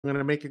I'm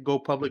gonna make it go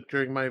public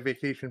during my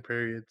vacation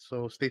period,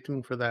 so stay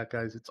tuned for that,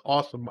 guys. It's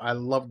awesome. I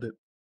loved it.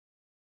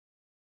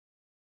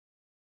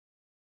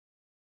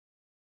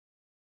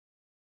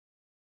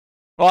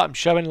 Right, I'm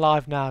showing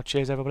live now.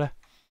 Cheers, everybody.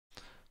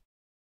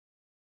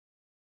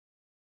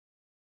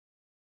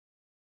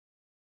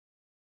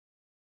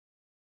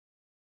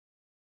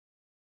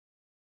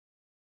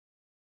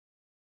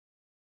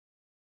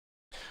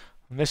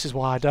 And this is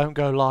why I don't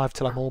go live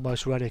till I'm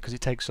almost ready, because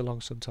it takes so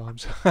long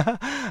sometimes. Yeah,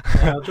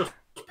 I'll just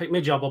pick my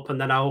job up and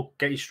then I'll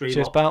get you stream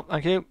Cheers, up. pal.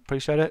 Thank you.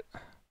 Appreciate it.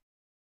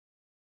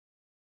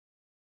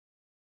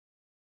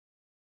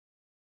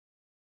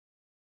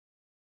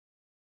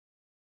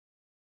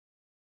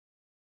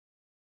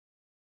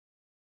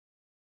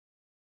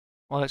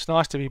 Well, it's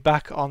nice to be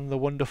back on the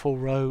wonderful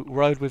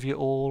road with you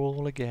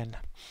all again.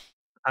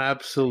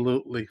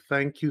 Absolutely.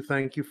 Thank you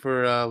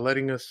for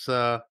letting us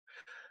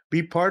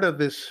be part of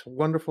this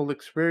wonderful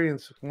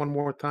experience one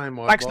more time.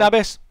 Thanks, Oddball.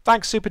 Nabis.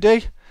 Thanks, Super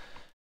D.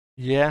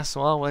 Yes,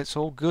 well, it's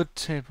all good.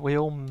 We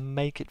all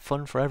make it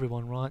fun for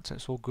everyone, right? So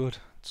it's all good.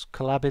 It's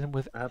collabing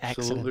with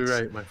Absolutely excellence.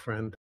 right, my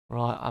friend.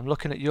 Right, I'm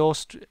looking at your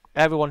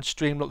everyone's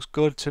stream looks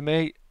good to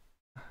me.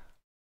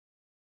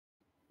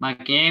 My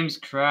game's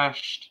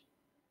crashed.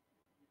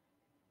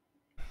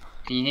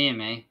 Can you hear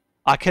me?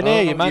 I can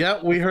hear you, man. Yeah,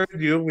 we heard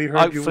you. We heard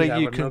Hopefully you.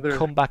 you can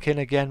come back in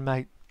again,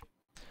 mate.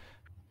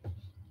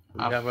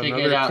 I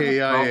figured out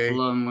the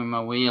problem with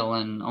my wheel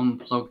and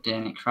unplugged it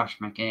and it crashed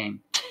my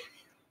game.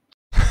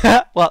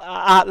 Well,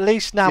 at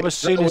least now, as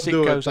soon as it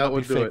goes, it'll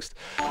be fixed.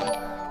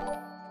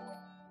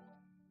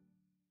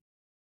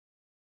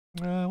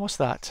 What's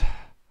that?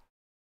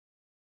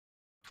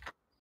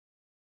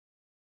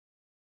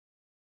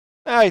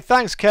 Hey,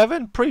 thanks,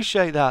 Kevin.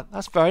 Appreciate that.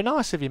 That's very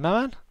nice of you,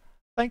 man.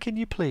 Thanking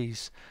you,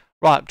 please.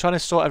 Right, I'm trying to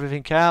sort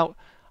everything out.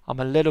 I'm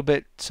a little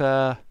bit...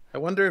 I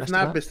wonder if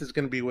Nabis is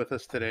going to be with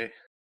us today.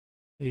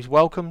 He's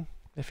welcome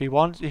if he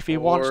wants.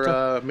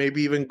 Or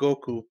maybe even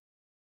Goku.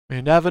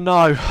 You never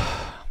know.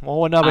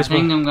 All I know is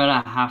I'm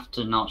gonna have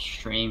to not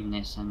stream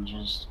this and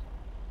just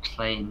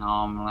play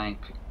normally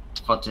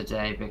for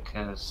today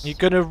because you're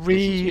gonna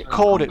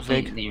record it,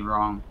 Vig. Completely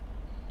wrong.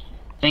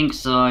 Think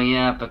so,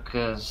 yeah,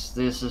 because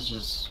this is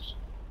just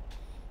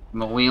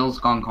my wheel's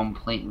gone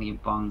completely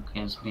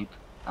bonkers,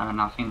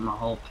 and I think my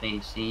whole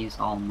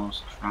PC's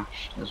almost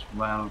crashed as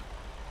well.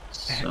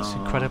 So it's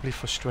incredibly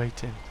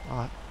frustrating.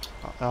 I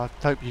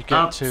hope you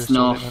get to. That's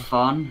no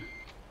fun.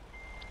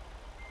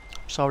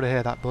 Sorry to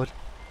hear that, bud.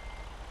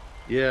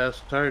 Yeah,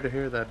 sorry to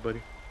hear that,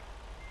 buddy.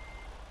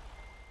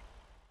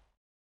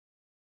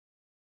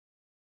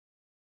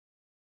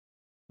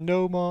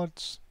 No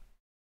mods.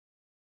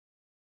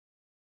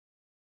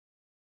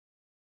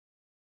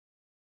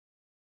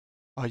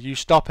 Are you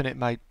stopping it,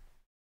 mate?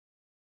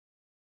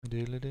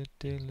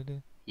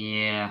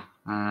 Yeah,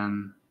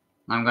 I'm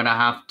gonna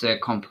have to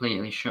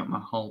completely shut my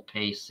whole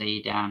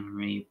PC down and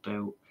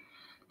reboot.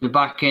 Be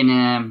back in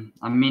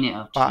a minute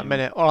or two. About a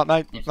minute. All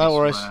right, mate. No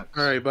worries. All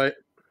right, bye.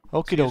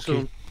 Okie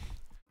dokie.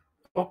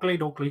 Oakley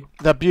dokley.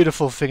 The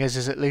beautiful thing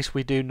is at least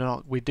we do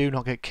not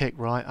get kicked,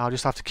 right? I'll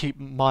just have to keep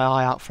my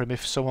eye out for him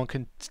if someone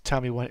can tell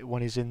me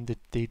when he's in the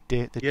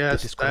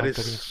yes, Discord. that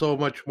is so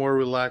much more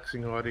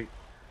relaxing, Audie.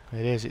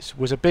 It is. It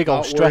was a big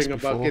old stress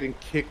before. About getting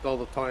kicked all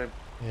the time.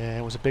 Yeah,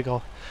 it was a big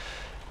old.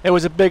 It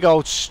was a big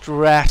old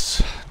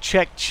stress.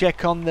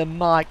 Check on the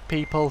mic,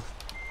 people.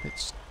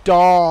 It's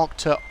dark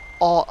to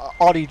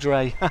Audie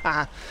Dre.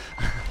 Check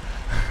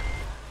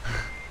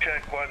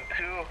 1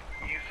 2.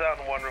 You sound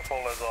wonderful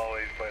as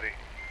always, buddy.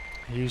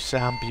 You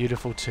sound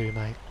beautiful too,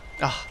 mate.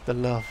 Ah, the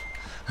love.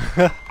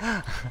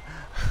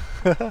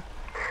 Rubber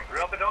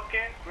ducky.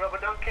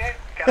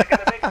 Gotta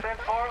get a big fan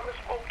for the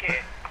smoky.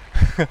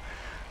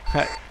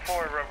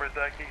 For rubber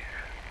ducky.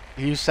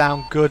 You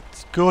sound good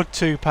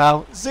too,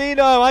 pal.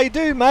 Zeno, how you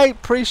doing, mate?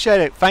 Appreciate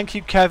it. Thank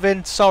you,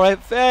 Kevin. Sorry.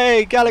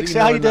 Hey, Galaxy,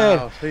 how you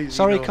doing? Hey,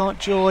 sorry, can't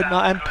join.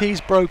 My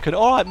MP's broken.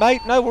 All right,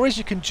 mate. No worries.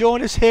 You can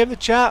join us here in the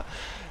chat.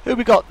 Who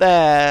we got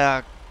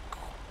there?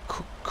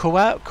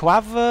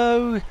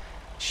 Quavo,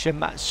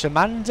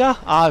 Shamanda.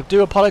 I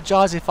do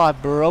apologise if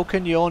I've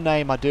broken your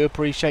name. I do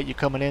appreciate you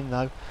coming in,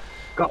 though.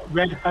 Got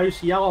red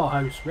house, yellow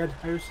house. Red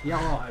house,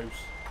 yellow house.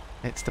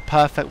 It's the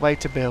perfect way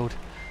to build.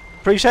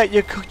 Appreciate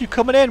you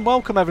coming in.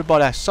 Welcome,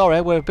 everybody. Sorry,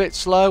 we're a bit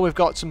slow. We've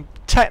got some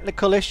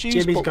technical issues.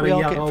 Jimmy's but got a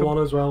yellow one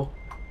as well.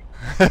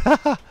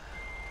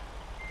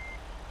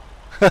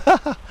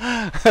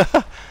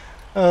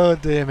 Oh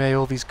dear me,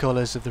 all these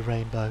colours of the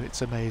rainbow.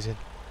 It's amazing.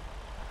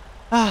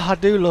 Ah, I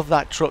do love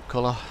that truck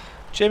colour.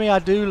 Jimmy, I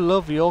do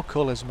love your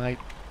colours, mate.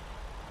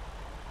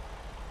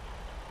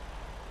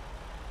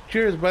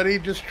 Cheers, buddy.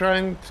 Just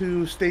trying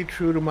to stay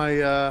true to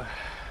my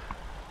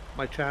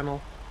my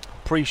channel.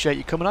 Appreciate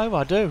you coming over.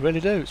 I do,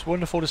 really do. It's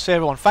wonderful to see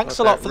everyone. Thanks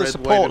a lot for the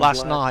support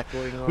last night.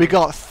 We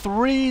got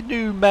 3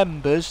 new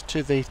members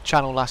to the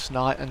channel last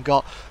night and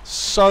got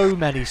so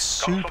many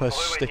super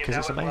stickers.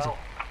 It's amazing.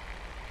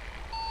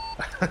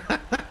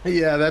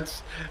 Yeah,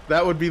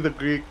 that would be the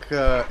Greek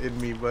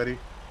in me, buddy.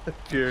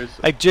 Cheers.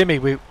 Hey Jimmy,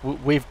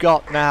 we've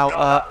got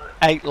now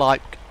 8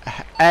 like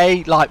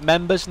like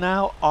members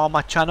now on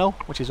my channel,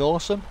 which is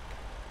awesome.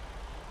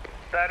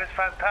 That is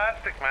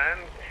fantastic, man.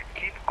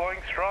 Keep going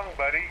strong,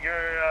 buddy.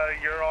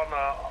 You're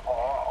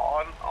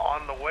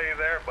on the way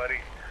there, buddy.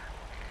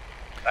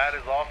 That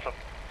is awesome.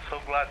 So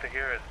glad to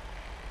hear it.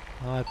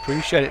 I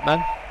appreciate it,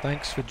 man.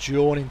 Thanks for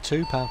joining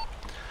too, pal.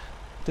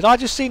 Did I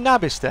just see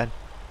Nabis then?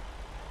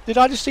 Did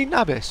I just see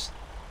Nabis?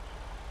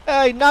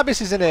 Hey,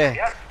 Nabis is in here.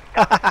 Yes,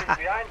 he's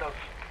behind us.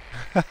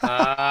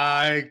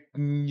 I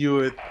knew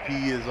it.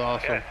 He is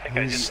awesome. Yeah, I think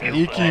I He's just killed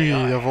sneaky,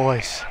 the the AI.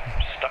 voice.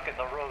 Stuck in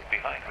the road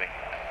behind me.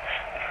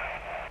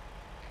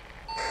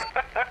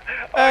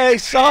 Hey,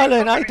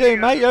 Silent, how you doing,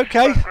 mate? You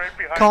okay?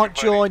 Can't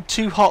join,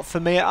 too hot for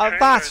me.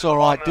 That's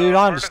alright, dude,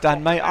 I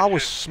understand, mate. I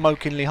was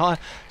smokingly high.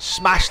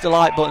 Smash the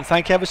like button,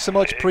 thank you ever so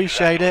much,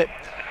 appreciate it.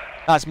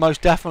 That's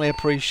most definitely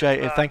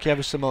appreciated, thank you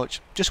ever so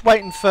much. Just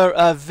waiting for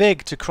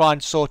Vig to try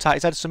and sort out.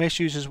 He's had some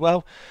issues as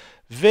well.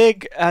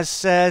 Vig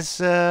says,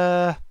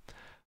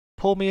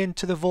 pull me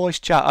into the voice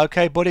chat.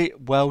 Okay, buddy,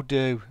 will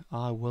do.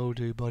 I will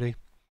do, buddy.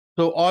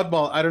 So,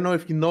 Oddball, I don't know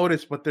if you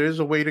noticed, but there is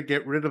a way to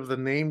get rid of the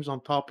names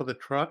on top of the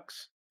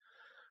trucks.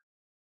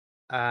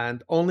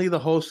 And only the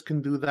host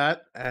can do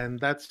that. And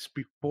that's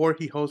before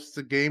he hosts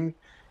the game.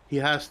 He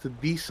has to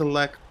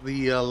deselect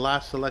the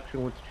last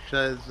selection, which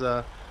says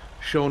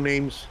show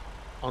names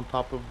on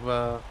top of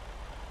the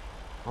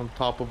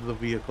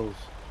vehicles.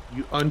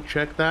 You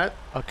uncheck that.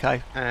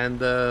 Okay. And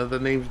the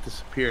names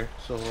disappear.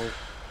 So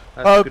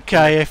that's good for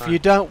okay, next if time. you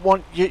don't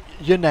want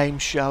your name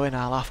showing,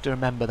 I'll have to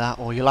remember that,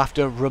 or you'll have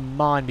to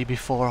remind me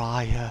before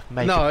I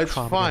make it. No, it's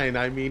fine.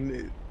 I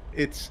mean,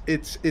 it's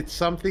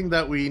something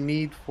that we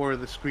need for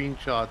the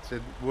screenshots.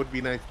 It would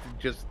be nice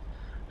to just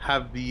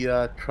have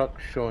the truck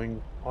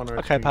showing on our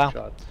Okay, screenshots.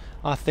 pal.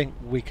 I think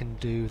we can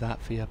do that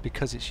for you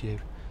because it's you.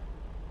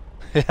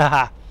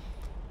 Yeah.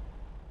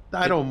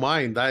 I don't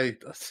mind. I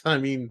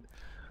mean,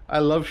 I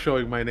love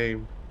showing my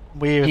name.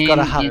 We've got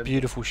to have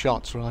beautiful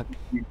shots, right?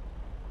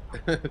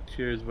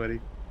 Cheers, buddy.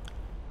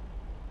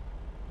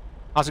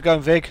 How's it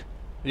going, Vig?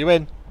 Are you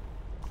in?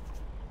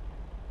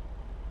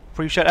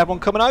 Appreciate everyone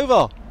coming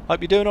over.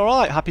 Hope you're doing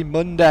alright. Happy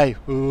Monday.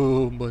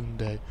 Ooh,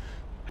 Monday.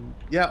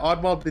 Yeah,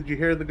 Oddball, did you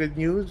hear the good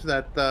news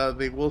that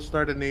they will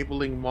start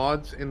enabling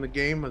mods in the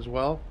game as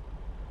well?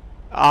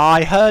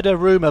 I heard a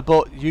rumour,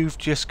 but you've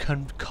just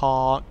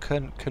confirmed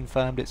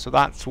it, so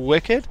that's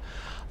wicked.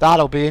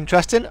 That'll be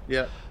interesting.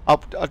 Yeah.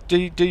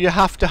 Do you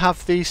have to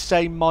have these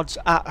same mods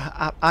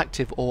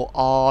active, or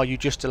are you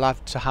just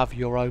allowed to have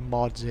your own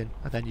mods in,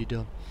 and then you're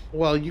done?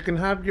 Well, you can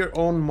have your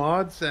own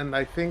mods, and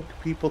I think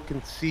people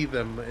can see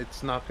them.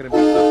 It's not going to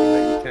be something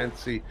that you can't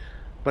see.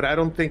 But I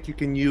don't think you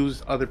can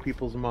use other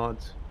people's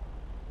mods.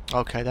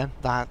 Okay then,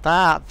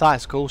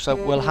 that's cool. So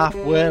we'll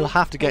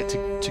have to get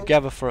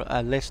together for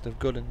a list of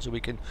good ones so we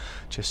can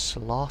just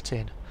slot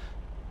in.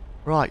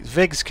 Right,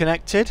 Vig's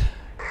connected.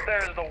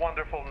 There's the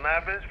wonderful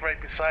Nabis right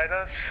beside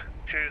us.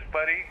 Cheers,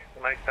 buddy.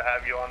 Nice to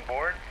have you on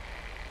board.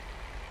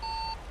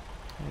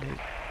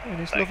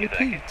 And it's Thank lovely you,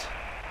 thank you. Pete.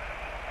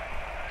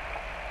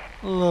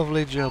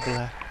 Lovely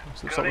jubbler.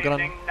 So looks like we're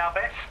gonna have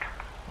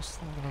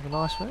a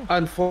nice one.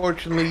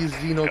 Unfortunately,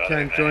 Zeno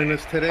can't join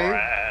us today.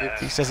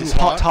 He says too it's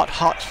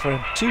hot for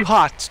him. Too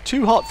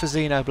hot for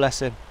Zeno,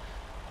 bless him.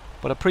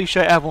 But I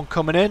appreciate everyone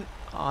coming in.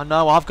 I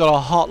know I've got a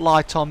hot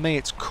light on me.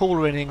 It's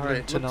cooler in England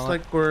Alright, tonight. looks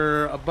like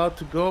we're about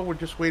to go. We're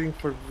just waiting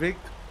for Vic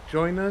to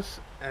join us,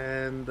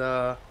 and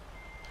that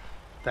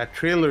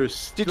trailer is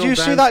still Did you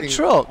see that dancing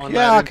truck? on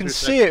Yeah, that I can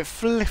see it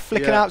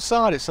flicking Yeah.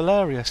 outside. It's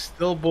hilarious.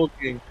 Still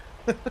booking.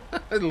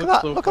 It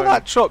looks so Look funny. at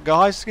that truck,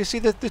 guys. You see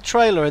the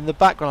trailer in the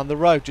background on the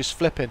road just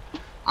flipping.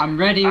 I'm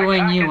ready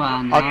when you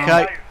are now.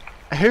 Okay.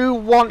 Who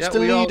wants to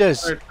we all lead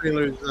us? got our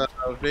trailers,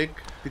 Vic.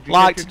 Did you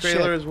Like get and your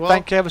trailer share. as well?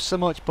 Thank you ever so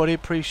much, buddy.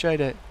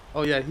 Appreciate it.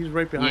 Oh yeah, he's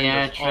right behind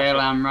Yeah, us. trailer,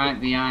 Awesome. I'm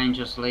right behind,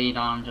 just lead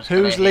on. Just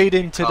Who's let it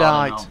leading go.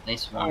 tonight? No,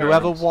 this one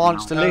Whoever works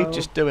wants to now. lead,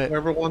 just do it.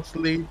 Whoever wants to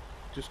lead,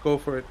 just go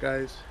for it,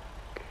 guys.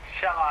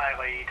 Shall I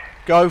lead?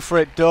 Go for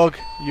it, Doug.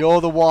 You're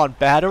the one.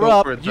 Batter Go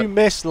up. for it, You Doug.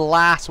 missed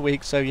last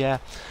week, so yeah.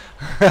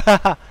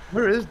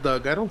 Where is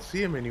Doug? I don't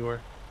see him anywhere.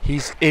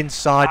 He's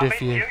inside I'm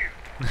of in you.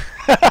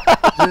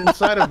 He's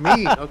inside of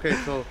me. Okay,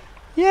 so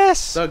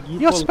Yes. Doug, you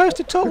You're pull- supposed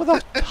to talk with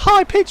a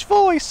high-pitched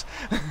voice.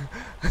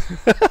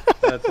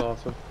 that's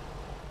awesome.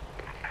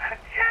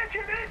 Yeah,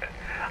 you did.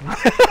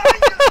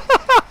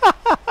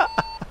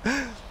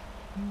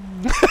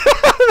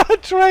 The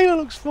trailer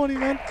looks funny,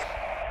 man.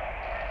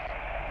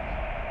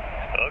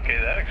 Okay,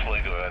 that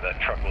explains why that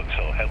truck looks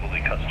so heavily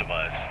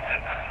customized.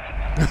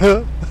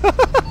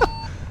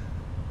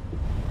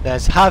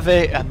 There's Have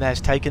It and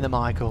there's Taking the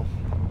Michael.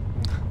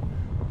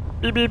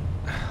 Beep beep.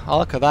 Oh,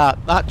 look at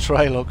that. That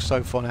tray looks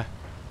so funny.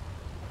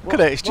 Look at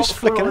it. It's just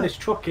flicking on out. this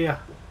truck here.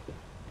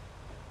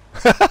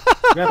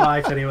 Red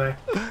light anyway.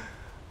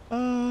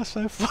 Oh,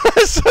 so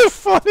so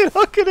funny.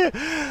 Look at it.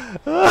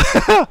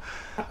 I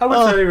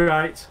would say you're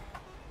right.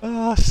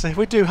 Oh, see,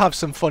 we do have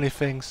some funny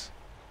things.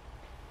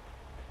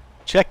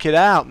 Check it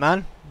out,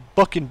 man.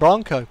 Bucking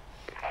Bronco.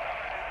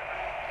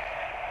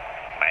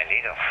 My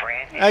little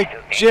friend Hey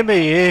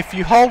Jimmy, if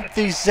you hold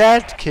the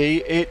Z key,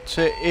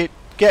 it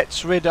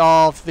gets rid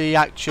of the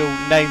actual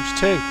names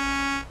too.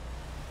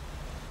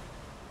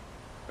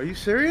 Are you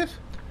serious?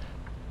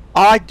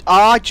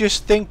 I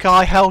just think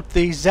I held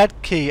the Z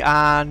key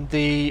and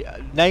the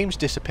names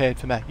disappeared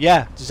for me.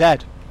 Yeah, Z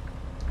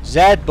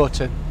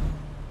button.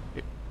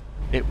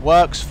 It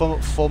works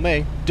for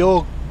me.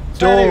 Dog's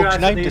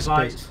name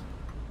disappears.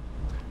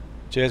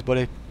 Cheers,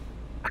 buddy.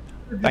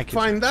 Thank you.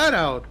 Find that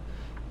out.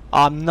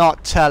 I'm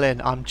not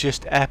telling. I'm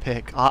just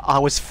epic. I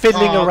was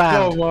fiddling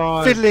around.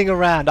 Fiddling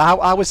around.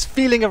 I was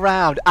feeling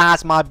around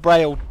as my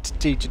Braille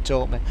teacher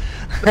taught me.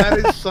 That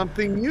is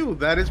something new.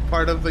 That is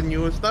part of the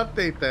newest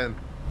update then.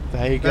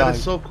 There you go. That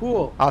is so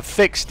cool. I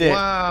fixed it.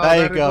 Wow, there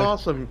you that go. is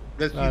awesome.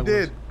 Yes, you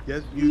did.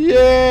 Yes, you did.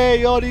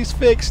 Yay, Oddy's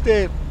fixed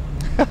it.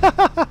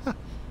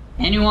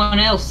 Anyone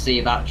else see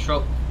that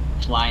truck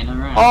flying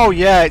around? Oh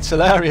yeah, it's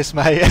hilarious,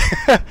 mate.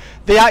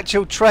 The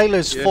actual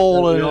trailer's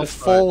fallen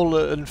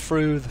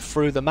through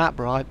the map,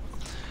 right?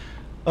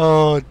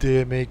 Oh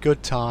dear me,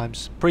 good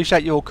times.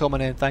 Appreciate you all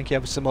coming in. Thank you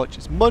ever so much.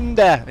 It's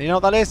Monday. You know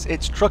what that is?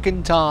 It's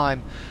trucking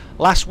time.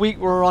 Last week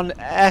we were on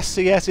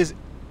SCS's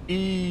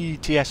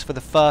ATS for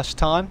the first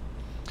time.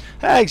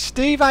 Hey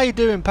Steve, how you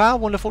doing, pal?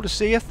 Wonderful to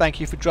see you. Thank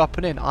you for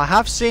dropping in. I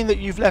have seen that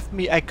you've left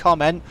me a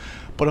comment,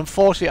 but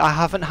unfortunately I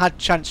haven't had a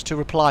chance to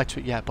reply to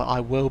it yet, but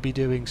I will be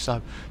doing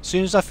so. As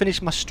soon as I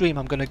finish my stream,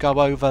 I'm going to go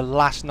over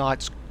last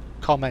night's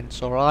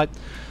comments, alright?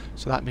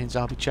 So that means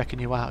I'll be checking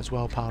you out as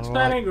well, pal.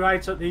 Standing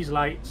right at these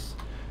lights.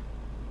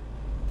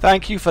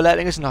 Thank you for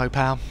letting us know,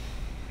 pal.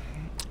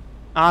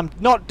 I'm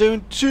not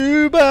doing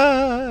too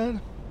bad.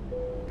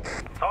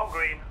 It's all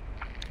green.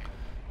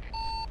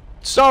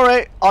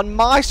 Sorry, on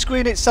my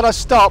screen it said I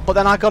stopped, but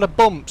then I got a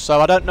bump,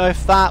 so I don't know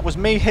if that was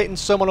me hitting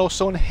someone or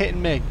someone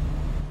hitting me.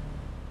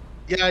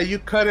 Yeah, you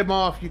cut him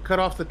off. You cut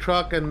off the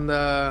truck and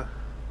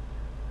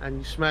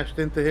you smashed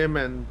into him,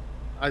 and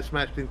I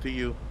smashed into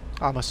you.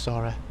 I'm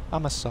sorry.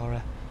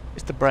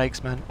 It's the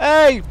brakes, man.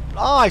 Hey,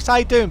 nice. How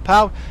you doing,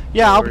 pal?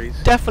 Yeah, I'm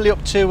definitely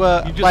up to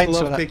you just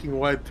love taking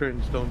wide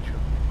turns, don't you?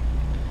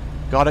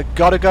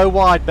 Gotta go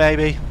wide,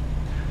 baby.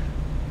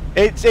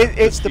 It's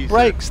the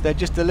brakes. They're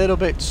just a little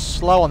bit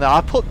slow on there.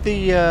 I put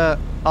the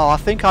I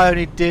think I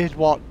only did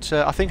what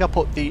I think I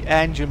put the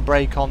engine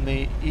brake on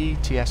the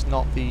ETS,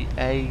 not the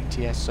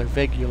ATS. So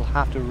Vig, you'll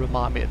have to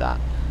remind me of that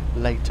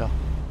later.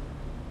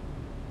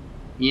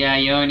 Yeah,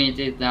 you only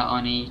did that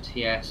on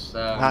ETS.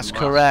 That's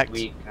correct.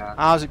 Week,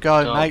 how's it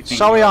going, mate?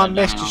 Sorry I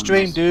missed your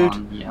stream, dude.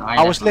 Yeah,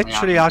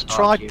 I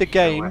tried the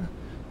game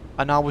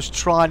and I was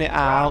trying it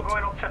out.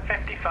 Going up to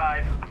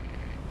 55.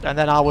 And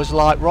then I was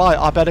like, right,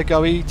 I better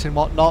go eat and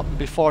whatnot. And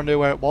before I knew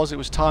where it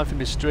was time for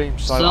me to stream.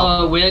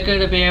 So we're going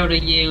to be able to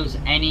use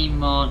any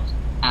mod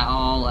at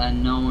all,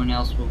 and no one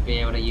else will be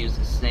able to use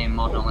the same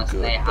mod unless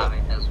they have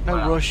it as well.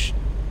 No rush.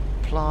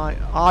 Reply.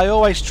 I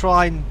always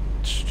try and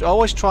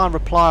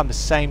reply on the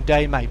same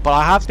day, mate. But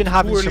I have been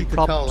having some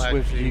problems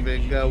with you.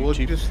 We'll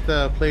just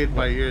play it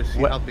by ear, see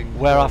how things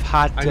go. I've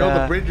had. I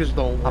know the bridges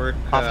don't work.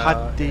 I've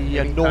had the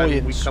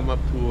annoyance we come up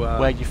to,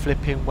 where you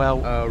flip in.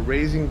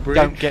 Raising bridge.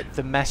 Don't get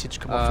the message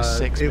come up for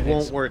 6 minutes. It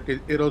won't work.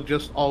 It'll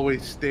just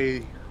always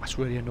stay. That's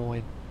really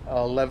annoying.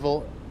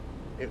 Level.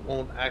 It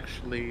won't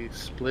actually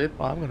split.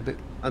 Well, I'm gonna be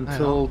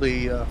until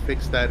they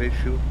fix that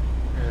issue.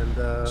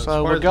 And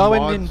so we're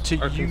going into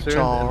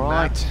Utah,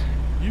 right?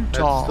 Utah.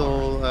 That's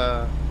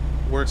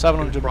still work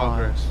 700 in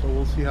progress, miles. so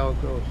we'll see how it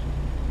goes.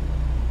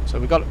 So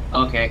we got.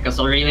 Okay, because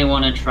I really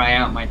want to try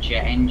out my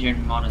jet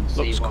engine mod and see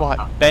what looks quite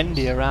happens.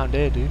 bendy around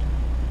here, dude.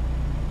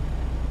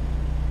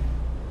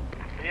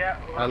 Yeah,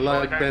 I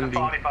like bendy.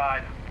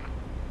 45.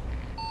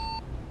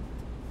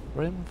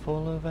 Rim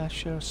full of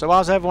Escher. So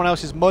how's everyone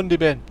else's Monday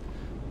been?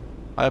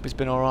 I hope it's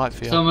been alright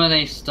for you. Some of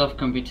this stuff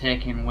can be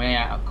taken way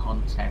out of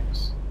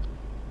context.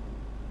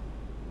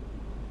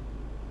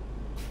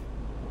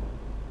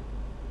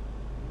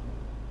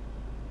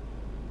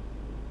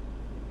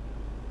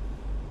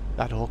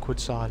 That awkward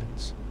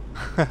silence.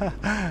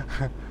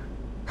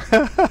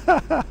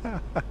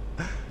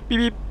 Beep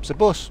beep, it's a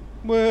bus.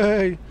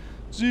 Way,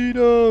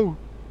 Zeno.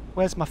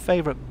 Where's my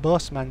favourite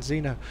bus, man,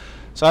 Zeno?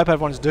 So I hope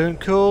everyone's doing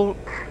cool.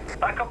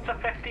 Back up to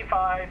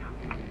 55.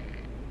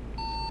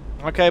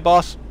 Okay,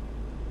 boss.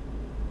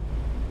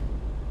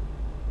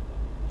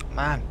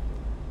 Man,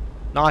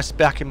 nice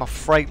back in my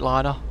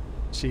Freightliner.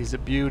 She's a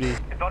beauty.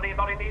 If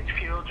anybody needs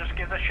fuel, just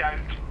give a shout.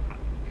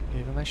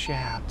 Give him a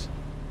shout.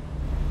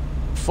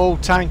 Full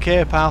tank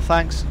here, pal,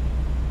 thanks.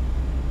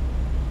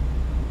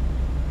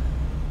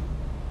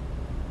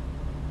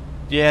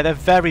 Yeah, they're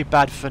very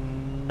bad for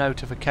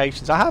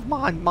notifications. I have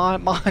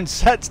mine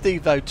set,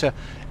 Steve, though, to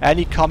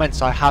any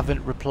comments I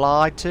haven't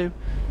replied to,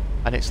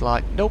 and it's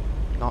like, nope,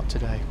 not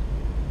today.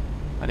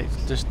 And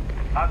it's just.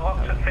 I'm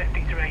locked at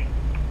 53.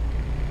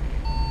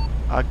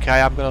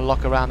 Okay, I'm going to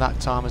lock around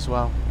that time as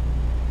well.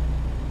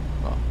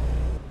 Oh.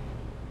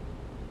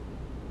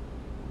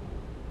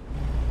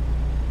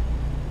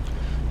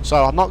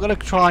 So I'm not going to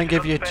try and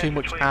give you too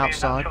much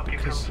outside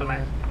because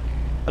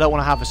I don't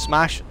want to have a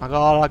smash. I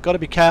got to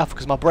be careful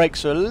because my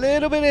brakes are a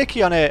little bit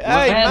icky on it.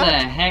 Hey, where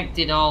Matt. the heck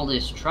did all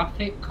this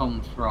traffic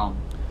come from?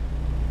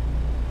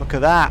 Look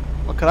at that.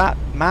 Look at that,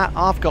 Matt.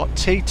 I've got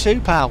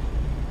T2, pal.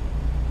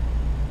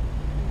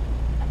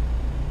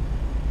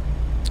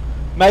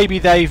 Maybe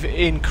they've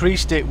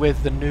increased it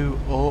with the new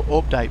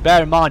update.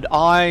 Bear in mind,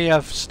 I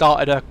have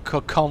started a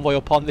convoy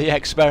up on the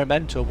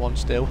experimental one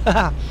still.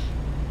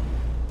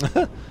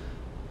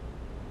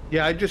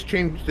 Yeah, I just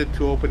changed it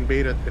to open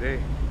beta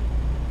today.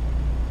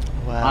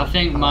 Well, I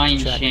think mine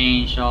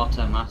changed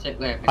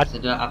automatically because I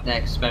don't have the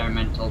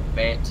experimental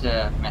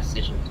beta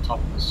message at the top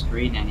of the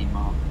screen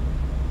anymore.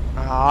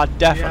 I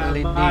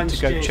definitely need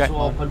to go check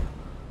one.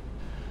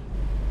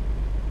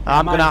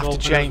 I'm going to have to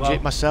change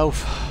it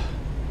myself.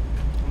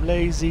 I'm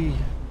lazy.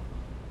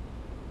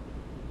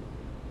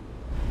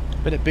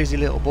 Been a busy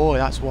little boy,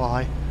 that's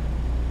why.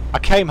 I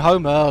came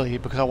home early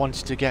because I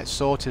wanted to get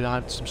sorted. I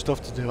had some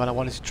stuff to do and I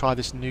wanted to try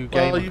this new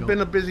game. Well, you've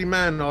been a busy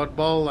man,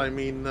 Oddball. I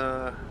mean,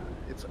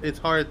 it's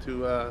hard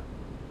to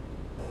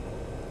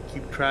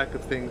keep track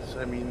of things.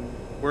 I mean,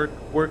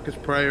 work is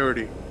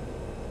priority.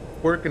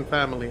 Work and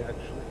family,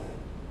 actually.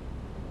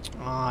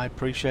 I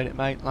appreciate it,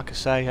 mate. Like I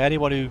say,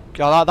 anyone who...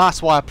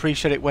 That's why I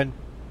appreciate it when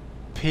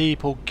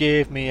people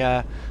give me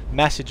a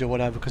message or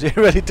whatever, because it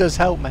really does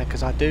help me,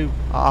 because I do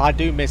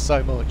miss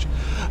so much.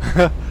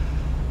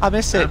 I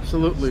miss it.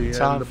 Absolutely.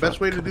 And the best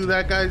way to do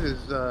that, guys,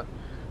 is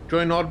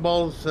join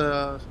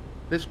Oddball's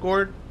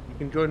Discord. You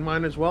can join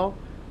mine as well.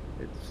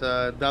 It's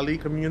Dali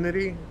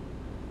Community.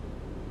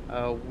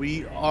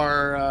 We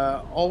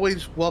are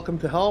always welcome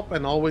to help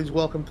and always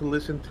welcome to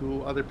listen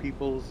to other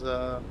people's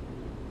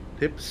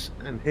tips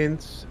and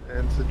hints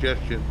and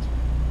suggestions.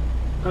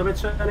 I'll be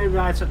turning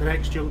right at the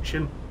next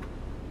junction.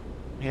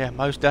 Yeah,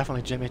 most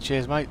definitely, Jimmy.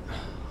 Cheers, mate.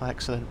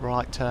 Excellent.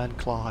 Right turn,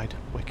 Clyde.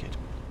 Wicked.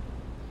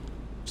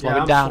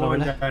 Slowing down over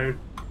there.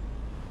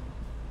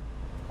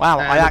 Wow,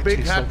 and I actually... a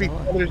big happy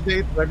Father's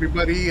Day to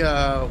everybody,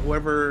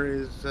 whoever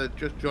is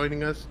just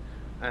joining us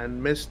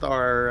and missed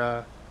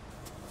our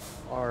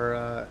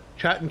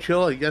chat and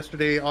chill.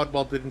 Yesterday,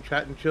 Oddball didn't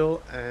chat and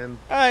chill, and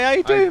hey, how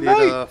you doing, I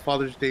did a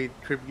Father's Day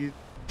tribute.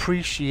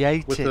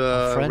 Appreciate with it,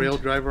 a friend. rail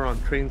driver on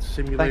Train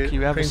Simulator. Thank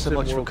you ever so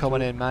much for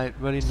coming in, mate.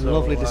 Really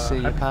lovely to see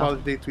you, happy pal.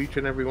 Father's Day to each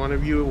and every one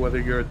of you, whether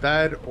you're a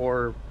dad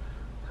or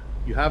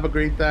you have a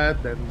great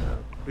dad. Then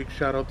big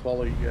shout out to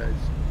all of you guys.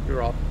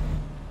 You're awesome.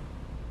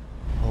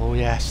 Oh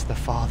yes, the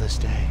Father's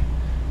Day.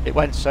 It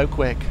went so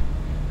quick.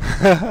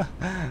 How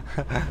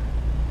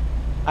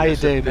you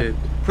doing, man?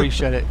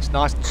 Appreciate it. It's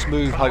nice and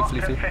smooth, hopefully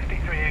for you.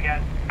 53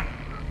 again.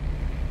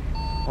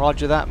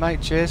 Roger that,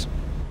 mate. Cheers.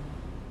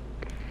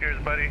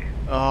 Cheers, buddy.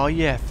 Oh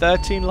yeah,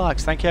 13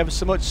 likes. Thank you ever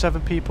so much.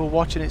 7 people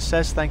watching, it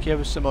says. Thank you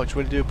ever so much.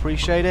 Really do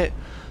appreciate it.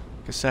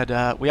 Like I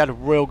said, we had a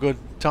real good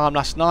time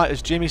last night,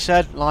 as Jimmy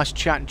said. Nice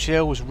chat and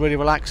chill. Was really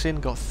relaxing.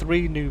 Got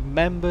 3 new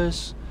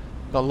members.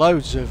 Got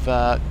loads of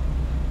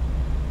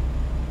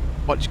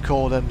what do you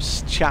call them,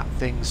 chat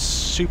things,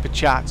 super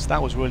chats.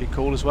 That was really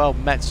cool as well.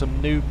 Met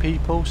some new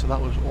people, so that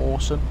was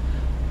awesome.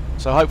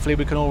 So hopefully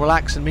we can all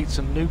relax and meet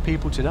some new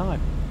people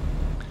tonight.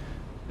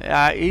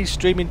 He's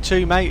streaming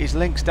too, mate. His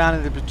link's down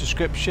in the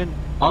description.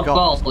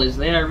 Oddball, is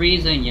there a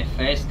reason your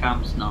face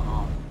cam's not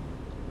on?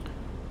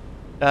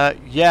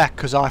 Yeah,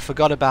 because I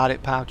forgot about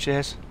it, pal.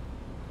 Cheers.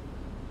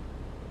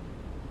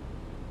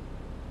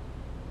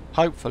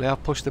 Hopefully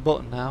I've pushed the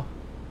button now.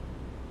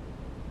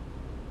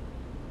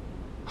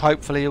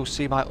 Hopefully you'll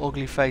see my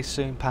ugly face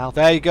soon, pal.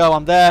 There you go,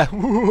 I'm there.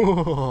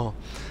 Woo!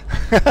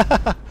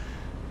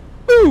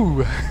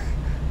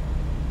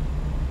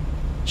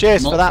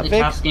 Cheers for that,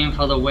 Vic. Multitasking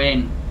for the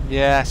win.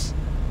 Yes.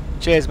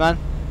 Cheers, man.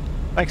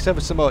 Thanks ever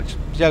so much.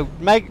 So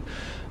make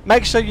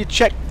sure you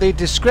check the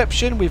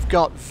description. We've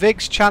got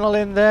Vig's channel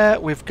in there.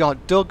 We've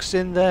got Doug's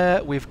in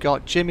there. We've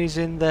got Jimmy's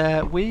in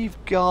there. We've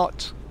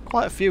got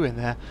quite a few in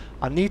there.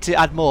 I need to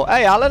add more.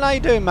 Hey, Alan, how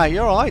you doing, mate?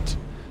 You alright?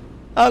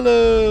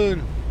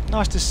 Alan!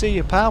 Nice to see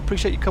you, pal.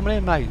 Appreciate you coming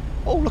in, mate.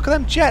 Oh, look at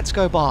them jets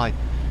go by.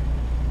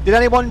 Did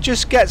anyone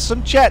just get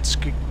some jets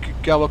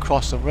go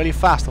across them really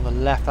fast on the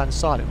left-hand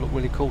side? It looked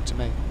really cool to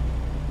me.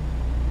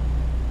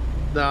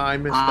 No, I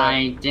missed that.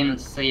 I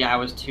didn't see. I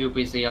was too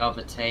busy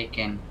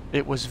overtaking.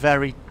 It was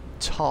very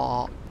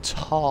top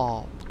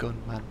gun,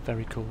 man.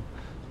 Very cool.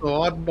 So,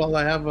 Oddball,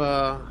 I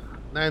have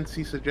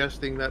Nancy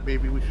suggesting that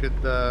maybe we should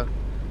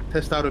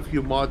test out a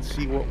few mods,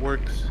 see what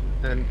works,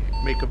 and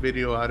make a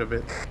video out of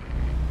it.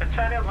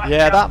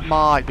 Yeah, that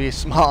might be a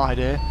smart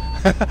idea.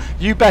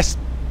 You best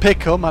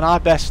pick them, and I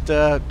best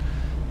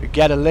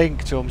get a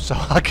link to them so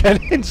I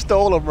can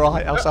install them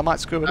right, else I might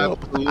screw it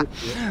up.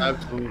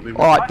 Absolutely.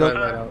 Alright,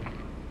 Doug.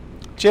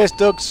 Cheers,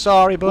 Doug.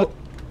 Sorry, bud.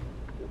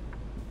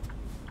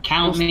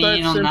 Count me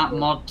in on that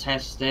mod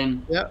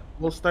testing. Yeah,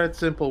 we'll start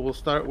simple. We'll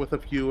start with a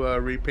few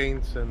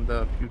repaints and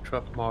a few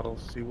truck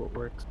models, see what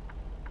works.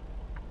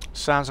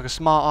 Sounds like a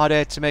smart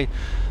idea to me.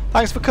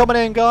 Thanks for coming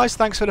in, guys.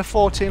 Thanks for the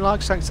 14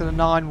 likes. Thanks to the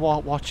 9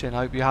 watching. I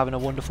hope you're having a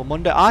wonderful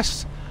Monday.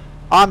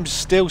 I'm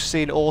still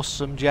seeing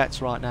awesome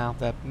jets right now.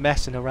 They're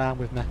messing around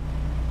with me.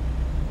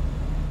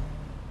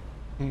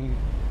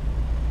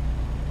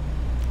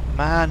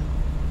 Man,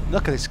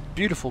 look at this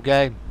beautiful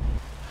game.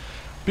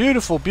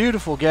 Beautiful,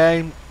 beautiful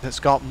game that's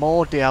got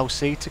more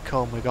DLC to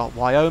come. We've got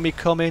Wyoming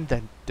coming,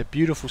 then the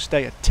beautiful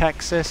state of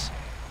Texas.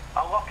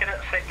 I'll lock it at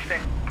 60.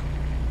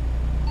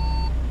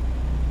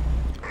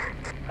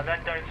 And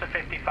then down to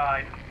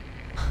 55.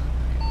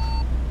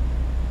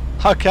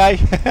 Okay.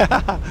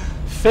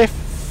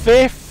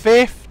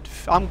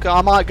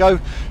 I might go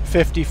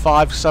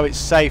 55 so it's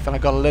safe and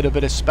I've got a little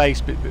bit of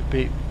space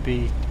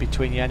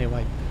between you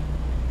anyway.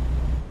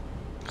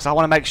 Because I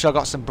want to make sure I've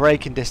got some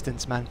braking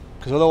distance, man.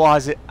 Because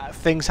otherwise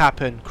things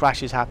happen,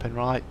 crashes happen,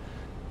 right?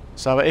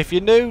 So if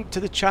you're new to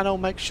the channel,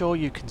 make sure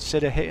you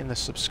consider hitting the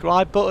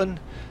subscribe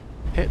button.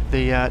 Hit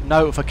the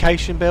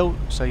notification bell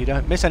so you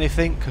don't miss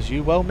anything, because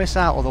you will miss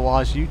out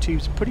otherwise.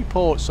 YouTube's pretty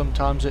poor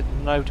sometimes at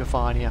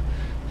notifying you.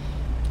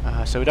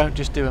 So we don't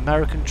just do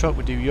American truck,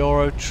 we do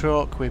Euro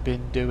truck. We've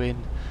been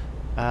doing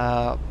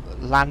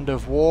Land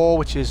of War,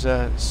 which is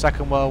a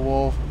Second World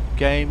War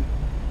game,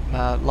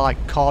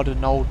 like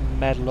Cardinal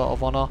Medal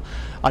of Honor.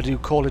 I do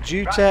Call of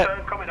Duty,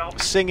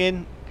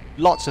 singing,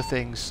 lots of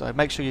things. So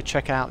make sure you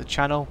check out the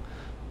channel.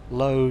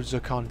 Loads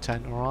of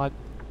content, alright?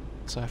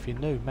 So if you're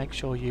new, make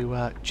sure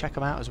you check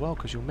them out as well,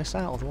 because you'll miss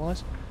out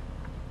otherwise.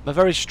 I'm a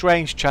very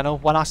strange channel.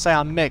 When I say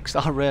I'm mixed,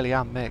 I really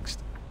am mixed.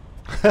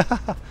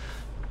 I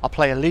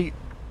play Elite,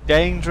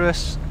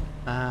 Dangerous.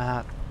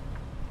 I've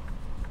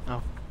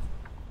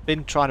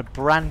been trying to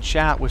branch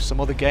out with some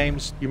other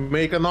games. You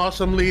make an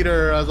awesome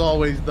leader, as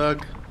always,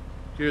 Doug.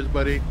 Cheers,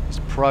 buddy. It's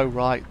pro,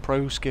 right?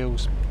 Pro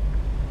skills.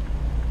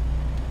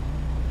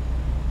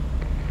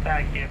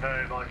 Thank you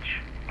very much.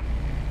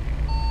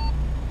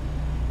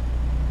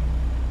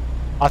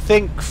 I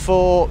think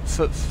for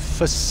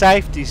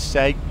safety's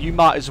sake, you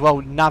might as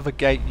well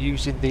navigate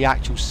using the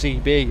actual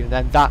CB, and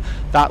then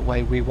that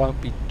way we won't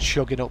be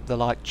chugging up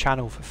the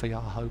channel for you,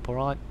 I hope. All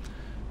right.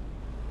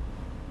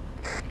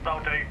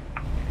 That'll do.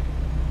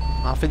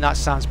 I think that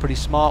sounds pretty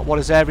smart. What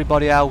does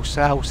everybody else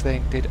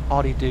think? Did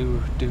Oddie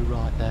do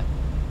right there?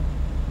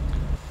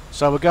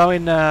 So we're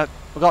going.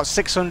 We've got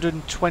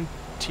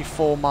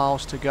 624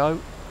 miles to go.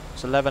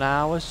 It's 11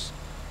 hours.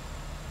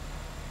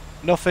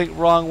 Nothing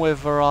wrong with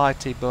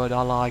variety, bud.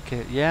 I like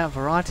it. Yeah,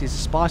 variety is the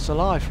spice of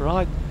life,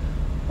 right?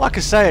 Like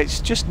I say, it's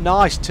just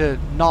nice to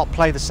not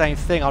play the same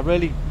thing. I've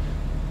really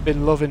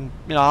been loving,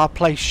 you know, I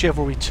play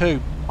Chivalry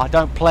 2. I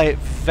don't play it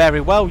very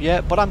well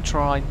yet, but I'm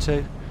trying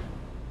to.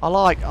 I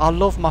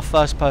love my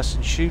first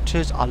person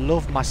shooters. I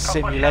love my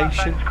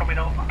simulation.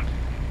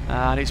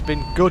 And it's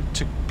been good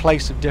to play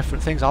some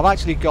different things. I've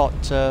actually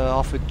got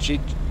offered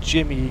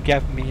Jimmy, he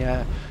gave me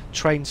a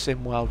Train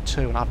Sim World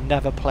 2, and I've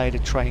never played a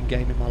train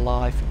game in my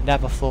life.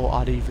 Never thought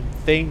I'd even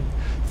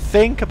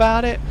think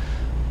about it,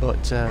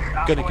 but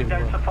gonna give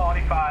it a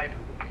go.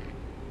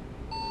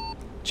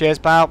 Cheers,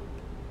 pal.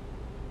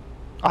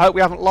 I hope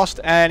we haven't lost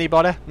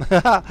anybody.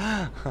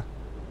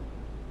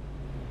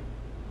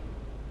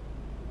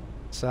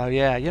 So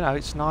yeah, you know,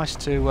 it's nice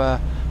to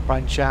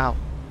branch out.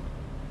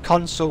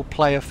 Console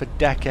player for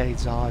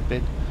decades I've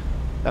been.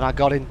 Then I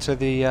got into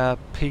the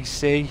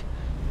PC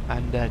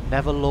and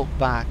never looked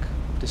back.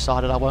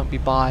 Decided I won't be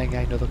buying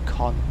another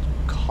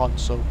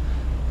console.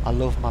 I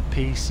love my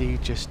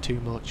PC just too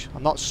much.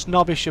 I'm not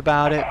snobbish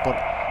about it, but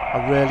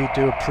I really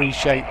do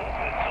appreciate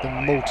the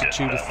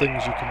multitude of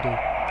things you can do.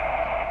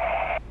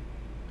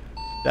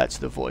 That's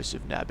the voice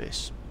of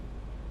Nabis.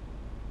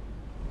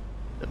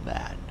 The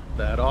man.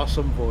 That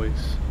awesome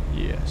voice.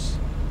 Yes.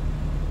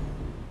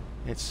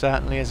 It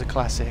certainly is a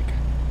classic.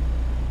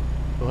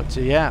 But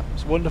yeah,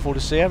 it's wonderful to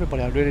see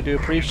everybody. I really do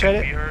appreciate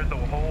it. You heard the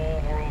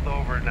whole world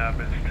over,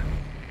 Nabis.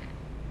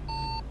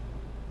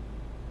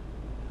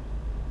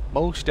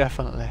 Most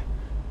definitely.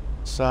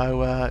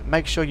 So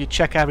make sure you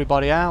check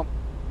everybody out.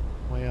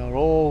 We are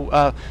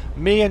all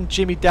me and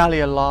Jimmy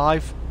Daly are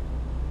live.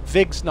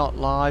 Vig's not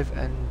live,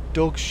 and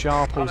Doug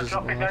Sharples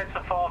isn't live. Down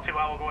to 40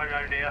 while we're going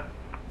around here.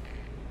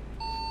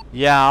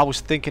 Yeah, I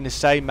was thinking the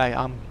same, mate.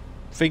 I'm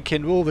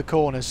thinking all the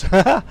corners. It's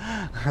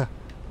a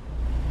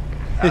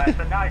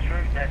nice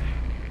route, this.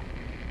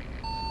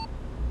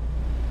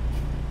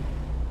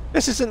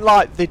 This isn't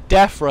like the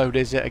Death Road,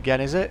 is it?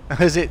 Again, is it?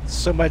 Is it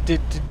somewhere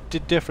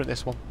different?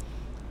 This one.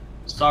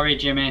 Sorry,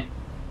 Jimmy.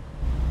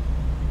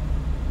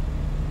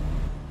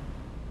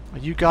 Are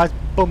you guys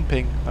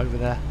bumping over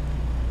there?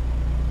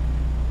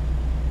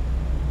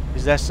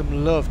 Is there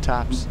some love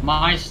taps?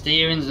 My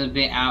steering's a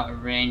bit out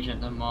of range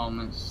at the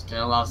moment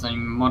still, as I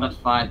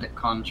modified the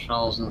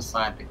controls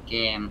inside the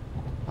game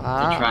to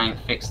try and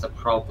fix the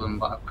problem,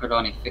 but I could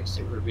only fix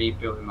it with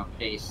rebooting my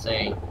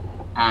PC,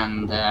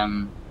 and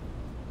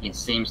it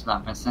seems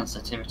that my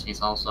sensitivity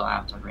is also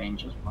out of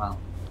range as well.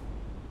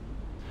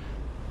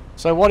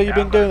 So what have you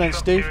been doing then,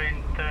 Steve?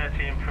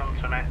 30 in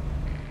front of me.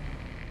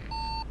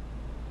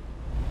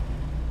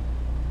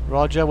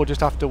 Roger, we'll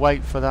just have to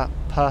wait for that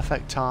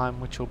perfect time,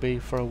 which will be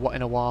for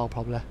in a while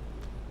probably.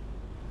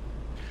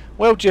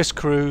 We'll just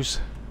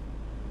cruise.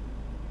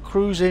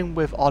 Cruising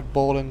with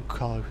Oddball and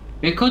Co.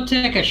 We could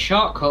take a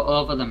shortcut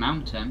over the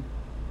mountain.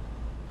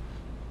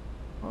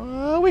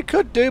 We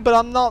could do, but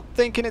I'm not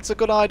thinking it's a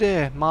good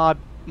idea. My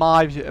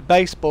my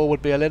baseball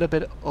would be a little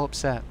bit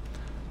upset.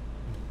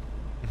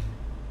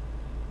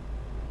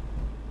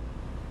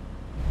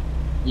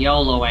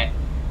 YOLO it.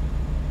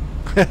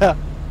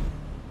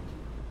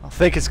 I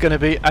think it's going to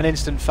be an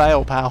instant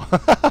fail, pal.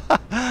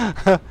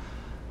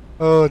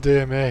 Oh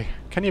dear me.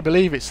 Can you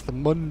believe it's the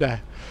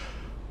Monday?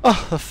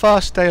 Oh, the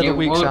first day of the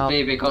week's out. It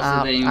would be because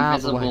of the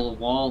invisible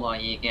wall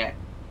that you're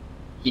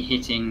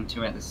hitting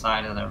to at the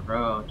side of the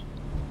road.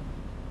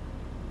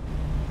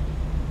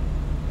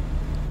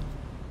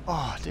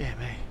 Oh dear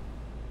me.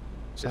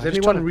 So is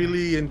anyone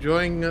really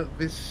enjoying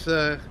this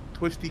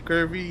twisty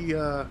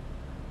curvy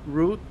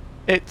route?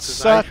 It's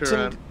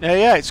certain.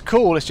 Yeah, it's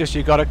cool. It's just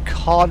you got to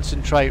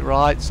concentrate,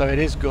 right? So it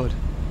is good.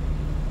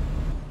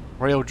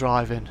 Real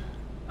driving.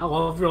 I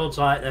love roads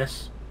like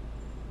this.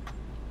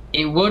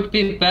 It would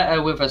be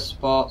better with a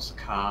sports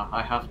car,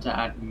 I have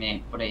to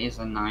admit, but it is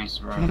a nice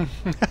road.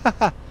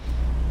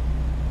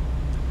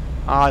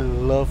 I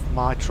love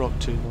my truck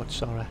too much.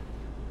 Sorry.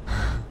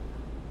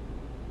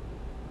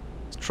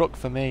 It's truck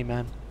for me,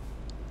 man.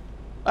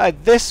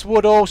 This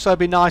would also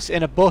be nice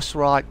in a bus,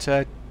 right,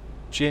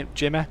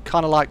 Jimmy?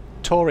 Kind of like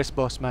tourist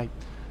bus, mate.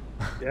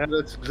 Yeah,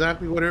 that's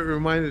exactly what it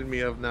reminded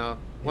me of now.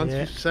 Once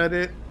you said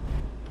it,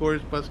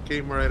 tourist bus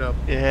came right up.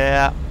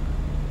 Yeah.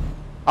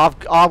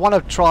 I want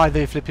to try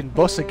the flipping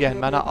bus again,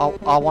 man.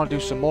 I want to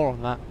do some more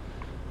on that.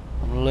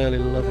 I'm really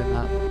loving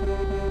that.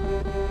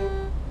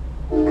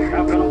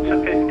 I've got up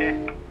to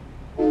 50.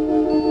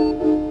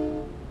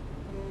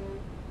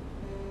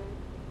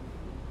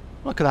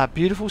 Look at that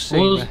beautiful scene.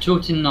 Who's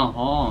tooting the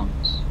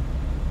horns?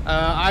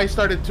 I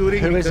started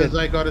tooting Who because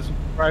I got a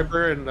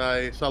subscriber and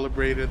I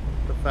celebrated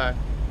the fact.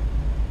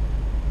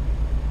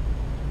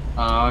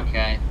 Oh,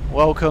 okay.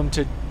 Welcome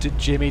to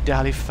Jimmy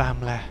Daly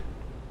family.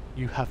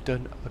 You have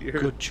done a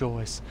good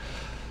choice.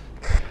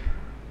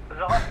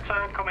 There's a left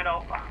turn coming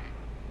up.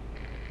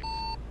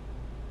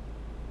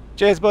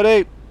 Cheers,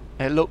 buddy.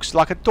 It looks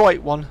like a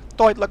tight one.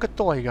 Tight like a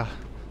tiger.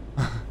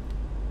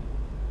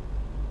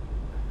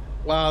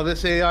 Wow,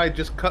 this AI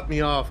just cut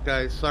me off,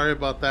 guys. Sorry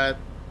about that.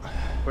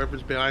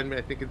 Whoever's behind me,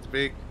 I think it's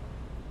big.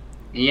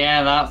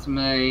 Yeah, that's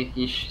me.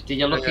 Did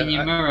you look in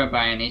your mirror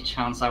by any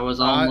chance? I was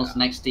almost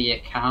next to your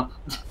cab.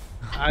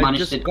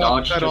 Managed to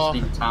dodge just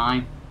in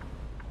time.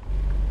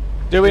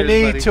 Do we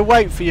need to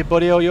wait for you,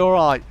 buddy, or you're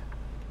alright?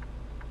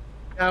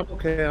 Yeah,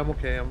 I'm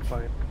okay, I'm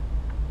fine.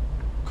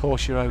 Of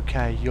course you're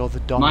okay, you're the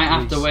Don. Might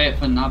have to wait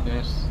for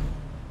Nabis.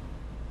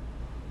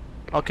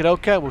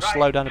 Okay, we'll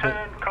slow down a bit.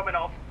 Coming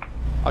up.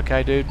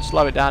 Okay, dude,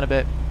 slow it down a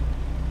bit.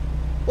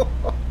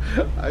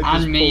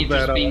 And me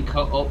just being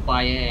cut up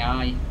by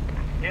AI.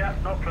 Yeah,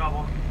 no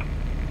problem.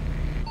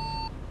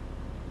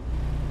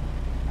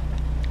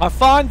 I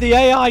find the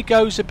AI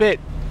goes a bit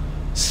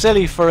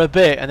silly for a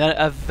bit, and then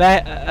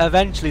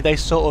eventually they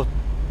sort of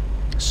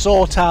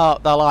sort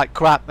out their like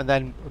crap and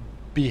then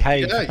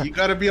behave. Yeah, you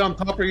got to be on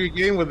top of your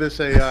game with this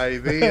AI.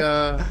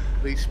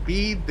 They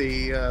speed,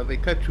 they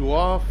cut you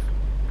off.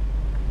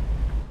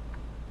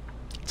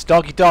 It's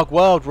doggy dog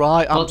world,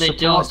 right? But they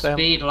don't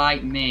speed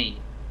like me.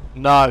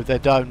 No, they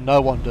don't.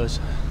 No one does.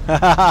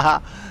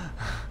 I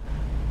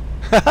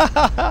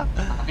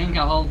think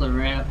I hold the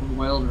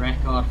world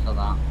record for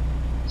that.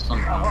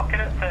 Somehow. I'm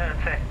looking at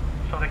 30,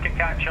 so they can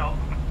catch up.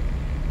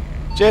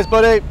 Cheers,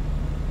 buddy.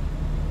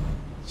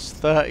 It's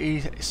 30.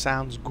 It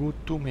sounds good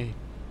to me.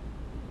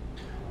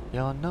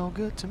 You're no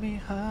good to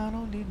me. I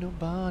don't need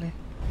nobody.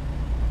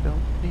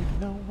 Don't need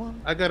no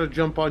one. I gotta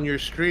jump on your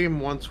stream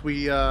once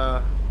we do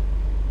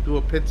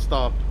a pit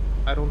stop.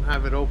 I don't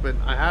have it open.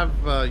 I have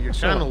your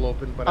channel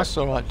open, but that's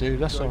alright, dude.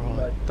 That's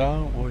alright.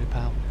 Don't worry,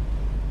 pal.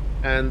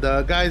 And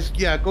guys,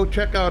 yeah, go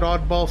check out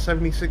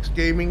Oddball76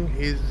 Gaming.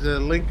 His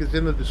link is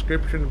in the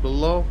description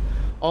below.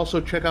 Also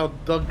check out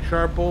Doug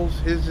Sharples.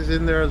 His is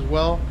in there as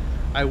well.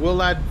 I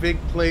will add Vig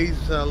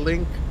Play's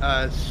link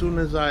as soon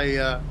as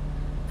I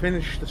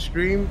finish the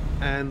stream,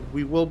 and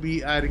we will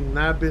be adding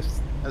Nabis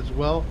as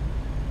well.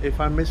 If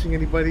I'm missing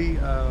anybody,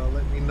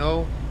 let me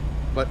know.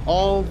 But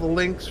all the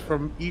links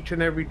from each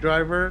and every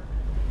driver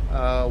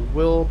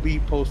will be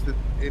posted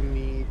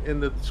in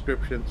the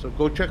description. So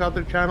go check out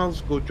their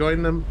channels, go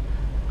join them,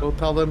 go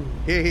tell them,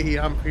 hey,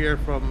 I'm here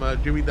from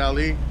Jimmy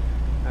Daly,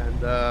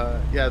 and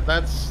yeah,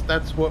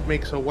 that's what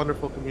makes a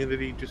wonderful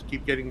community. Just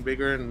keep getting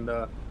bigger and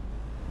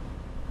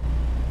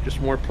just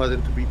more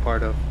pleasant to be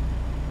part of.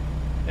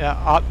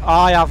 Yeah,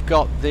 I have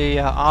got the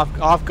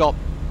I've got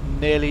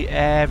nearly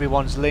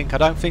everyone's link. I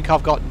don't think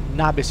I've got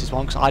Nabis's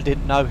one because I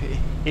didn't know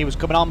he was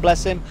coming on,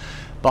 bless him.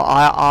 But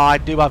I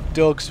do have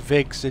Doug's,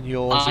 Vig's, and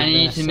yours. I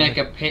need to make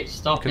a pit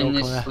stop in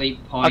this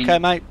sleep point. Okay,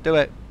 mate, do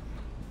it.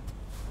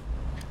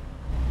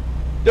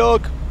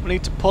 Doug, we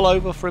need to pull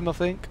over for him, I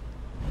think.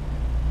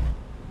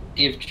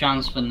 Give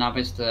chance for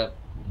Nabis to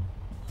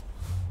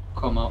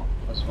come up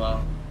as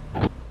well.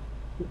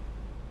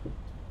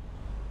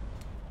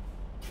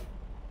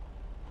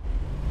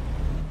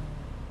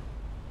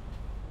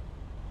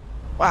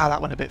 Wow,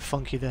 that went a bit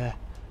funky there.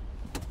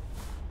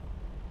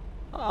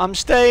 I'm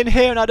staying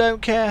here and I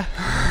don't care.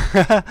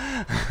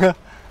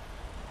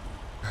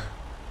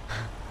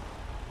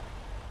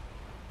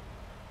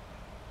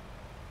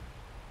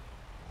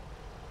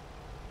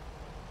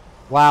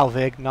 Wow,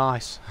 Vig,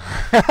 nice.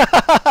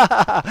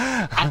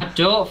 I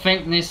don't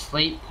think this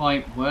sleep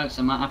point works.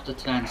 I might have to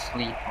turn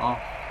sleep off.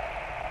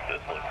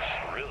 This looks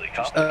really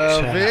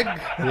complicated. Vig?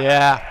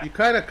 Yeah. You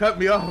kind of cut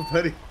me off,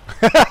 buddy.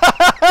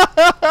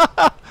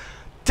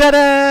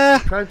 Ta-da!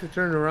 I'm trying to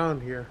turn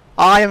around here.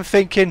 I am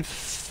thinking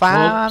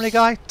Family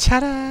Guy.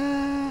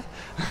 Ta-da!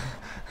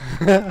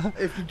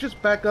 If you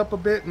just back up a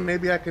bit,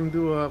 maybe I can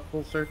do a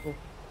full circle.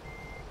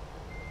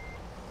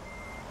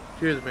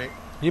 Cheers, mate.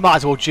 You might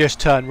as well just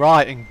turn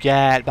right and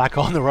get back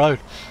on the road.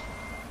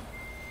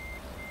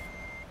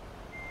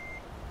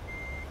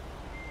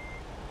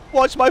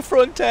 Watch my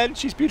front end.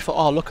 She's beautiful.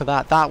 Oh, look at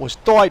that. That was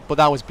tight, but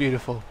that was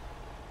beautiful.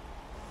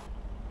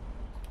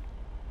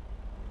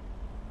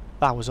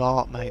 That was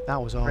art, mate.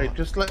 That was art. Right,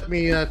 just let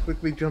me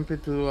quickly jump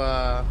into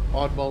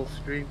Oddball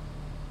stream.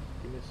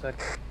 Give me a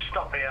sec.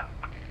 Stop here.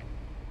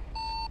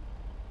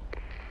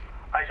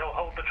 I shall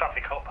hold the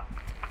traffic up.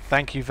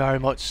 Thank you very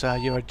much, sir.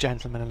 You're a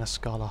gentleman and a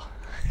scholar.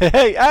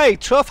 Hey,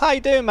 Truff, how you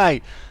doing,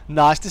 mate?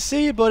 Nice to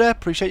see you, buddy.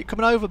 Appreciate you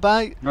coming over,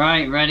 mate.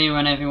 Right, ready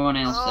when everyone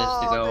else says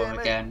to go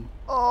again.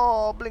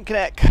 Oh, blinking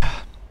heck.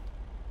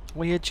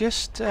 We're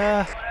just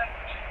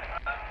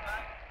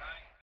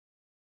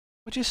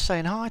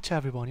saying hi to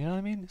everyone, you know what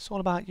I mean? It's all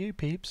about you,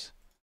 peeps.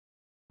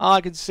 I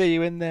can see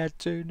you in there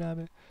too,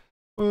 Nabby.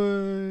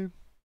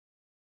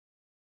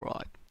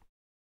 Right.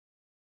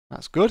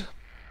 That's good.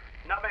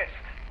 Not missed.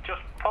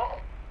 Just put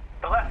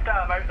the left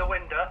arm out the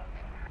window,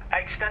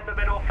 extend the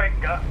middle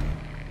finger.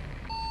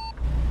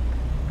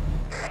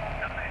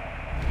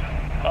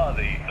 Ah,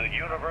 the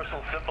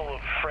universal symbol of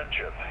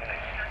friendship.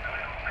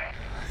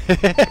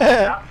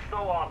 That's the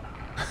one.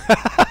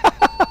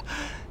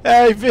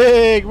 Hey,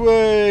 Vig,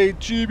 wait,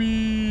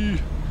 Jimmy.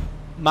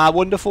 My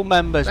wonderful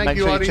members. Thank Make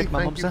you, sure Audie. you check my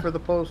Thank you mum's for the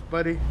post,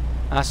 buddy.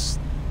 That's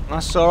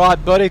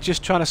alright, buddy.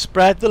 Just trying to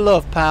spread the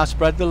love, pal.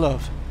 Spread the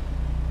love.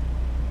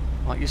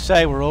 Like you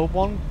say, we're all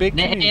one big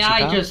The community,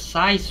 AI pal. just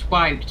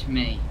sideswiped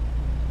me.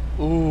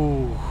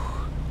 Ooh,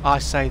 I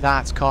say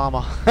that's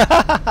karma.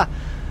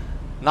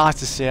 Nice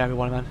to see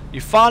everyone, man.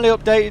 You finally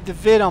updated the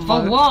vid on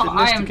my For what? I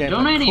Insta haven't game.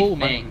 done Man. Cool,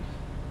 anything. man.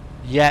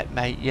 Yet,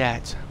 mate,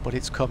 yet. But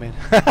it's coming.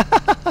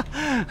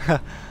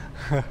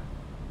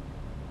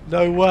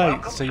 No way.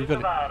 Welcome So you've to got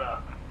it.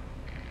 Nevada.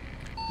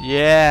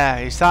 Yeah,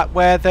 is that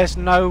where there's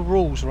no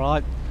rules,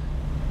 right?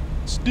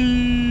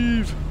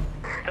 Steve!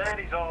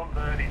 30's on,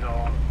 30's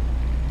on.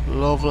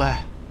 Lovely.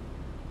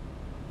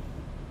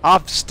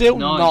 I've still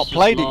No, not it's just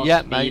played it low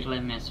yet, speed mate.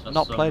 limits for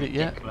Not some played it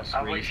yet. ridiculous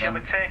And we shall be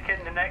reason.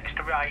 taking the next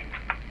right.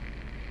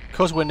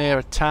 Because we're near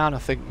a town, I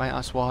think, mate,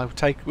 that's why.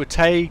 We're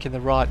taking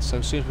the right, so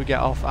as soon as we get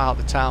off out of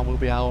the town, we'll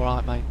be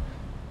alright, mate.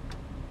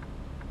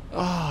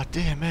 Oh,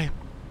 dear me.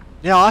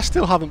 Yeah, I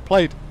still haven't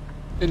played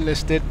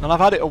Enlisted, and I've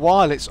had it a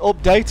while. It's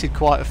updated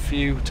quite a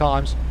few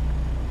times.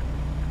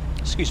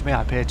 Excuse me,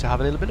 I appear to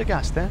have a little bit of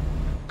gas there.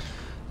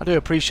 I do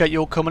appreciate you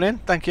all coming in.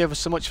 Thank you ever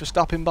so much for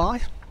stopping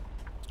by.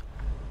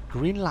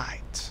 Green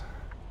light.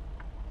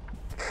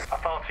 I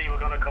thought you were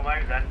going to come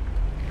out then.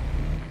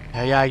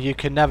 Yeah, you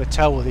can never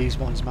tell with these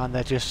ones, man.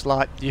 They're just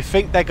like, you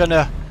think they're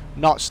gonna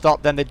not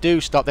stop, then they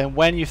do stop. Then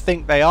when you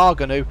think they are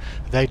gonna,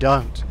 they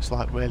don't. It's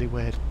like really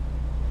weird.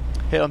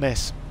 Hit or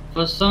miss.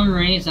 For some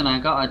reason, I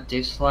got a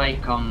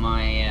dislike on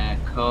my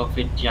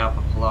COVID jab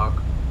vlog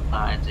that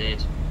I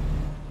did.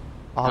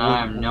 I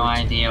have no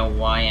idea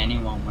why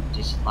anyone would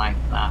dislike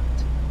that.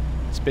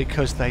 It's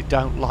because they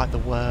don't like the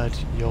word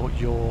you're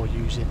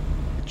using,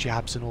 the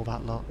jabs and all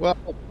that lot. Well,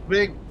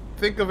 Big,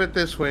 think of it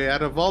this way.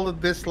 Out of all the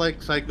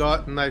dislikes I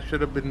got, and I should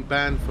have been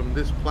banned from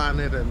this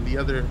planet and the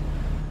other...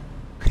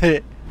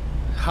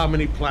 how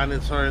many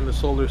planets are in the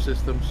solar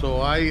system, so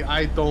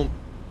I don't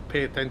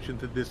pay attention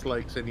to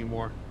dislikes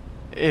anymore.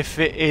 If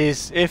it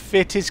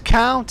is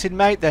counted,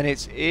 mate, then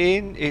it's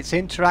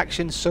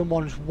interaction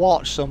someone's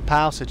watched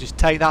somehow, so just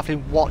take that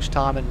in watch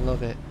time and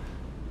love it.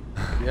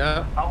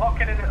 Yeah. I'll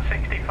lock it in at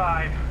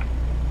 65.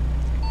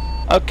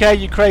 Okay,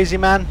 you crazy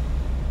man.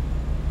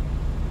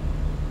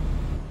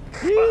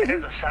 Lock it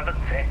in at 70.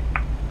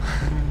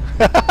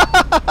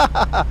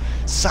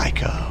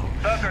 Psycho.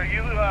 Doug, are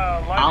you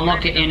live I'll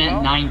lock it streaming in as at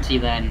well? 90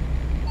 then.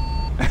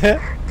 Say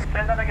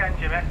that again,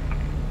 Jimmy.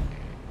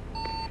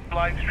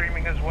 Live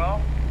streaming as well?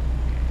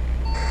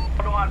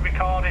 What do I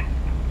recording?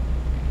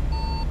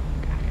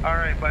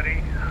 Alright,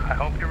 buddy. I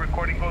hope your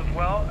recording goes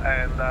well,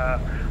 and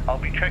I'll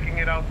be checking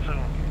it out soon.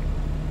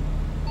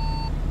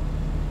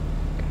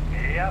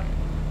 Yep.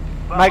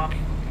 Well,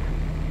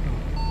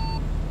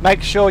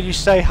 Make sure you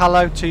say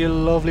hello to your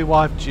lovely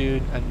wife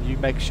June, and you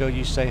make sure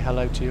you say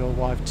hello to your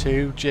wife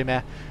too, Jimmy.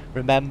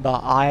 Remember,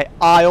 I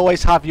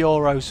always have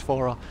euros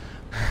for her.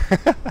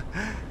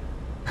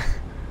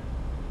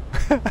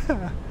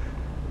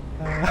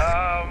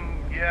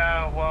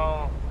 Yeah,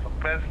 well,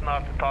 best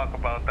not to talk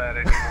about that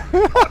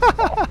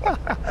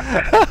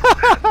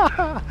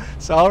anymore.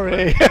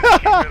 Sorry. Keep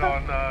it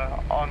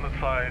on the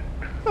side.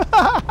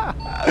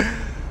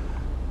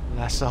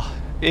 Bless her.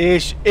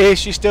 Is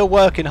she still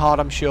working hard,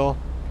 I'm sure?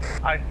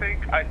 I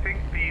think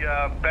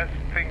the best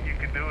thing you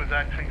can do is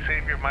actually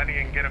save your money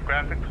and get a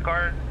graphics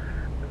card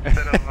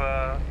instead of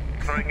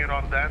throwing it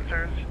on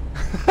dancers.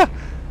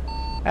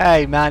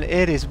 Hey man,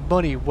 it is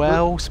money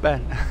well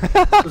spent.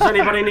 Does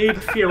anybody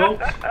need fuel?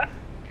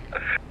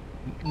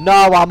 No,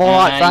 I'm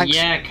alright, thanks.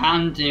 Yeah,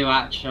 can do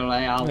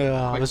actually.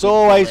 There's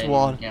always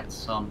one. Get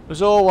some.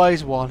 There's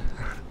always one.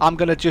 I'm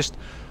gonna just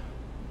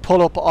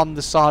pull up on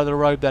the side of the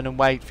road then and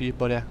wait for you,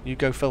 buddy. You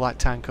go fill that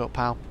tank up,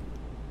 pal.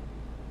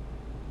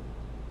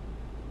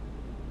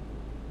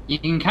 You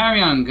can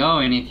carry on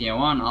going if you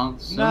want.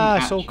 Nah,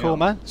 it's all cool,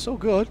 man. It's all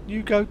good.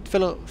 You go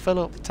fill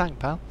up the tank,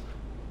 pal.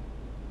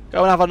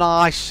 Go and have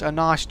a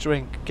nice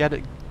drink.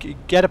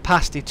 Get a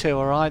pasty too,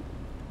 all right?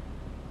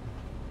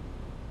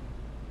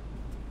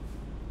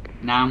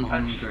 Now I'm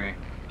hungry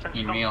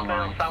in real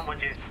life.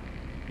 Sandwiches.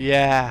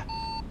 Yeah,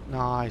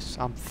 nice.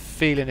 I'm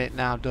feeling it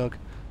now, Doug.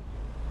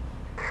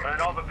 An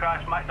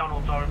overpriced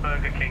McDonald's or a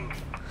Burger King.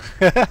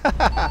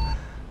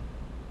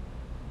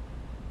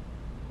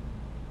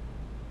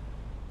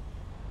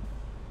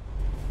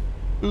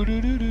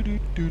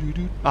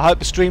 I hope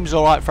the stream's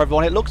alright for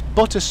everyone. It looks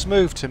butter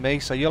smooth to me,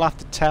 so you'll have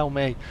to tell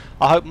me.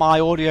 I hope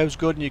my audio's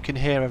good and you can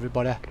hear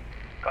everybody.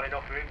 Got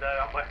enough room there,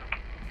 haven't we?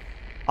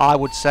 I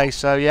would say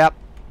so, yep.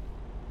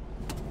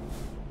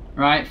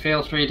 Right,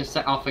 feel free to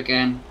set off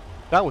again.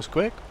 That was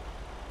quick.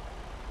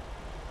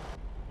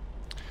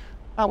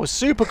 That was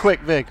super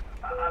quick, Vig.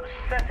 I'm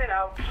setting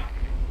out.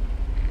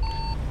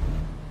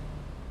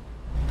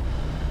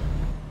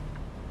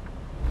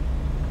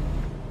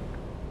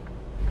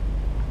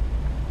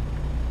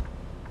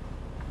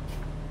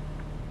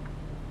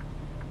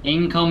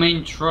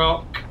 Incoming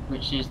truck,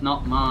 which is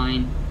not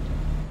mine.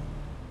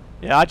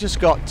 Yeah, I just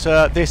got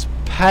this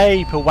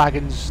paper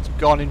wagon's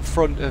gone in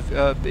front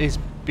of is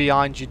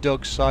behind you,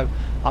 Doug. So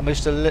I'm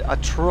just a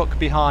truck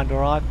behind. All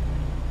right.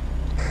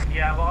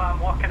 Yeah, well, I'm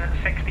walking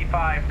at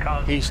 65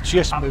 because he's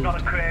just I'm moved.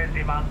 not a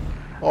crazy man.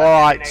 All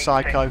right,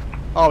 Psycho.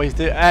 Oh, he's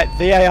the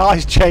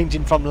AI's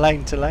changing from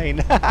lane to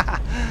lane. All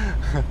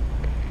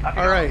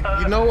right.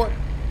 You know what?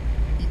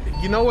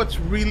 You know what's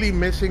really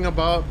missing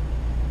about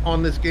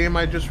on this game?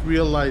 I just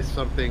realized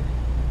something.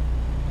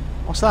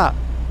 What's that?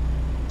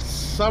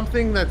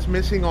 Something that's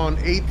missing on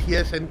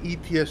ATS and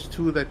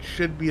ETS2 that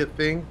should be a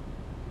thing.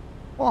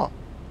 What?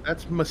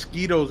 That's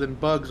mosquitoes and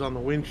bugs on the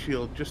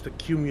windshield just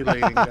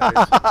accumulating,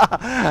 guys.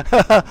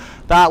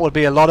 That would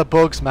be a lot of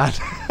bugs, man.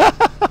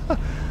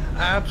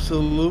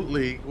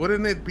 Absolutely.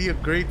 Wouldn't it be a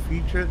great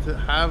feature to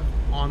have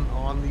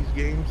on these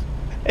games?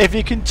 If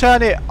you can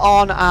turn it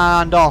on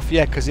and off,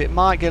 yeah, because it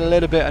might get a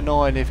little bit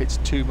annoying if it's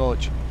too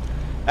much.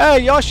 Hey,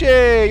 Yoshi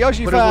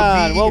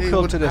fan,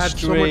 welcome to the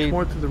stream. So much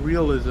more to the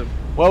realism.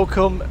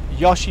 Welcome,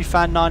 Yoshi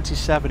fan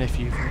 97. If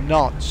you've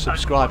not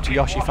subscribed to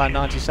Yoshi fan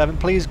 97,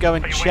 please go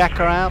and check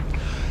her out.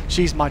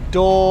 She's my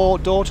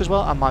daughter as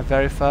well, and my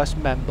very first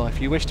member.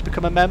 If you wish to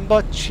become a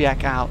member,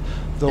 check out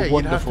the wonderful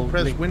you'd have to link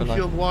press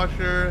windshield below.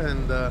 washer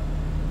and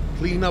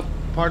clean up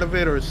part of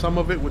it or some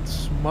of it with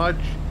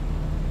smudge.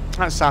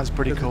 That sounds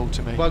pretty cool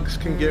to me. Bugs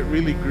can get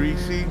really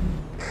greasy.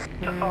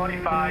 To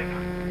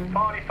 45.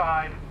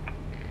 45.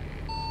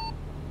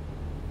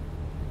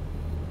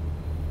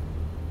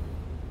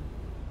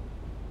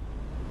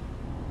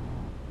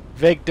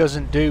 Vig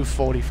doesn't do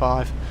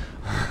 45.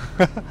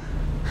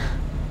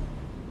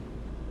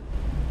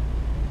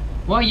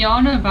 What are you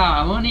on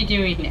about? I'm only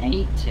doing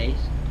 80.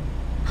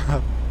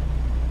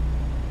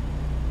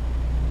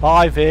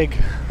 Bye, Vig.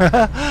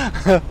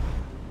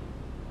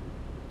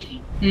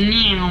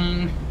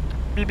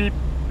 Beep, beep.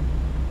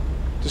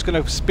 Just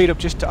going to speed up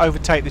just to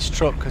overtake this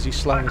truck because he's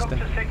slowing us Back up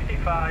down. to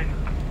 65.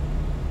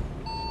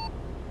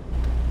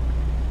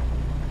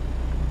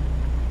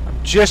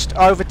 I'm just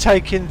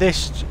overtaking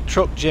this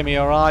truck, Jimmy,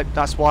 alright?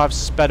 That's why I've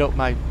sped up,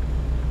 mate.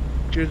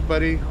 Cheers,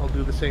 buddy. I'll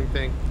do the same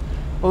thing.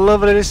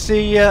 Lovely to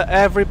see you,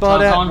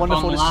 everybody.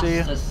 Wonderful to see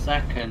you. A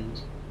second.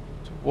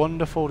 It's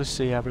wonderful to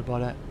see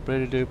everybody.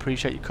 Really do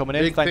appreciate you coming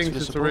in. Big Thanks for things, the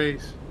it's a support.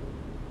 race.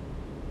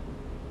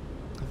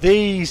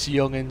 These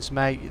youngins,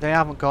 mate, they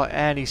haven't got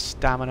any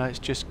stamina. It's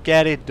just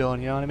get it done,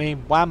 you know what I mean?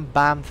 Wham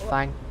bam,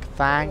 thank you,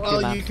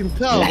 Well, man. you can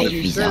tell. Life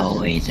is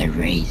always a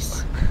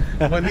race.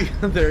 When he,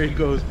 there he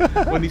goes.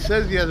 When he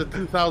says he has a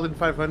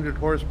 2,500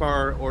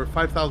 horsepower or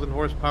 5,000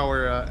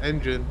 horsepower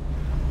engine,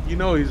 you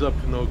know he's up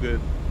to no good.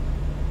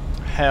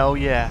 Hell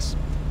yes,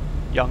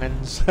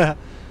 youngins.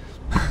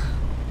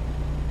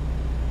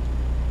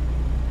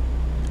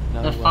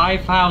 No The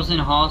 5,000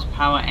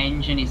 horsepower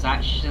engine is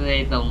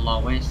actually the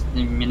lowest,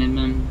 the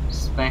minimum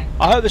spec.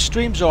 I hope the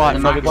stream's alright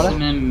The for everybody.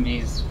 maximum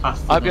is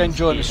faster I hope than you're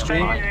enjoying the speed of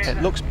stream. light.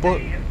 It looks butter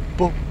I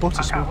can't work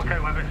smooth.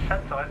 out whether it's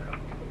set to it.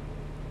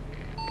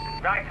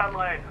 Right hand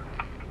lane.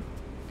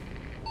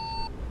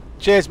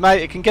 Cheers,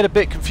 mate. It can get a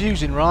bit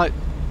confusing, right?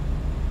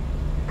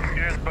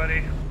 Cheers,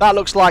 buddy. That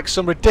looks like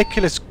some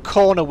ridiculous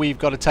corner we've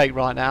got to take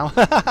right now.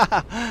 Look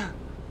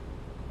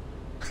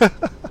at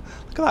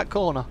that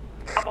corner.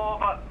 I'm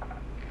over.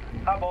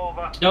 I'm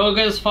over.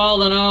 Doug's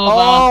fallen over.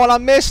 Oh, and I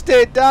missed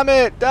it. Damn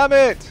it. Damn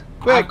it.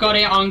 Quick. I've got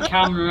it on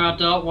camera,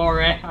 don't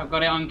worry. I've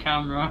got it on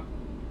camera.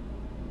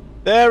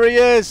 There he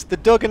is, the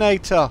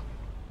Dugginator.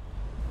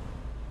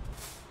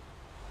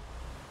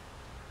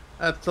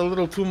 That's a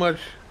little too much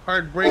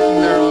hard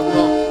braking there,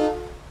 Oswald.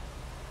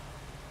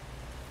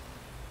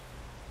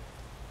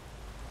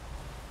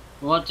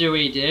 What do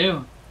we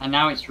do? And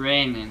now it's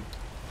raining.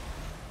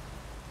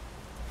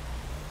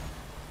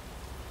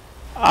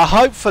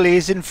 Hopefully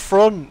he's in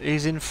front.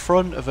 He's in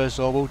front of us,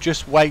 or we'll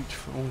just wait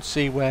and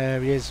see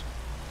where he is.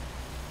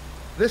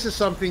 This is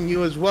something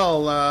new as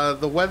well.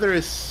 The weather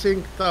is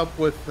synced up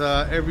with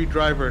every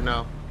driver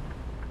now.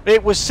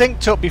 It was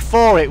synced up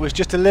before. It was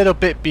just a little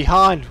bit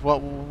behind.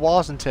 What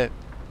wasn't it?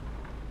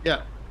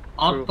 Yeah.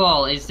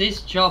 Oddball, is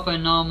this job a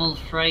normal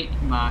freight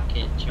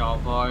market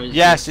job, or is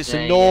yes, this it's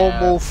a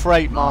normal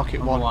freight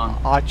market one. one.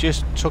 I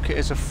just took it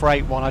as a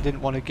freight one. I didn't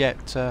want to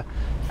get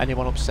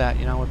anyone upset.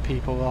 You know, when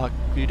people are like,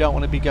 you don't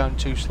want to be going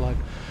too slow.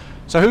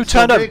 So who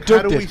turned up? Vic,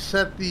 Doug how do did. we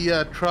set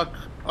the truck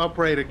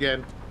upright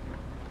again?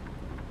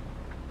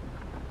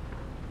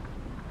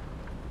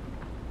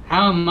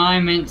 How am I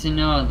meant to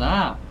know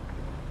that?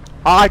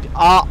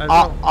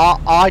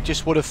 I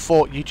just would have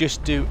thought you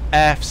just do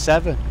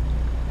F7.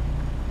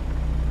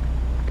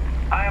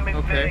 I am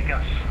in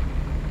Vegas.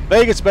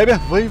 Vegas, baby.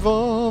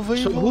 Viva, viva.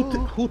 So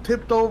who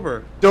tipped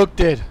over? Doug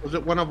did. Was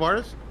it one of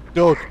ours?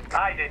 Doug.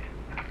 I did.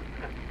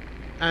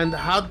 And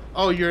how?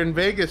 Oh, you're in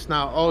Vegas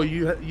now. Oh,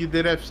 you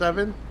did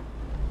F7?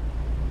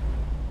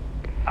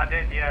 I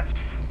did, yes.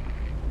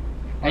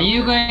 Are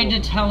you going to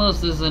tell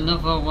us there's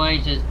another way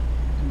to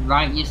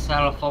write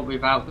yourself up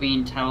without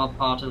being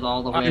teleported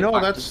all the way I know,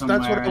 back that's to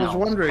somewhere what I was else?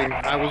 wondering.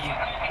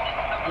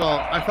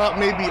 Well, I thought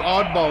maybe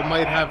Oddball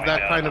might have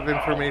that kind of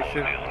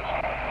information.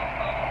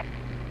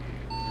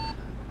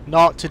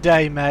 Not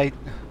today, mate.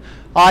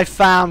 I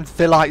found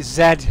the like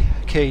Z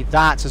key.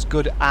 That's as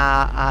good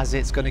as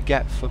it's gonna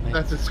get for me.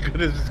 That's as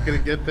good as it's gonna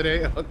get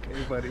today.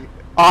 Okay, buddy.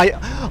 I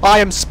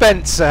am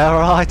Spencer,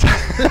 alright?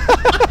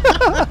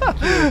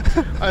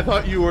 I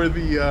thought you were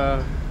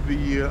the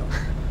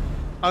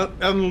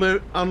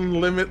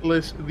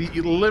limitless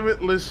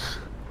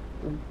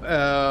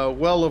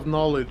well of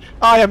knowledge.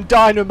 I am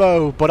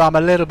Dynamo, but I'm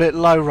a little bit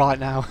low right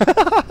now.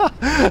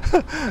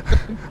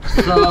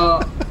 So,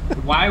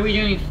 why are we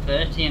doing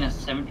 30 in a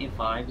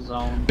 75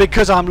 zone?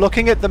 Because I'm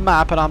looking at the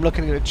map and I'm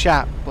looking at the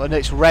chat, and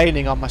it's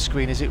raining on my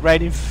screen. Is it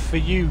raining for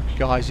you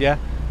guys, yeah?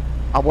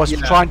 I was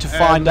trying to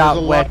find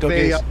out where Doug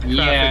is.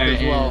 Yeah,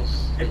 as well.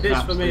 It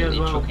is for me as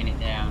well. Chucking it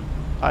down.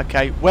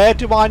 Okay, where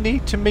do I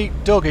need to meet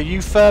Doug? Are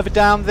you further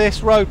down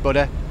this road,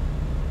 buddy?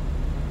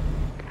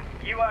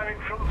 You are in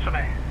front of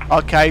me.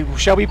 Okay, well,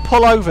 shall we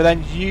pull over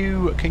then?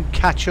 You can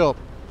catch up.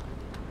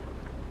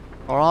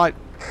 Alright,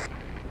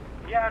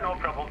 Yeah, no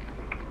problem.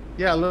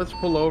 Yeah, let's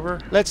pull over.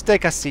 let's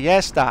take a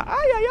siesta.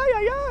 Ay, ay, ay,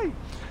 ay, ay.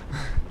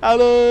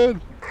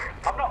 Alan!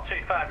 I'm not too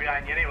far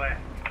behind you anyway.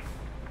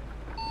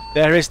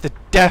 There is the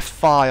def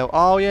file.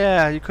 Oh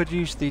yeah, you could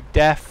use the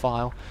def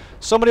file.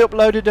 Somebody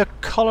uploaded a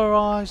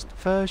colorized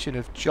version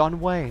of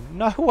John Wayne.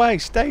 No way,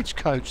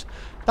 Stagecoach.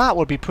 That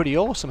would be pretty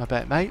awesome, I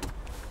bet, mate.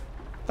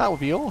 That would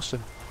be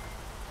awesome.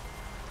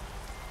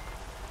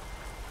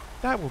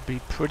 That would be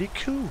pretty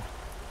cool.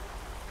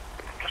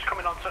 Just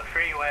coming onto the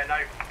freeway now.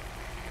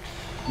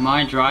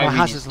 My driving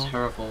Well, is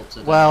terrible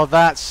today. Well,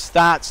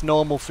 that's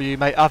normal for you,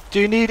 mate.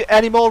 Do you need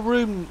any more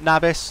room,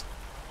 Nabis?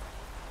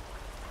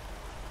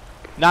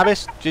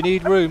 Nabis, do you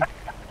need room?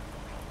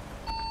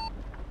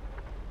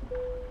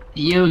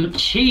 You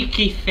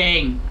cheeky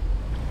thing!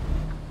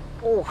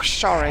 Oh,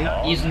 sorry.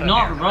 He's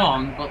not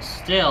wrong, but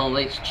still,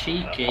 it's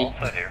cheeky.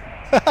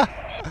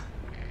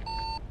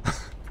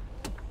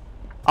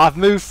 I've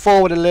moved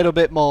forward a little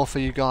bit more for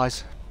you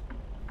guys.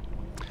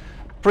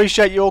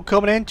 Appreciate you all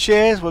coming in.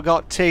 Cheers. We've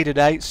got tea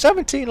today.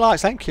 17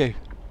 likes, thank you.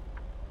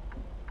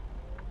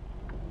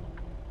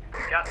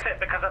 Yeah, that's it,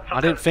 because I took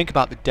I didn't think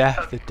about the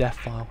def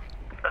file.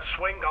 a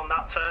swing on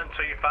that turn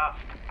too fast.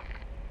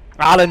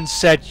 Alan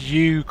said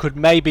you could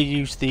maybe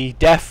use the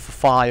def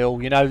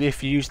file. You know,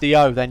 if you use the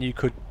O, then you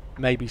could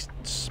maybe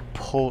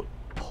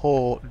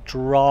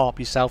drop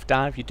yourself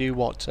down if you do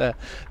what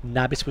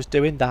Nabis was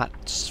doing,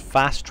 that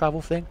fast travel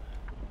thing.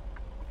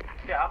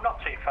 Yeah, I'm not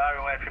too far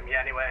away from you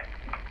anyway.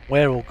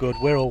 We're all good.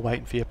 We're all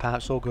waiting for you, pal.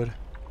 It's all good.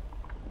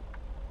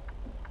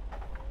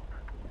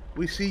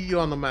 We see you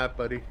on the map,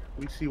 buddy.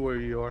 We see where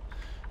you are.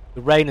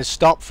 The rain has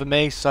stopped for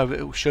me, so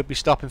it should be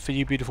stopping for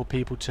you beautiful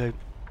people too.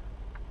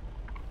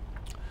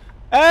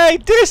 Hey,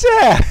 Dizzy!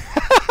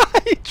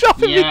 You're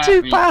dropping me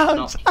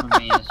 £2. For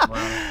me as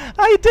well.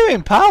 How you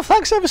doing, pal?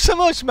 Thanks ever so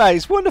much, mate.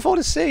 It's wonderful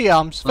to see you.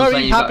 I'm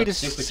very happy to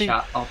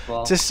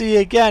see you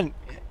again.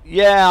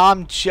 Yeah,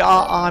 I'm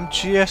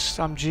just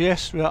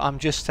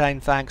saying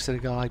thanks to the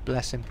guy.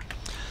 Bless him.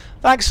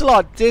 Thanks a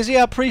lot, Dizzy.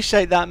 I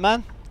appreciate that,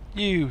 man.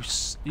 You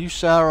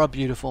sir are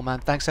beautiful, man.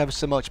 Thanks ever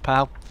so much,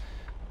 pal.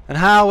 And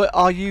how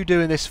are you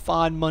doing this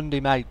fine Monday,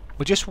 mate?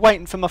 We're just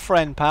waiting for my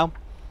friend, pal.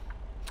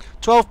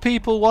 12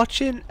 people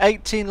watching,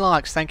 18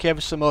 likes. Thank you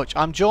ever so much.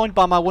 I'm joined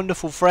by my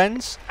wonderful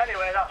friends.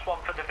 Anyway, that's one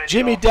for the video.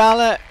 Jimmy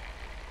Dalla,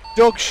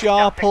 Doug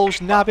Sharples,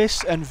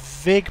 Nabis, and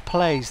Vig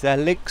Plays. Their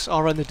links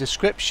are in the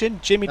description.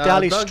 Jimmy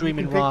Dalla is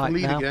streaming right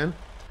now. Again.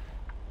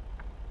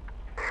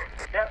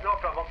 Yep, no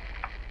problem.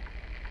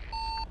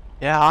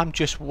 Yeah, I'm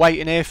just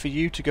waiting here for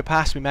you to go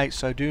past me, mate,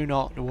 so do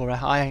not worry.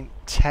 I ain't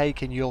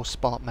taking your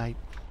spot, mate.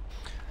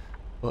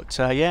 But,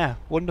 yeah,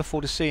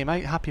 wonderful to see you,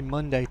 mate. Happy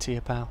Monday to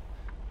you, pal.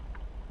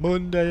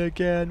 Monday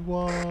again,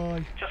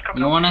 why?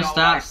 You want to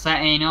start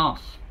setting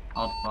off,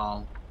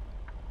 oddball?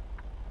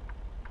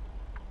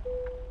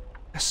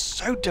 They're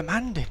so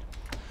demanding.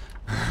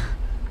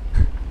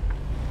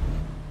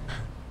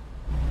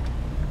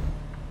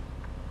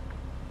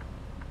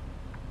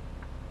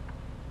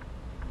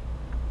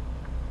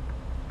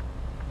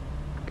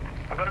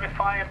 I'm going to be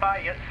firing by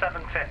you at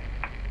 70.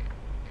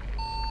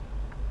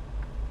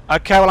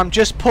 Okay, well, I'm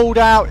just pulled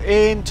out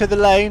into the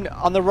lane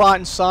on the right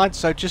hand side,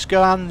 so just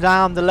go on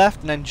down the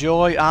left and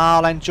enjoy.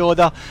 I'll enjoy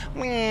the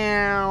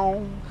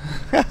meow.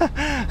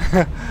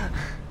 That's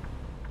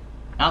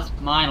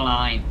my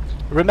line.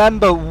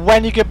 Remember,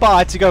 when you get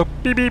by, to go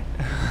beep beep.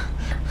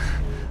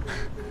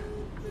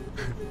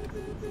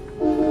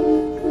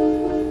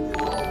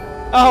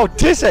 Oh,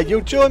 Dizzy,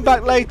 you'll join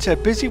back later.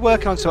 Busy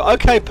working on something.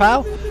 Okay,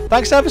 pal.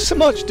 Thanks ever so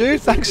much,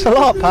 dude. Thanks a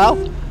lot, pal.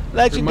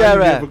 Legendary.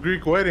 Reminds me of a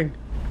Greek wedding.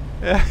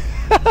 Yeah.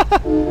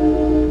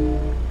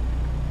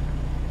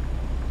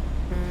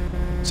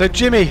 So,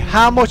 Jimmy,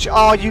 how much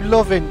are you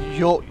loving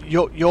your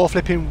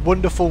flipping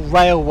wonderful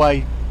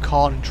railway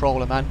car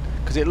controller, man?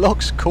 Because it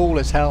looks cool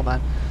as hell,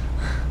 man.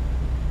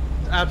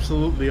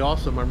 Absolutely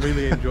awesome. I'm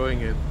really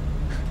enjoying it.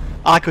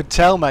 I could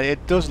tell, mate.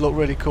 It does look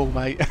really cool,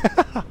 mate.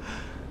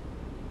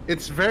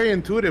 It's very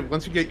intuitive.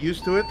 Once you get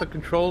used to it, the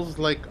controls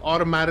like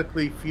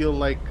automatically feel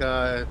like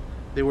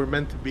they were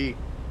meant to be.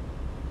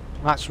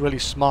 That's really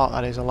smart,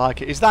 that is. I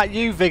like it. Is that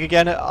you, Vig,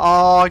 again?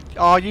 Are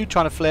you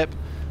trying to flip?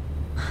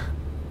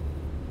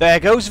 There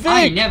goes Vig!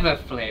 I never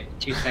flip.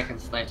 2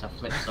 seconds later,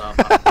 flips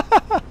over.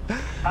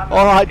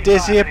 Alright,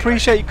 Dizzy,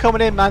 appreciate you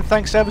coming in, man.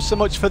 Thanks ever so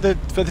much for the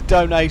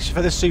donation,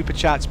 for the super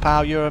chats,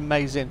 pal. You're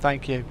amazing.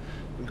 Thank you.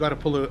 We got to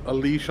pull a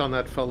leash on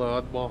that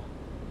fellow, oddball.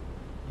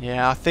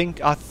 Yeah, I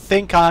think I'm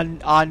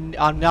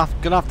gonna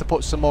have to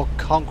put some more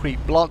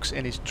concrete blocks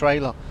in his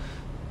trailer.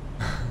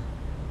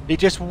 He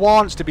just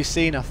wants to be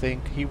seen, I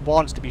think. He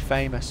wants to be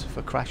famous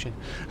for crashing.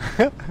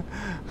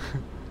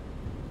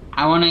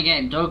 I want to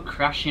get Doug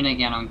crashing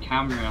again on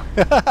camera.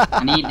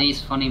 I need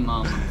these funny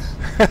moments.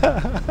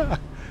 And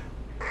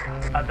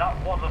that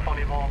was a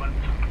funny moment.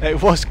 It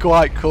was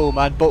quite cool,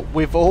 man, but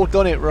we've all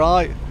done it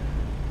right.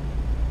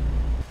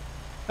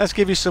 Let's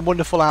give you some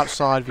wonderful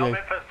outside view.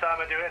 Not the first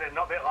time I do it and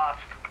not the last.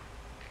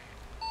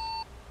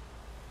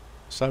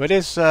 So it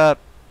is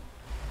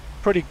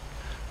pretty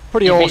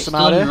awesome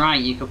out here. If it's done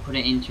right, you could put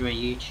it into a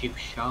YouTube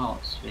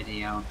Shorts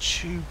video.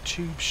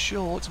 YouTube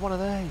Shorts, what are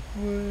they?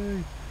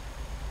 Whee.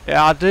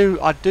 Yeah, I do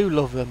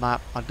love the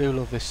map. I do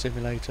love this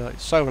simulator.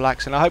 It's so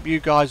relaxing. I hope you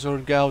guys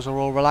and girls are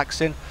all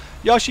relaxing.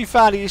 Yoshi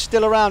fan, are you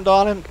still around,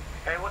 darling?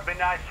 It would be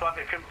nice to have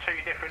it from 2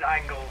 different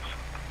angles.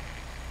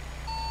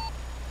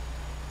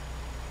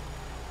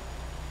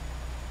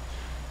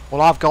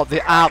 Well, I've got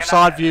the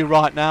outside view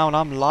right now, and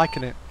I'm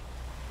liking it.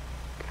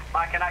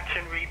 Like an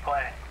action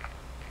replay.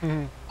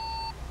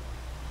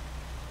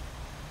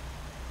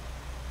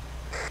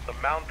 The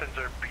mountains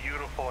are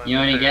beautiful. You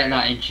only get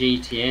that in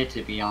GTA,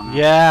 to be honest.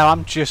 Yeah,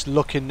 I'm just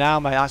looking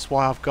now, mate. That's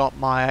why I've got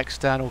my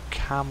external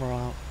camera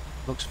out.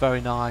 Looks very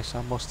nice,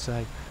 I must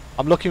say.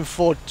 I'm looking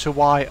forward to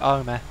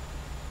Wyoming.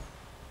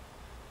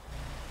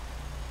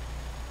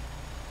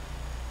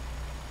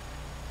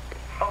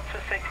 Up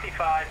to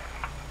 65.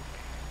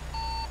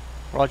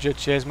 Roger,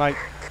 cheers, mate.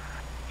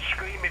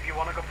 Scream if you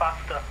want to go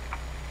faster.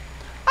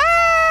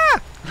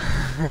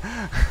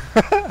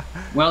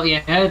 Well, you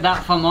heard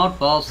that from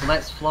Oddball, so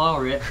let's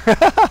floor it.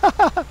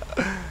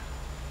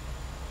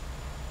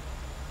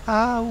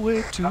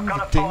 Highway to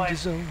the danger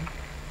zone.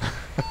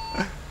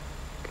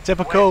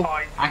 Typical.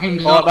 I can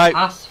go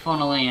past,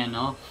 funnily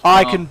enough.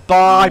 I can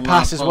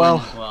bypass as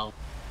well.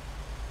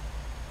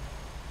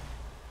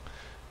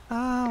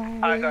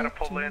 I gotta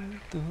pull in.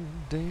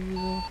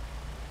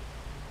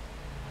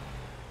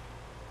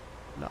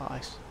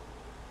 Nice.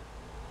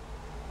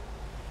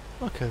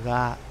 Look at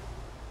that.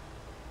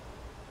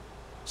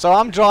 So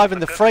I'm driving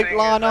the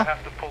Freightliner. I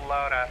have to pull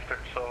out after,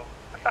 so.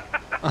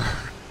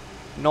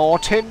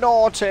 Naughty,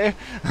 naughty.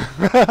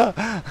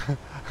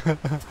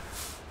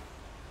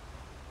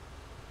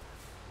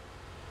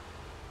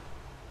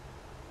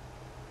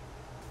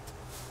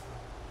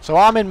 So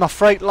I'm in my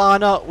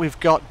Freightliner. We've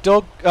got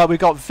Doug. We've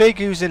got Vig,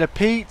 who's in a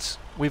Pete.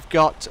 We've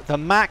got the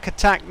Mac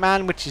Attack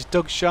Man, which is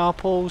Doug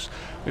Sharples.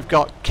 We've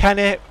got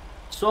Kenny.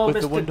 So,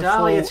 Mr.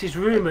 Daly, it is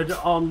rumoured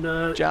on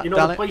you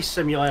know, the police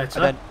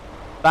simulator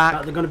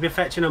that they're going to be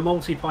fetching a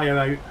multiplayer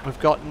out. We've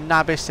got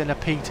Nabis in a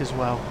Pete as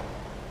well.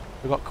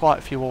 We've got quite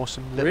a few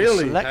awesome little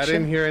selection. I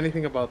didn't hear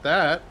anything about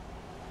that.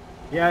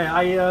 Yeah,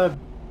 I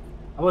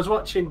was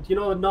watching, you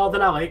know,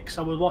 Northern Alex.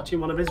 I was watching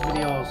one of his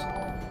videos,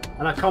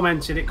 and I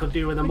commented it could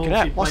do with a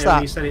multiplayer. What's that?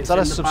 And he said it's Is that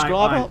a in the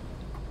subscriber? pipeline.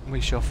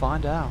 We shall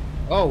find out.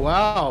 Oh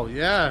wow,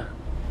 yeah.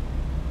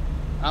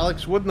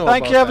 Alex would know.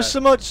 Thank about you ever that. so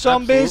much,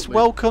 zombies. Absolutely.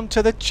 Welcome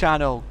to the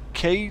channel.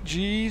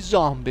 KG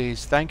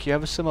Zombies. Thank you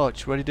ever so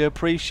much. Really do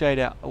appreciate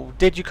it. Oh,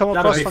 did you come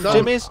across from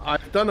Jimmy's?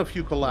 I've done a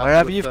few collabs.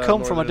 Wherever you've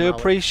come from, I do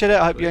appreciate it.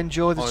 I hope you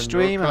enjoy the on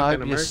stream, and I hope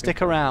you American stick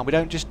Truck. around. We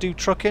don't just do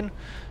trucking.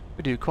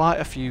 We do quite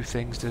a few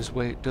things, does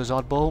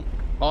Oddball.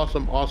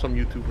 Awesome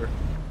YouTuber.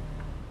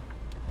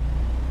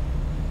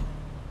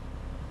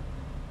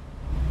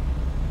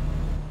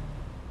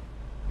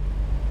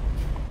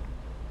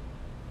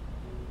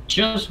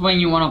 Just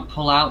when you want to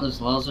pull out, there's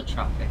loads of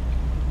traffic.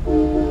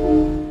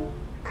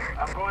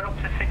 I'm going up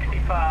to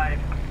 65.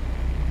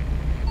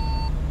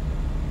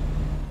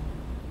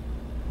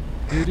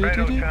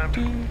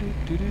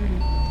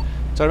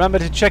 So remember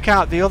to check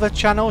out the other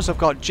channels. I've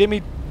got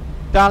Jimmy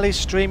Daly's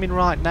streaming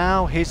right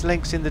now. His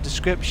link's in the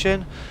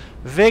description.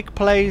 Vig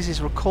Plays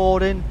is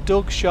recording.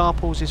 Doug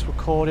Sharples is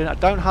recording. I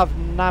don't have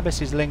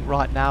Nabis's link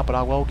right now, but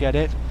I will get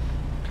it.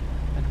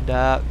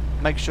 And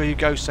make sure you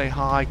go say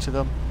hi to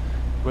them.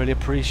 Really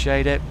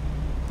appreciate it.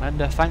 And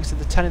thanks to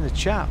the 10 in the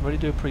chat. Really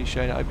do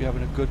appreciate it. I hope you're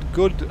having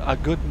a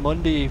good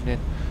Monday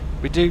evening.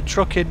 We do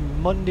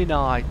trucking Monday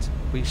night.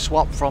 We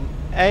swap from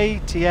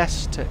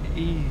ATS to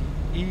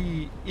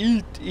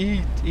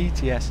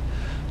ETS.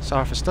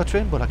 Sorry for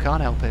stuttering, but I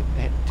can't help it.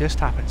 It just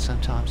happens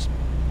sometimes.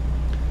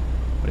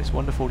 But it's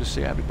wonderful to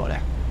see everybody.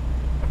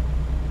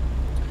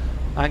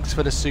 Thanks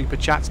for the super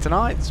chats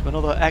tonight. It's been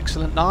another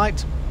excellent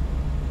night.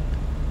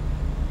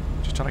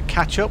 Just trying to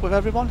catch up with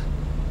everyone.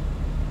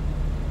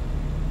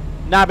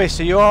 Nabis,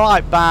 are you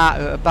alright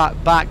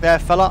back there,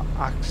 fella?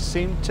 I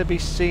seem to be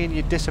seeing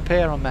you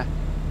disappear on me.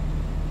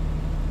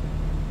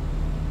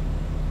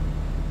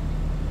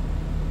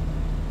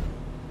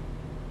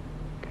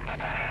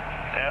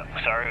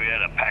 Sorry, we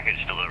had a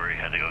package delivery.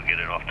 Had to go get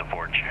it off the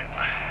porch.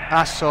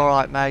 That's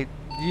alright, mate.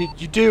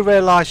 You do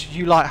realise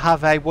you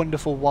have a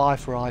wonderful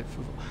wife, right?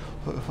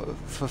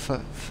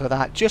 For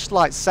that. Just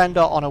send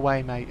her on her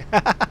way, mate.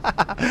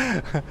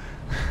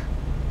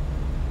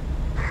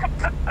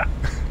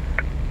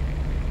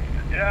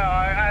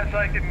 Yeah, as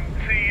I can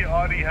see,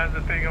 Audie has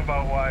a thing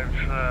about wives,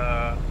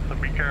 so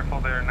be careful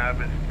there,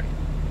 Nabis.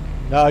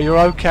 No, you're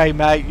okay,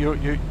 mate. You're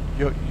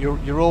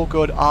all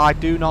good. I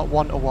do not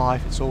want a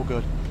wife. It's all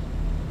good.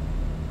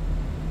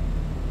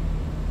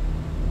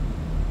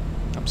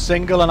 I'm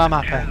single and I'm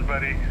happy. Cheers,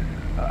 buddy.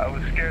 I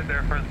was scared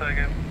there for a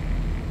second.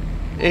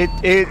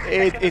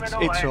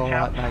 It's all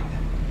right, mate.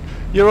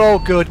 You're all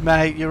good,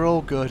 mate. You're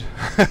all good.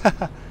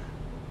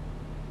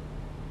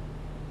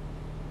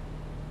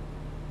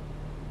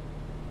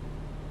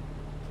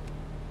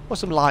 Put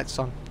some lights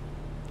on.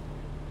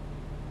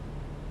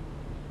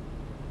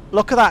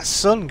 Look at that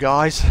sun,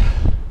 guys.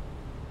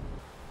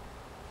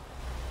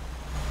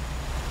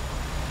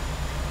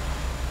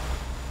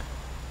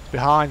 It's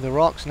behind the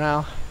rocks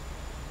now.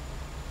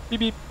 Beep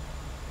beep.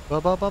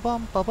 Ba ba ba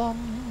bum ba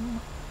bum.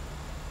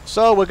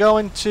 So we're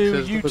going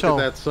to Utah.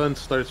 Look at that sun,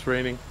 starts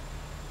raining.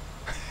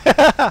 It's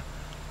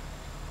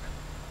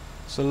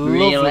a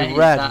lovely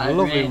red,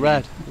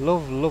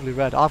 lovely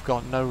red. I've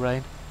got no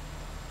rain.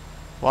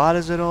 Why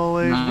does it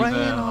always rain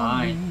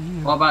on me?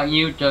 What about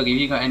you, Doug? Have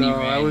you got any rain?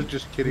 No, I was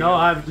just kidding. No,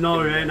 I have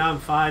no rain. I'm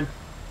fine.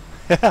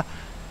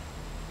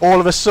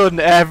 All of a sudden,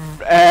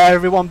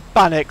 everyone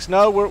panics.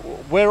 No,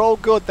 we're all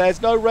good.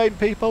 There's no rain,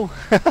 people.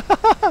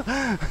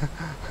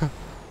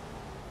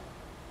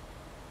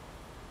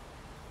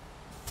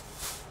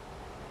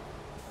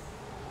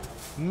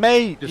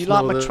 Mate, Just you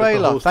like my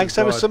trailer? Thanks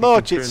ever so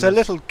much. It's a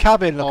little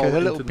cabin, look, a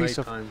little piece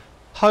of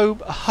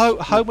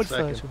homeward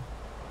furniture.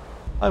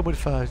 Homeward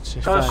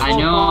furniture. I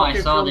know, I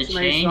saw the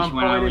change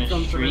when I was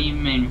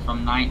streaming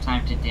from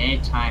nighttime to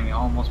daytime. It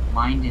almost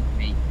blinded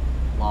me.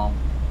 Lol.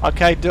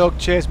 Okay, Doug,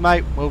 cheers,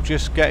 mate. We'll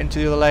just get into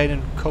the other lane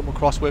and come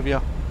across with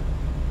you.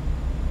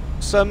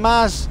 So,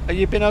 Maz, have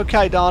you been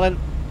okay, darling?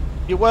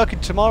 You're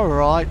working tomorrow,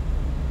 right?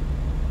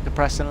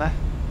 Depressingly.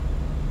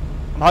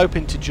 I'm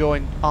hoping to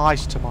join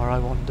ICE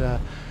tomorrow on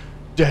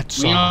Dead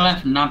Side. We all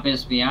left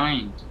Nabis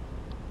behind.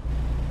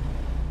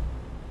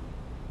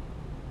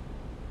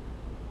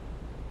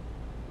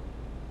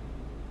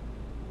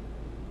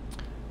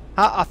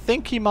 I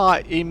think he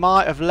might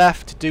have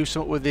left to do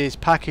something with his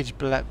package.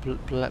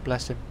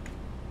 Bless him.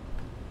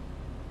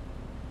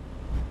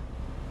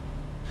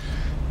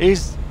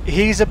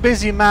 He's a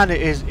busy man.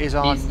 Is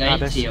on He's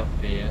Nabis. 80 up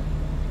here.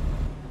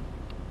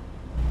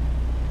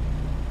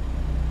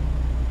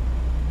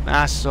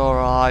 That's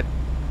alright.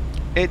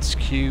 It's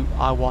cute.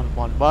 I want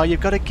one. Well, you've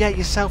got to get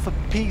yourself a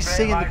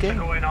PC in the game.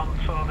 Going on,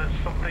 so there's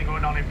something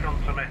going on in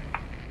front of me.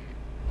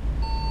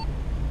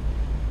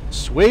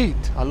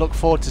 Sweet. I look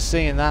forward to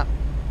seeing that.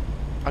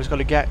 I just got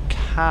to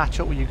catch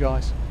up with you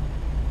guys.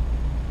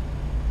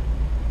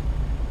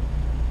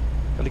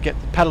 Got to get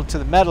the pedal to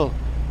the metal.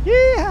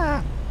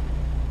 Yeah.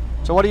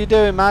 So what are you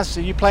doing, Maz?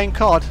 Are you playing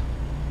COD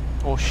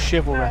or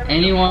Chivalry?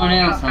 Anyone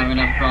else having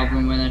a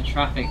problem with the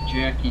traffic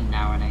jerking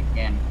now and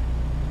again?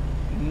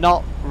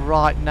 Not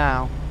right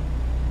now.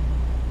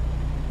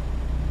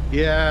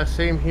 Yeah,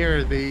 same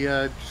here. They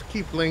just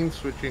keep lane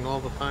switching all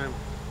the time.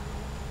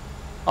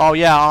 Oh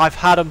yeah, I've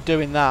had them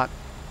doing that.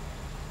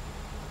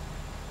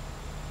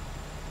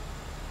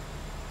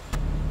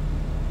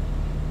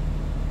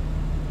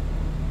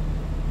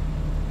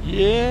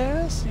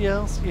 Yes,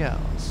 yes,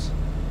 yes.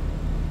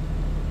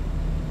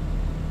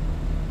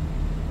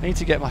 I need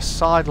to get my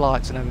side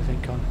lights and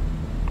everything on.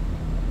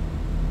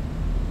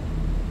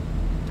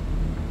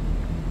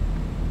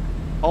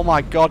 Oh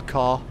my god,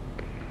 car.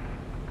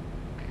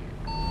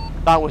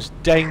 That was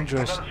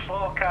dangerous. I've got a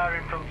slow car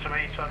in front of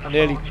me, so I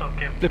nearly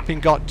flipping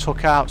got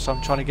took out, so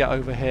I'm trying to get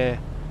over here.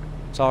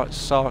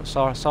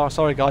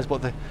 Sorry guys,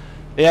 but the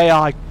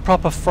AI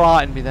proper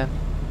frightened me then.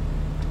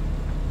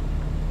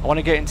 I want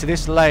to get into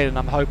this lane and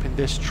I'm hoping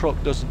this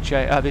truck doesn't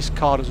change, this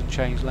car doesn't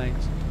change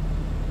lanes.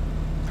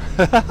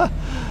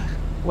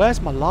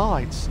 Where's my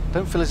lights?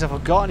 Don't feel as if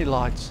I've got any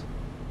lights.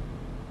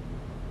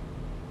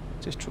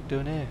 What's this truck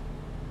doing here?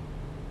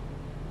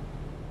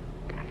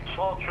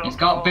 He's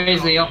got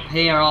busy up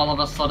here all of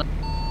a sudden.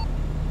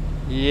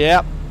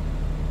 Yep.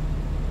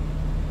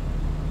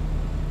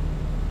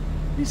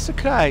 He's so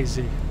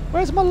crazy.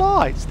 Where's my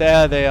lights?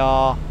 There they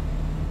are.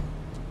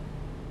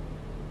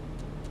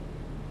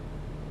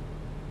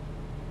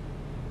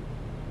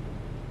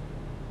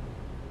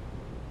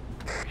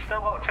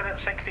 Still locked in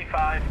at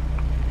 65.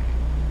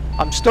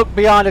 I'm stuck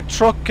behind a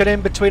truck and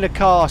in between a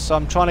car, so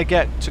I'm trying to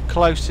get to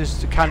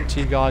closest to can to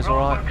you guys,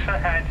 alright? Roadworks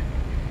ahead.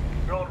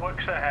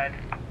 Roadworks ahead.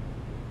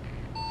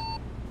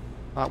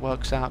 That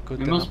works out good.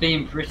 We must be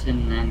in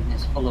Britain then,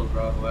 it's full of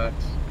roadworks.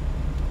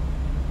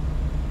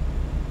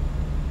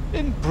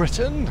 In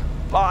Britain?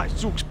 By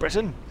Zooks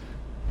Britain!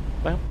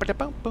 I think it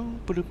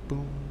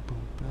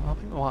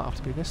might have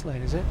to be this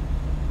lane, is it?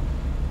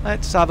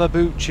 Let's have a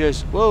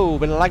butcher's. Whoa,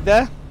 bit of lag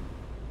there.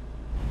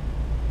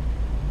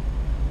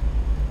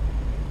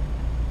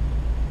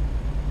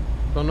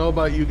 Don't know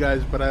about you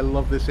guys, but I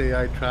love this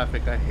AI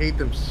traffic. I hate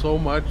them so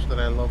much that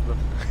I love them.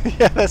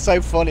 Yeah, they're so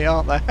funny,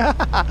 aren't they?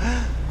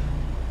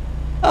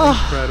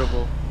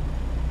 Incredible.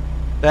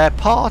 They're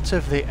part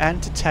of the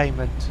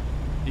entertainment.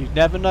 You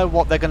never know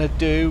what they're going to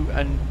do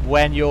and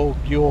when you're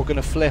going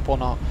to flip or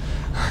not.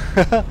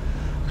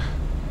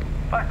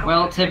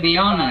 Well, to be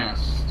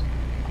honest,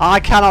 I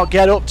cannot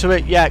get up to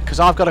it yet because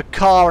I've got a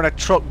car and a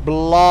truck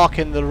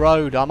blocking the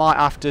road. I might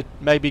have to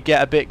maybe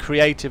get a bit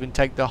creative and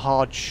take the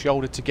hard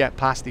shoulder to get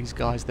past these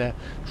guys. They're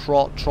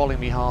trolling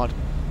me hard.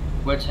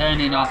 we're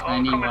turning off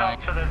Coming anyway. up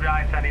to the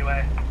right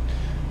anyway.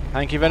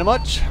 Thank you very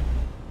much.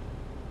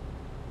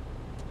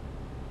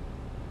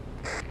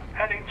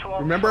 Heading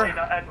towards Remember?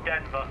 Salina and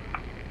Denver.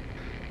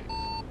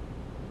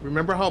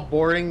 Remember how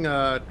boring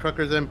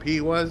Truckers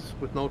MP was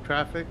with no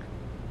traffic?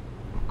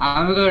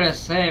 I'm gonna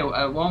say,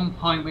 at one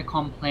point we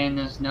complain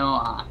there's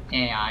no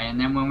AI, and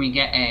then when we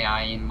get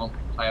AI in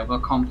multiplayer, we're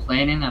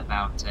complaining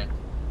about it.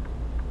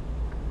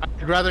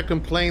 I'd rather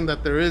complain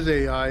that there is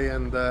AI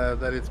and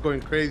that it's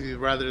going crazy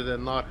rather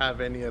than not have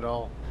any at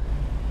all.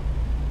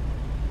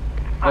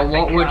 But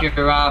what would you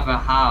rather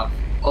have?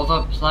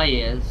 Other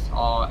players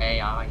or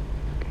AI?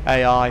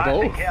 AI. I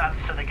think it adds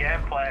to the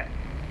gameplay.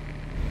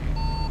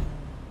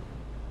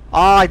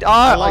 I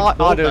like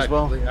both, do as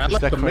well. actually. I Just like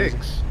they're the crazy.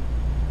 mix.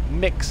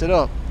 Mix it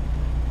up.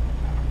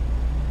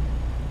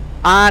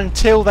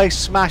 Until they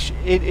smash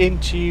it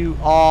into you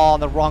on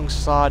the wrong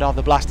side of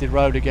the blasted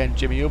road again,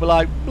 Jimmy. You'll be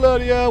like,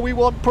 bloody hell, we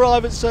want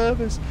private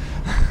service.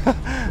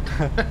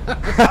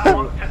 I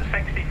looked at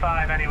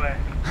 65 anyway.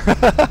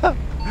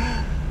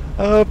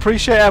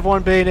 Appreciate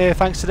everyone being here.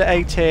 Thanks to the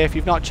AT. If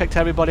you've not checked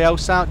everybody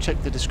else out,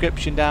 check the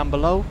description down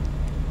below.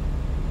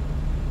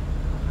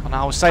 And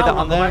I will say that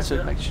on there,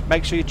 so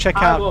make sure you check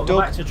out Doug. Doug.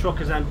 Go back to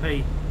Truckers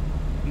MP.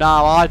 No,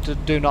 I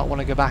do not want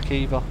to go back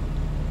either.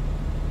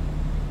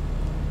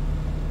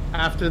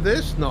 After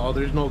this, no,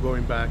 there's no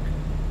going back.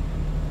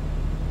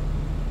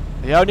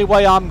 The only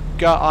way I'm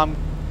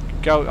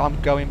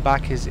going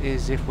back is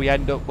if we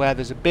end up where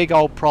there's a big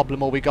old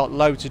problem or we got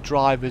loads of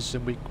drivers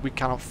and we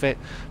cannot fit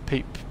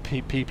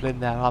people in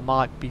there. I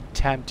might be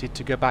tempted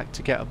to go back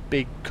to get a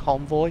big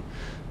convoy,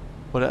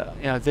 but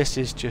you know, this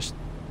is just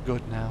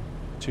good now,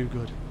 too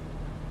good.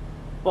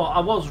 But I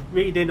was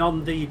reading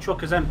on the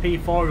Truckers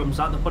MP forums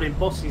that they're putting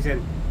buses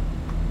in.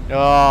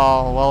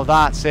 Oh well,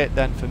 that's it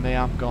then for me.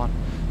 I'm gone.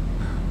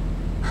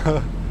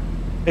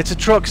 It's a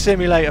truck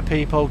simulator,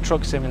 people.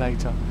 Truck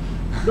simulator.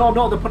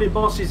 No, they're putting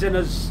buses in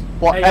as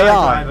What, AI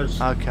AI?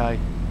 drivers. Okay.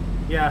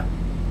 Yeah.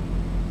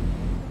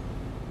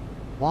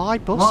 Why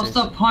buses? What's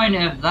the point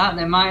of that?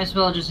 They might as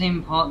well just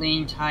import the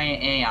entire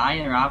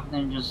AI rather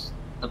than just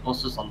the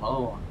buses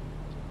alone.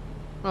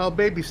 Well,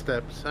 baby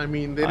steps. I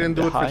mean, they didn't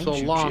do it for so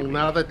long.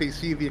 Now that they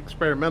see the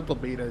experimental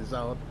beta is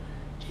out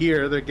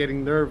here, they're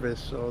getting nervous,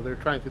 so they're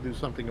trying to do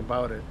something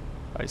about it.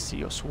 I see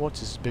your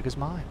Swartz is as big as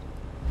mine.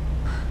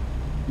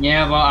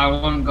 Yeah, but I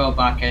wouldn't go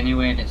back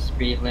anyway. The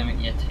speed limit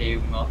you too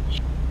much.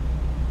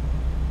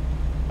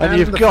 And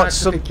you've the got fact that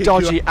some they kick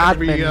dodgy you out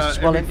every, admins as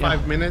well, every ain't you?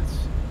 5 minutes.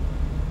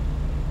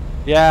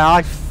 Yeah,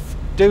 I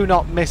do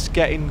not miss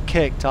getting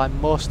kicked, I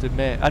must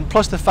admit. And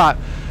plus the fact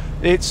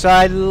it's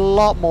a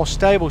lot more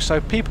stable,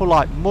 so people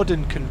like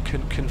Mudden can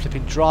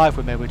flipping drive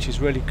with me, which is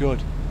really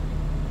good.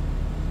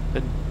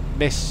 And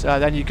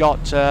then you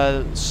got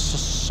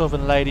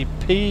Southern Lady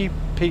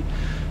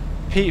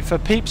for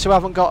peeps who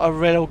haven't got a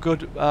real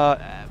good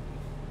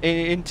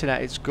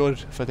internet, it's good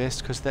for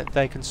this because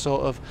they can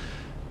sort of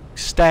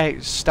stay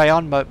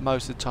on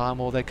most of the time,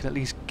 or they can at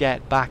least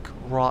get back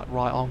right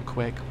on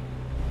quick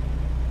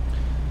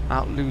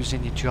without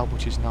losing your job,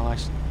 which is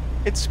nice.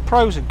 It's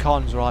pros and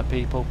cons, right,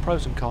 people?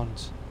 Pros and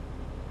cons.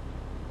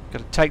 Got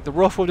to take the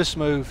rough with the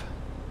smooth.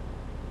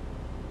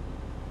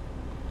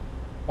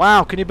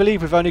 Wow, can you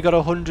believe we've only got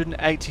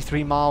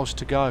 183 miles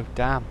to go?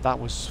 Damn, that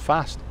was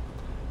fast,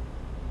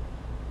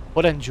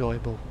 but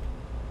enjoyable.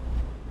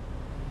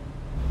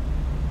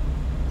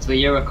 So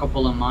you're a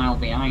couple of miles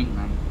behind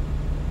then?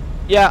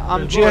 Yeah,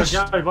 I'm just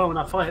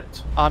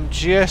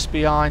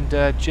behind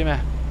Jimmy.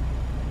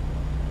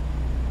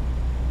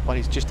 Well,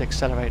 he's just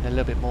accelerating a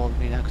little bit more than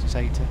me now because it's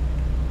 80.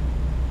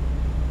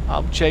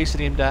 I'm chasing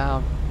him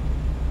down.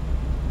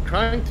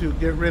 Trying to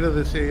get rid of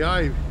this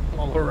AI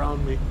all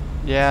around me.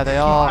 Yeah, they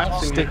are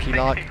sticky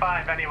like.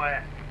 65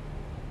 anyway.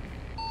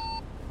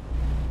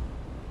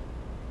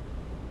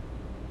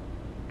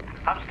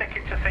 I'm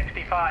sticking to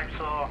 65,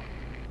 so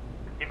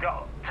you've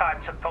got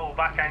time to pull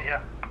back, ain't you?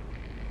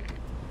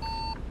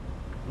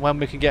 When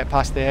we can get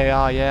past the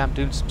AI, yeah, I'm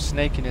doing some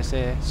snakiness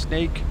here.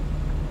 Snake.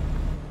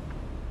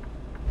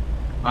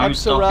 I'm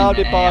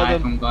surrounded by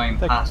them.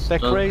 They're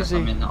crazy.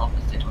 I'm in the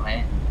opposite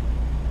lane.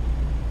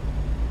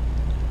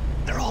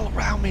 They're all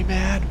around me,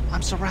 man.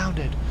 I'm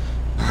surrounded.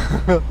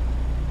 No,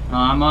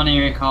 I'm only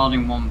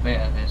recording one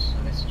bit of this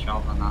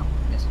job and that,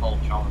 this whole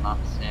job, and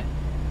that's it.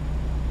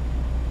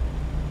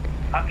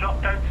 I've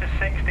dropped down to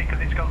 60 because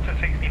it's got to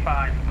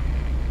 65.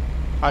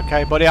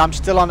 Okay, buddy, I'm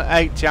still on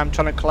 80. I'm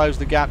trying to close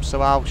the gap,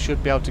 so I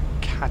should be able to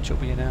catch up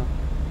with you now.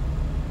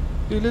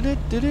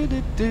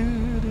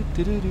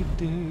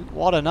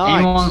 What a night!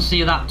 Anyone want to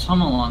see that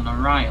tunnel on the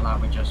right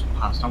that we just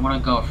passed? I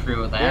want to go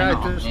through there. Yeah,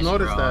 I just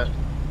noticed that.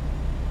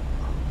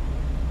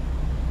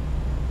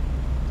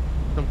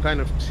 Some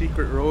kind of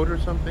secret road or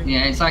something?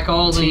 Yeah, it's like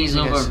all these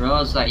other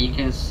roads that you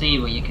can see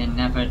but you can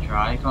never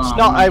drive on. It's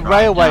not a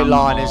railway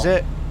line, is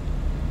it?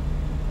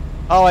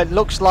 Oh, it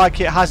looks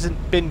like it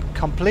hasn't been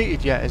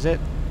completed yet, is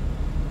it?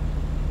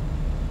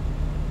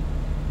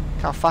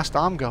 Look how fast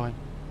I'm going.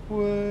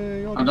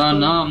 I don't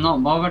know, I'm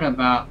not bothered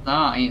about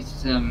that.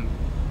 It's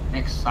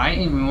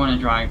exciting, we want to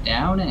drive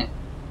down it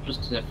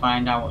just to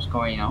find out what's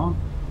going on.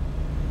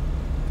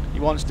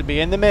 He wants to be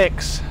in the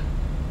mix.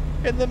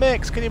 In the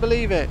mix, can you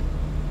believe it?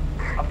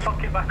 I've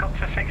took it back up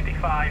to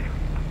 65.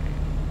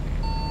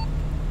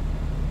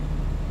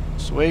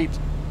 Sweet.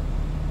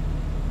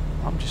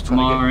 I'm just trying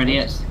I'm to get already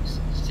at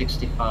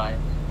 65.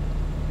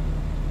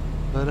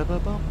 At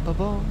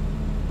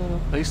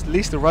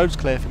least the road's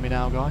clear for me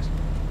now, guys.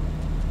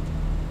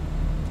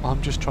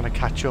 I'm just trying to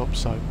catch up,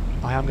 so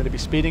I am going to be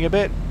speeding a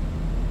bit.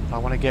 I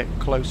want to get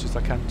close as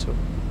I can to it.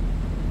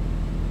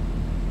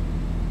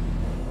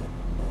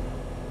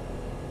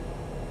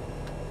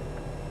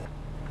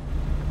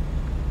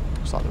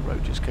 Looks like the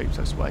road just keeps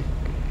this way.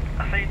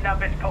 I see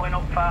Nabbit's pulling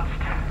up fast.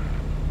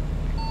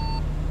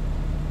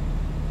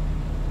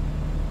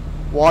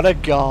 What a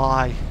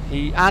guy.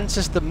 He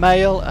answers the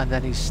mail and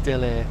then he's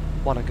still here.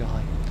 What a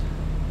guy.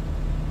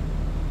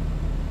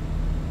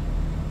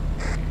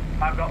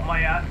 I've got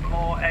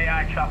more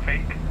AI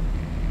traffic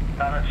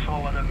that are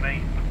slower than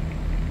me.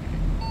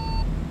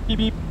 Beep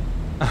beep.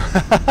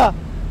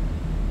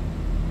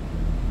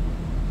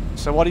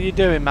 So what are you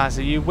doing, Maz?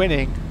 Are you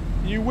winning?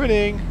 Are you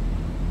winning?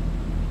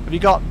 Have you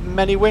got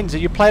many wins? Are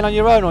you playing on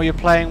your own or are you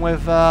playing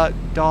with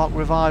Dark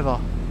Reviver?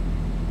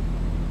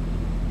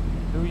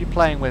 Who are you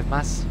playing with,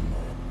 Maz?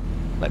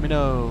 Let me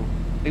know.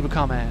 Leave a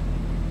comment.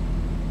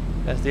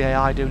 There's the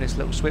AI doing its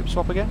little swip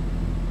swap again.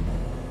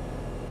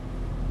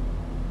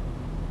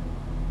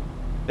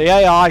 The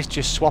AI's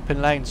just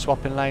swapping lanes,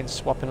 swapping lanes,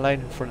 swapping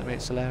lane in front of me.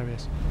 It's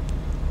hilarious.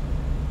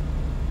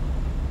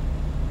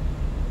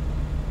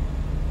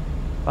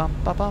 Bum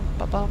ba bum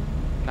ba bum.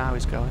 Now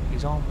he's going.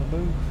 He's on the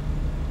move.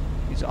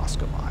 He's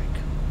Oscar Mike.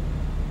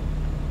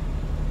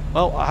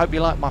 Well, I hope you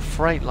like my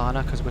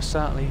Freightliner because we're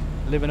certainly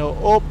living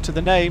up to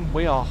the name.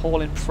 We are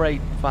hauling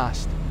freight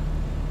fast.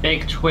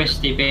 Big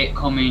twisty bit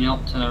coming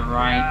up to the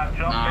right. Yeah, I've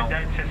dropped now. it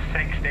down to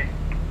 60.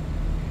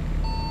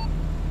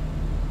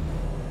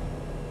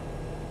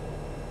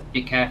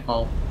 Be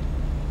careful.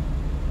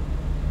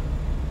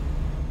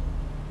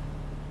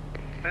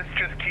 This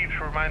just keeps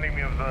reminding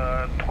me of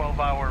the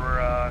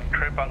 12-hour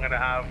trip I'm going to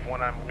have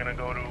when I'm going to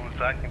go to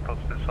Zakynthos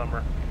this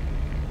summer.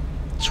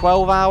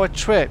 12-hour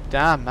trip?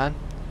 Damn, man.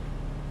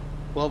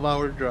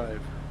 12-hour drive.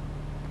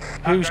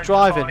 Who's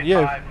driving?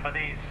 You? For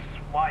these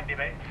windy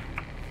bits.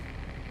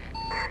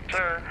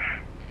 Sir.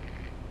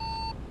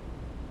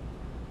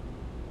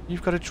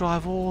 You've got to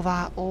drive all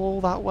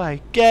that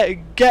way. Get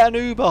an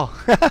Uber.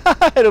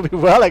 It'll be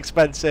well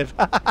expensive.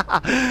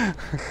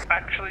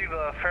 Actually,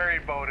 the ferry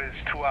boat is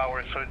 2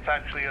 hours, so it's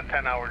actually a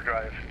 10-hour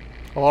drive.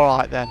 All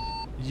right then.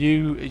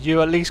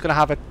 You at least gonna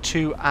have a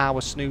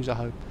 2-hour snooze, I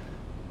hope,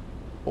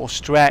 or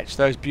stretch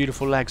those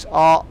beautiful legs.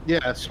 Yeah,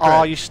 stretch.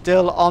 Are you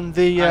still on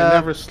the? I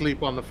never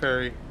sleep on the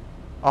ferry.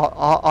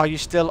 Are you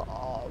still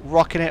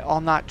rocking it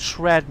on that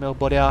treadmill,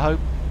 buddy? I hope.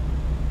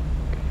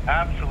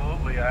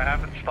 Absolutely, I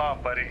haven't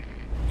stopped, buddy.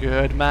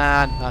 Good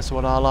man. That's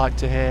what I like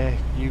to hear.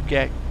 You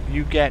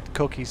get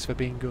cookies for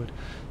being good.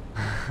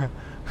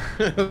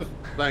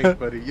 Thanks,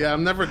 buddy. Yeah,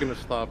 I'm never gonna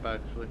stop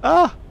actually.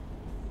 Ah.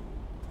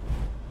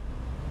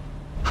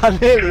 I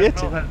nearly hit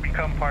It him. has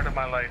become part of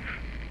my life.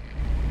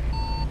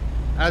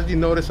 As you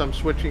notice, I'm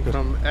switching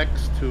from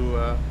X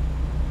to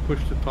push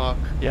to talk.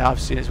 Yeah, I've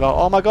seen it as well.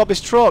 Oh my god,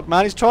 this truck,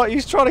 man, he's trying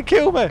to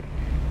kill me.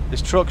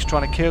 This truck's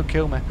trying to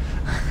kill me.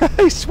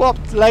 He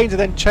swapped lanes and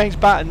then changed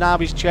back, and now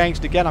he's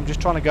changed again. I'm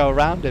just trying to go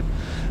around him.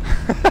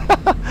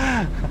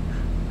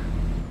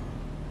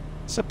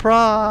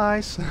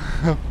 Surprise.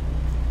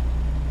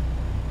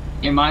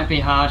 It might be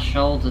hard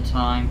shoulder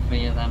time for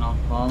you then on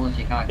ball if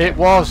you can't get It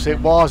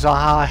was.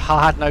 I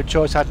had no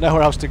choice. I had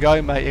nowhere else to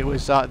go, mate. It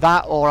was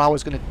that or I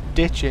was going to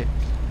ditch it.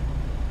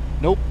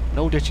 Nope,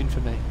 no ditching for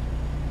me.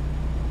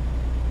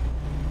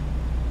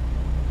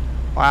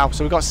 Wow,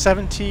 so we've got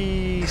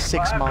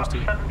 76 miles to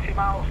go. 70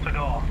 miles to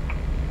go.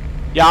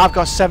 Yeah, I've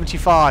got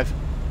 75.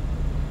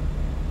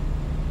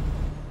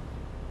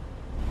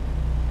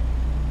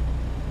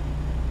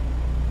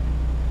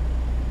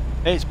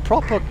 It's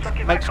proper. Took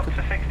it Makes back up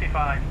good. to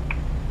 65.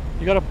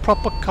 You got to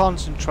proper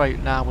concentrate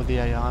now with the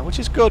AI, which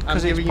is good I'm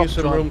because it's giving you proper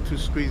some driving. room to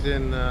squeeze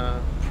in.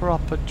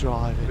 Proper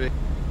driving.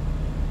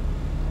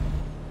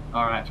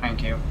 Alright,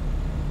 thank you.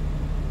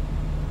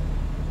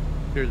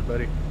 Cheers,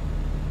 buddy.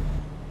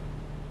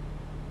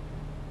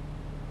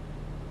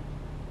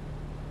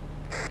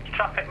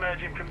 Traffic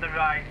merging from the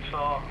right,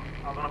 so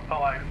I'm going to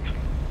pull out.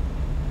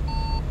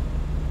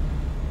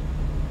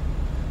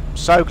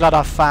 So glad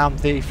I found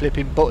the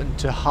flipping button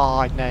to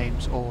hide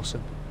names.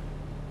 Awesome.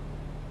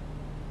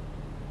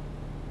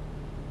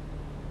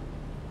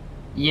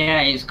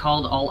 Yeah, it's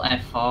called Alt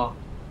F4.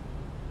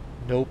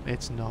 Nope,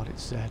 it's not.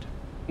 It's Z.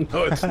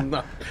 No, it's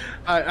not.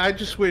 I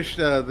just wish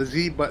the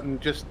Z button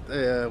just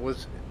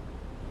was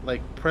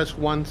like press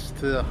once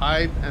to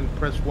hide and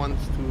press once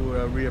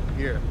to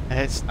reappear.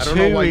 It's I don't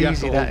too know why you have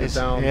easy. to That hold it is.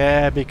 down.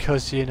 Yeah,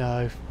 because you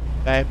know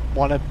they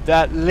want to.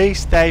 At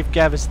least they've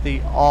gave us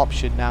the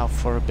option now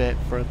for a bit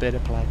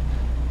of play,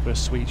 for a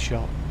sweet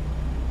shot.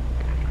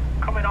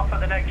 Coming off at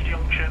the next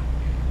junction.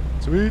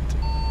 Sweet.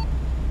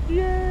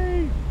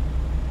 Yay.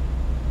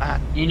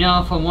 Man. You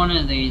know, for one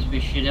of these, we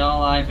should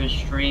all either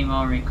stream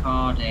or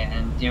record it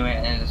and do it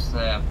as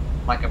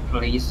like a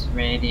police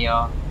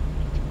radio,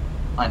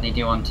 like they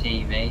do on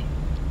TV.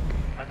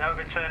 And now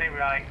we're turning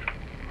right.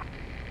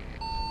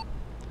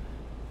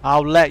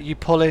 I'll let you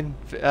pull in,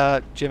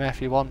 Jim, if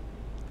you want.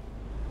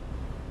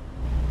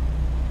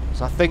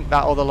 So I think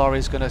that other lorry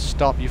is going to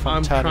stop you from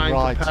I'm turning trying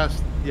right. to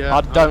pass. Yeah,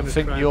 I don't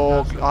think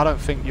you're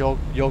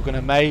going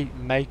to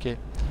make it.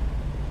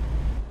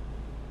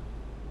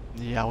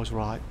 Yeah, I was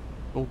right.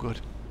 All good.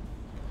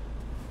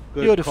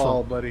 Good Beautiful.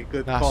 call, buddy.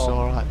 Good That's call.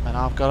 all right, man.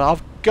 I've got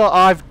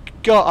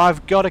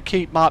to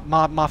keep my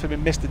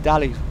Mr.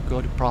 Daly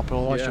good and proper.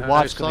 Otherwise, your Yeah,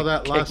 wife's I saw going to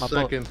that kick last my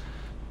second. butt.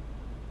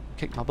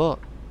 Kick my butt.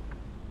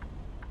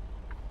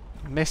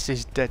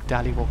 Mrs.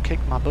 Daly will kick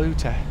my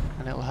booty,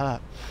 and it'll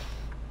hurt.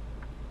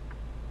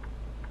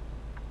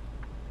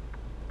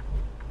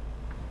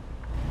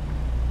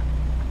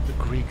 The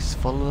Greeks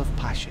full of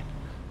passion.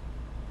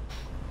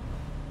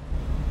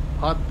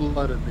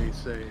 Hot-blooded, they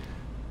say.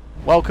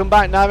 Welcome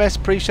back, Navis.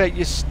 Appreciate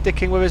you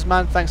sticking with us,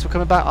 man. Thanks for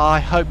coming back.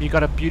 I hope you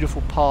got a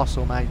beautiful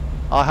parcel, mate.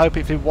 I hope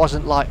if it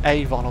wasn't like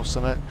Avon or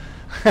something.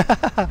 Taking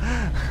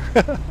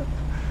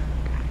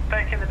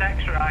the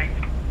next right.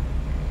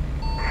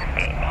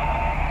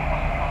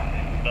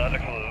 Not a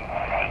clue.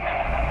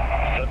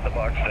 Just set the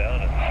box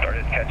down and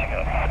started catching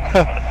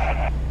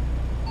up.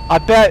 I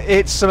bet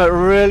it's something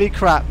really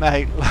crap,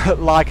 mate.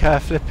 Like a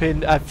flipping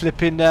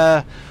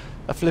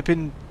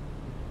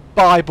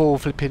Bible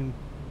flipping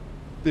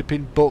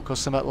book or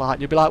something like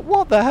that. You'd be like,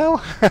 what the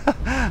hell?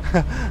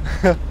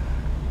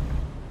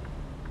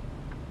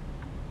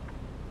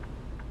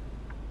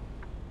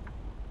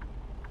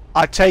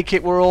 I take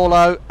it we're all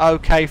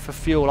okay for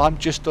fuel. I'm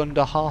just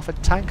under half a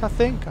tank, I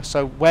think.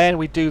 So when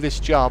we do this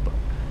job,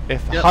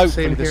 if Yep,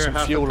 hopefully same there's here, some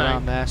half a fuel around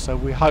tank. there, so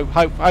we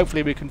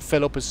hopefully we can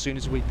fill up as soon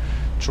as we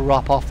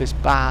drop off this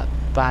bad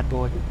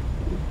boy.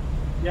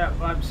 Yeah,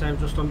 I'm the same,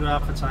 just under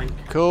half a tank.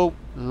 Cool,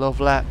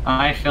 lovely.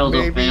 I filled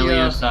up Maybe,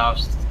 earlier, so I've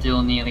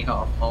still nearly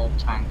got a full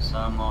tank, so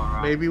I'm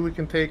alright. Maybe we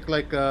can take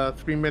like a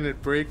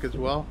 3-minute break as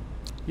well.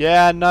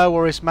 Yeah, no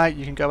worries, mate.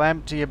 You can go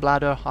empty your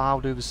bladder.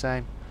 I'll do the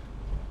same.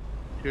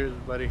 Cheers,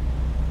 buddy.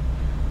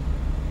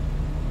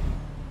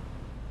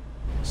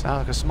 Sounds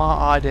like a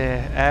smart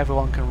idea.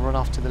 Everyone can run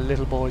off to the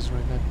little boys'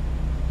 room then.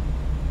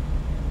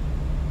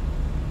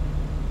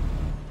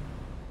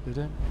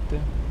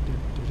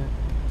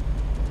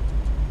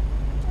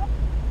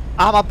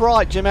 Am I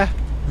bright, Jimmy?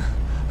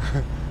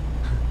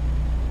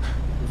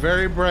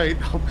 Very bright,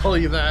 I'll tell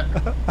you that.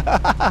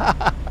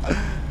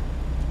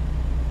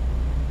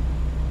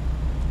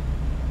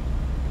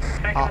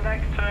 Taking the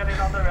next turning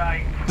on the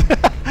right.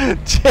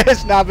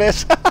 Cheers,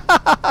 Navis.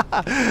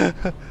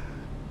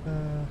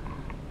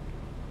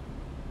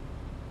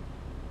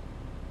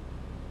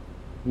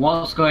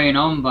 What's going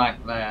on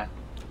back there?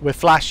 We're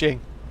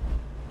flashing.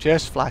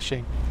 Just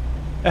flashing.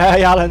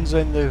 Hey, Alan's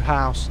in the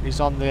house. He's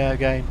on the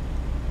game.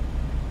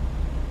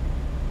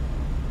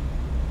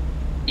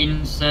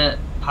 Insert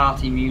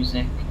party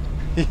music.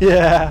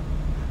 Yeah.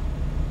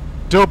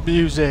 Dub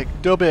music.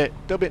 Dub it.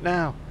 Dub it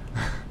now.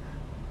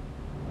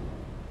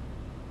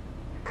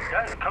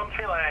 There's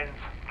country lanes.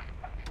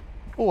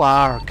 Oh,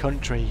 our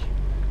country.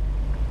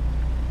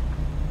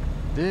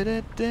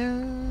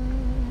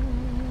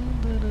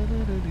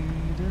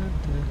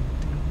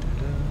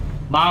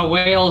 My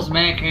wheel's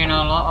making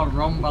a lot of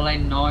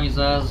rumbling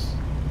noises.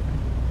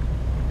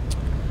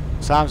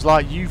 Sounds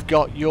like you've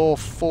got your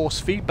force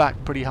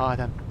feedback pretty high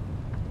then.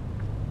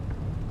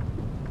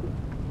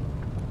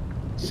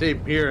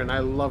 Same here, and I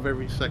love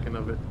every second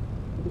of it.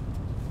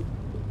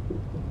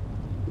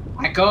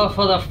 I go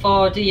for the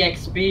 4D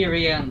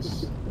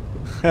experience.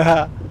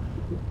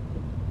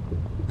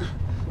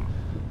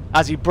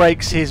 As he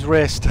breaks his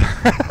wrist.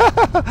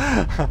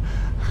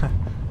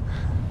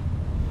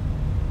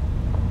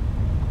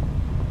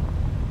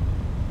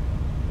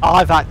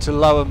 I've had to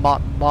lower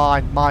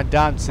mine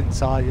down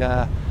since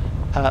I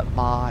hurt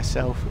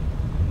myself.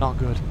 Not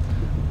good.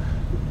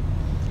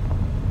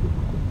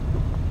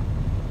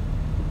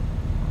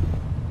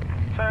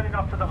 Turning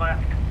off to the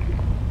left.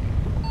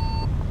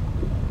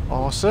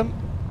 Awesome.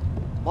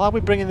 Why are we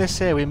bringing this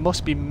here? We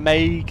must be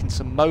making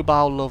some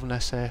mobile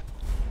loveness here.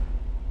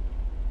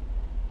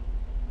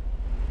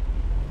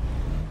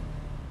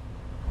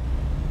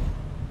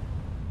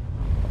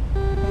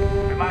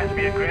 Reminds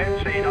me of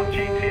great scene on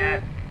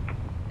GTA.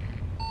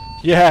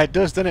 Yeah, it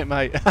does, doesn't it,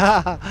 mate?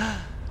 I've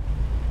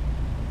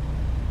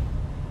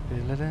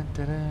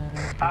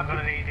got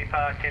an easy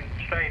parking,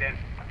 straight in.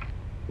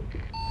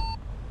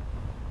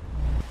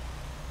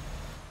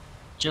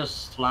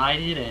 Just slide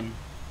it in.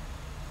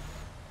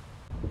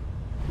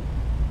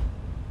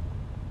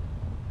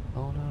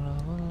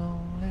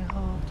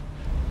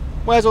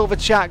 Where's all the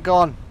chat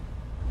gone?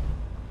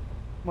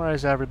 Where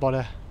is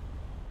everybody?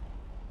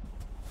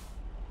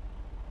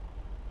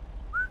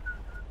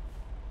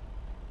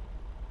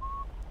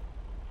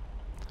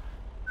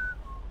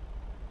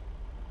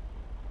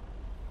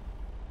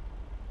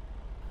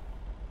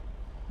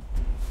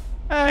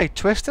 Hey,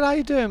 Twisted, how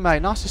you doing,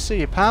 mate? Nice to see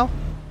you, pal.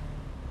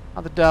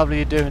 How the devil are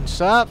you doing,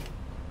 sir?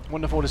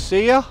 Wonderful to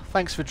see you.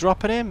 Thanks for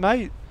dropping in,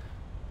 mate.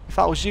 If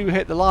that was you,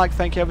 hit the like.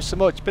 Thank you ever so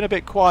much. It's been a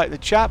bit quiet in the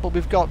chat, but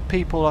we've got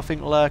people, I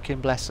think, lurking,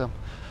 bless them.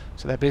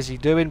 So they're busy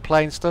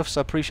playing stuff,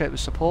 so I appreciate the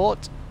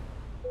support.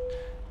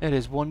 It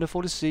is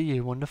wonderful to see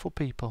you, wonderful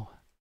people.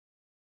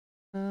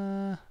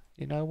 You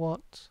know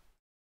what?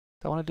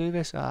 Don't want to do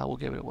this? We'll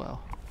give it a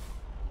whirl.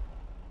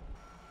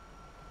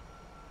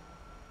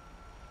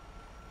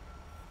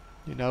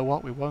 You know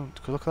what? We won't,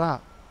 because look at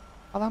that.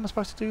 How am I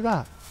supposed to do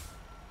that?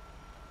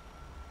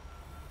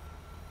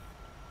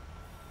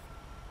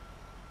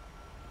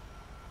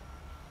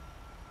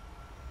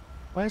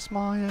 Where's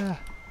my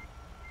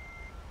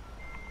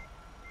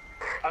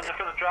I'm just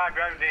going to drive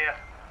round here.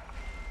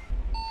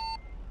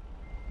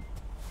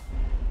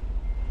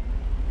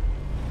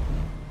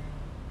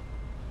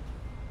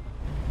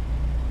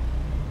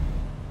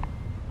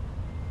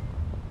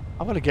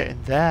 I'm going to get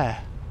in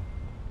there.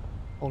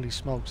 Holy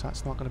smokes,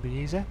 that's not going to be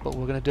easy, but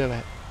we're going to do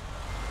it.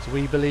 So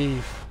we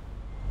believe.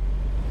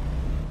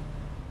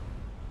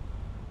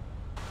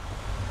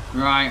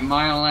 Right,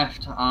 my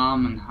left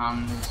arm and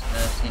hand is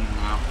hurting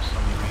now for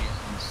some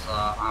reason, so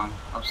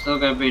I'm still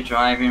going to be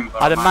driving,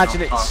 but I'd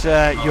imagine it's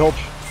your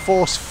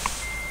force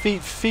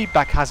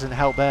feedback hasn't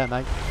helped there,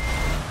 mate.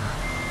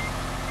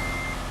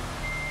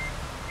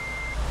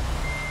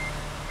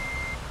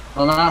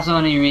 Well, that's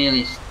only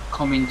really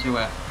come into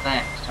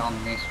effect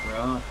on this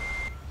road.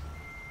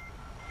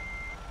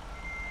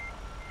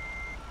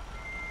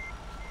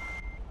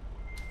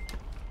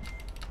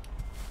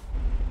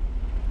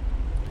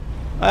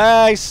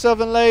 Hey,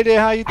 Southern lady,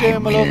 how you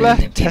doing, my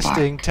lovely?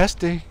 Testing,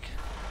 testing,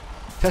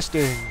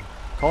 testing.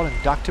 Calling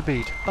Dr.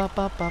 Beat. Bop,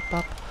 bop, bop,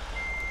 bop.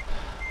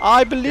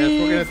 I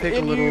believe we're gonna take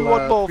in a little, you.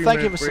 What more?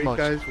 Thank you so much.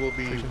 Guys, we'll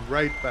be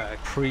right back.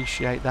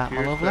 Appreciate that,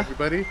 Cheers, my lovely.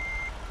 everybody.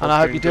 And I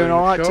hope you're doing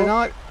all right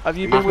tonight. Have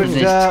you been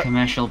with?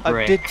 Commercial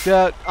break. Did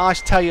I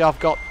tell you I've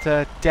got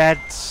Dead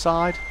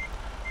Side?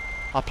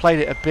 I played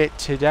it a bit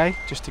today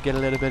just to get a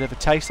little bit of a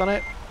taste on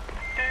it.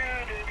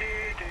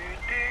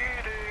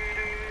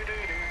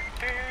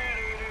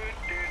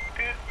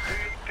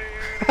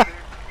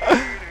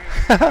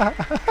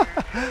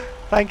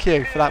 Thank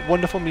you for that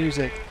wonderful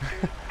music.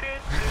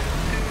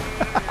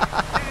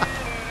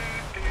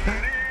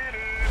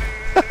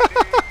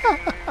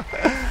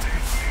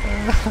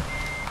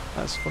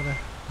 That's funny.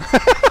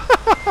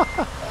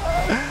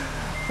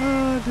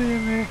 Oh dear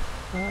me.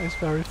 That is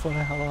very funny.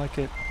 I like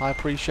it. I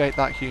appreciate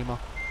that humour.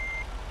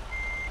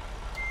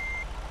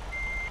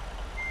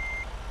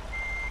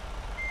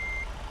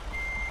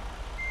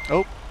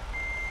 Oh.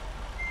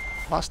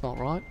 That's not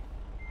right.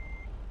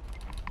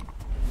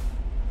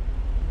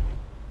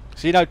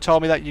 So you know,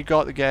 told me that you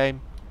got the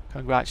game.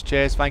 Congrats,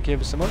 cheers, thank you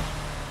ever so much.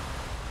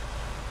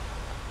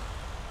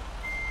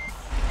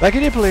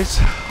 Thanking you, please.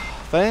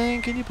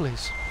 Thanking you,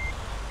 please.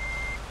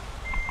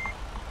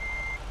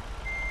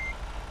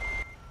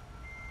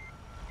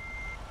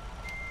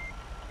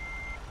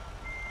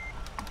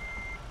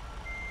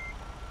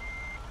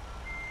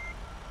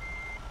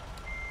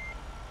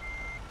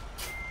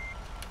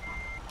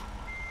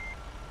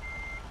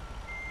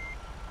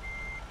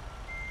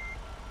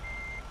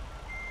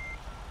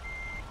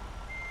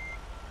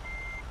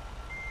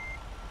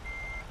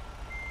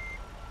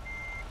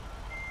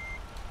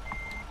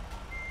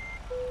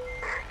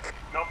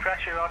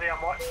 pressure, Roddy.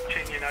 I'm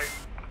watching you now.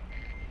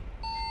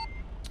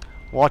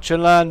 Watch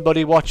and learn,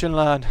 buddy. Watch and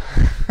learn.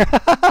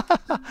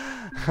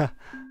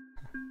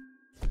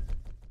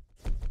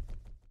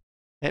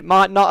 It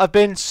might not have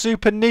been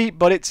super neat,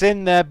 but it's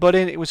in there, buddy.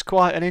 It was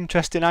quite an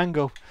interesting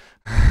angle.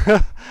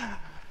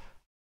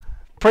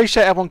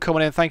 Appreciate everyone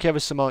coming in. Thank you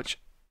ever so much.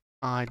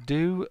 I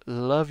do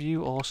love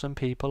you awesome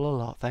people a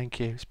lot.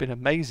 Thank you. It's been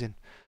amazing.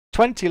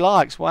 20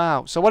 likes.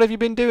 Wow. So what have you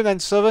been doing then,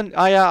 Southern?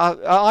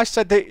 I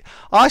said that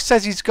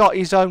says he's got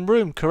his own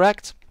room,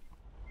 correct?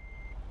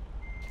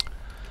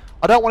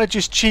 I don't want to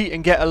just cheat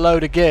and get a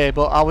load of gear,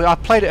 but I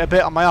played it a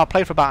bit on my own. I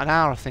played for about an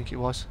hour, I think it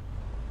was.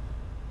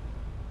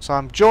 So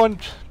I'm joining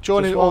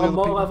all the other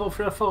people. Level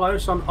for a full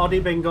house on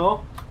Oddie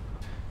Bingo.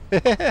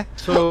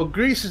 So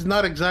Greece is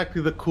not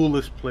exactly the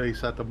coolest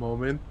place at the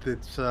moment.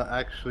 It's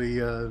actually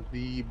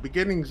the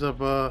beginnings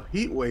of a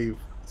heat wave,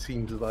 it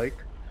seems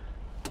like.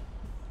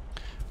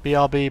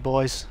 BRB,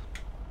 boys.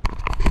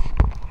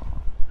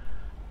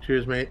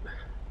 Cheers, mate.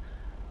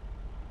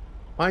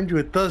 Mind you,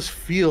 it does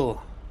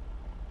feel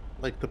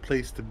like the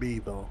place to be,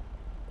 though.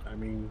 I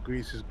mean,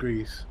 Greece is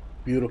Greece.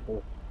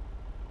 Beautiful.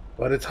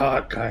 But it's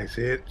hot, guys.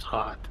 It's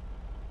hot.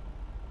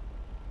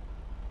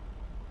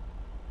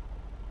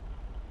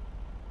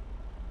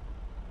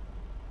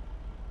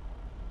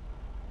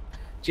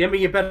 Jimmy,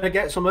 you better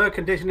get some air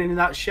conditioning in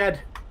that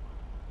shed.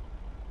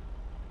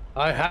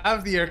 I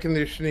have the air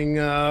conditioning,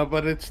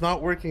 but it's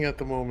not working at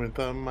the moment.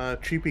 I'm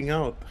cheaping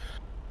out.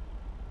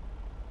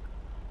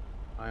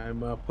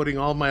 I'm putting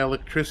all my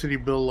electricity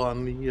bill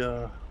on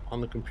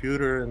the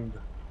computer and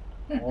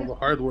all the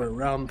hardware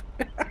around.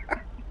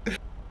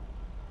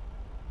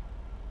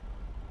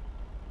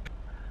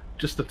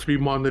 Just the 3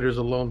 monitors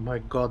alone, my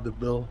God, the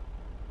bill.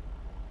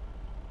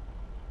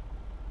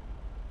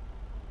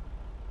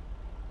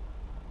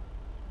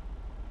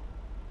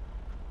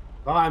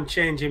 Well, I'm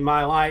changing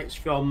my lights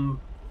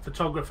from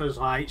photographer's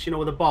lights, you know,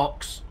 with a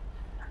box,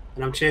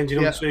 and I'm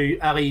changing them to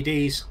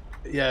LEDs.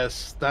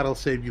 Yes, that'll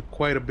save you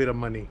quite a bit of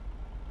money.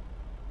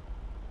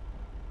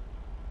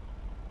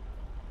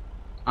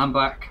 I'm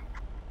back.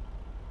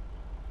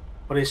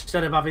 But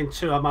instead of having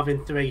 2, I'm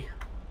having 3.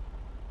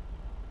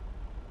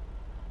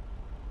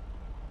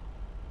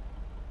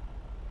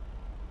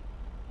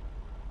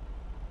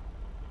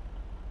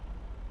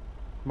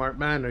 Smart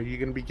man, are you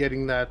going to be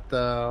getting that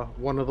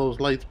one of those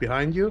lights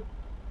behind you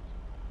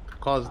to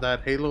cause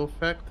that halo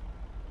effect?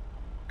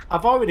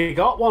 I've already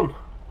got one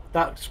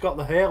that's got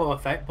the halo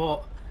effect,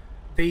 but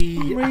I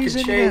can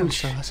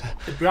change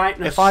the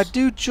brightness. If I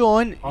do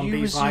join,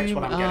 you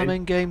resume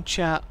in-game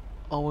chat.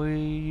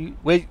 You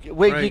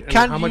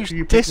can use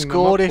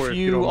Discord if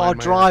you are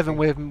driving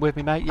with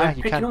me, mate. Yeah,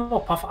 you can. I'm picking them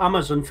up off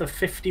Amazon for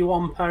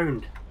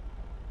 £51.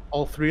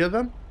 All 3 of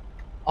them?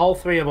 All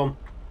 3 of them.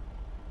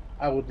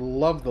 I would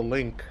love the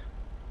link.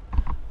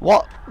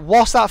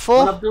 What's that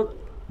for?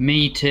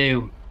 Me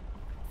too.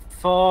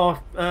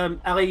 For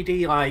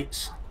LED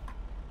lights.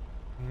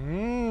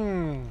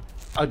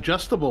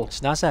 Adjustable.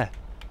 Snazzy.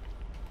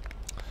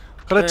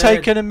 Gotta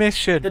take an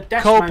emission. The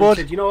desk Cold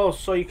mounted, you know,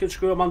 so you can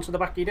screw them onto the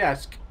back of your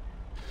desk.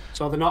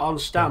 So they're not on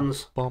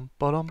stands.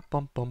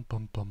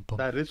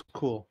 That is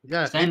cool.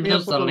 Yeah, send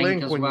us the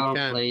link as well,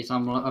 please.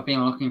 I've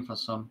been looking for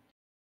some.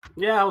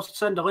 Yeah, I'll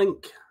send a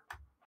link.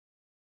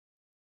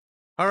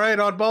 All right,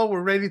 Oddball,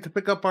 we're ready to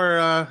pick up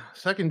our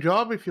second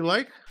job, if you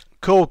like.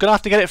 Cool. Gonna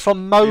have to get it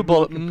from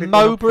mobile.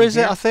 MOBA, is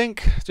it? I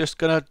think.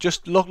 Just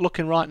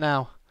looking right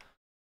now.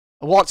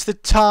 What's the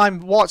time?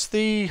 What do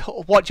you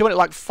want it,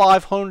 like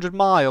 500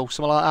 miles,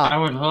 something like that? I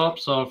would hope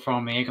so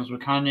from here, because we're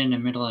kind of in the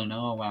middle of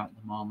nowhere at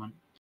the moment.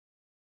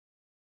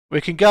 We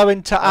can go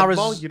into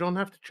Arizona. You don't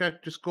have to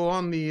check. Just go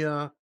on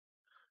the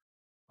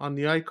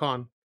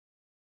icon,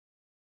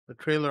 the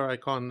trailer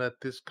icon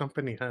that this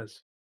company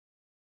has.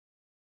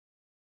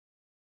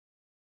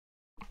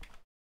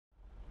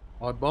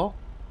 Oddball.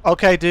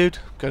 Okay, dude.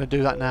 Gonna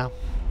do that now.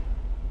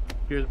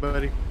 Cheers,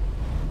 buddy.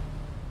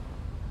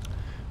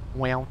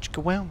 Wow,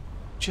 chicka wow.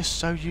 Just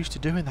so used to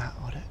doing that,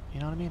 Oddie.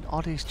 You know what I mean?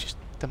 Oddie's just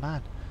the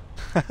man.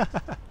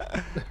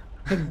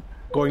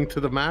 Going to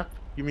the map,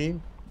 you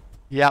mean?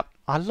 Yep.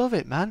 I love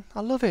it, man.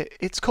 I love it.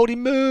 It's called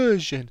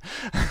immersion.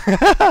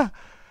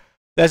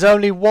 There's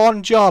only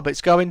one job.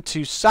 It's going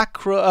to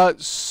Sacra,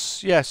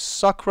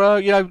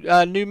 you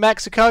know, New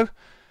Mexico.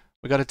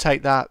 We got to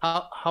take that.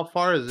 How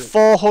far is it?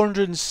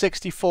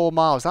 464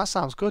 miles. That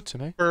sounds good to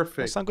me. Perfect.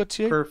 That sound good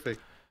to you? Perfect.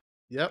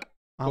 Yep.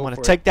 I'm going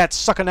to take that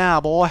sucker now,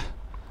 boy.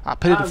 I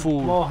pity the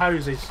fool. More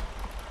houses.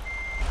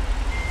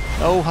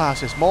 No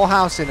houses. More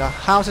housing.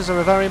 Houses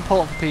are very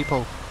important for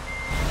people.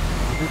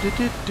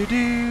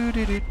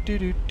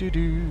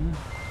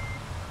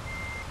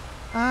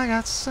 I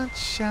got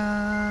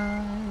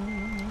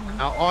sunshine.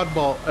 Now,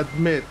 Oddball,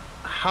 admit,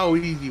 how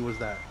easy was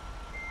that?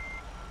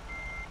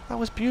 That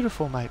was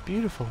beautiful, mate.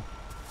 Beautiful.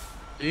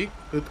 See?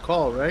 Good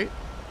call, right?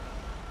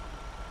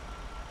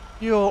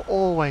 You're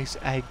always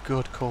a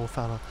good call,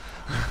 fella.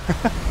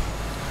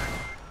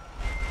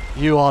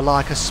 You are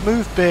like a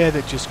smooth beer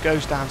that just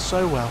goes down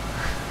so well.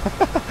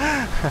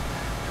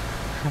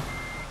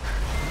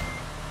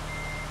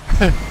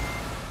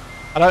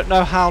 I don't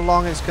know how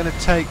long it's going to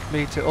take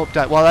me to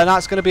update. Well, then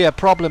that's going to be a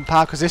problem,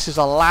 pal, because this is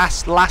the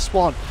last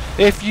one.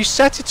 If you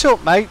set it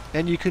up, mate,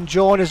 then you can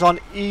join us on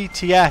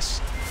ATS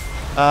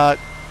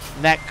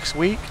next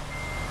week,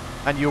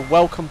 and you're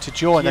welcome to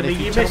join. Yeah, and if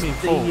you tell me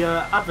missed full, the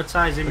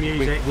advertising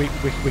music. we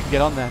can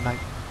get on there, mate.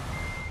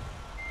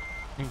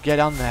 You can get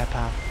on there,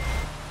 pal.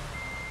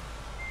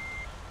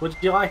 Would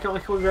you like a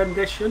little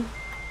rendition?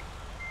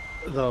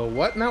 The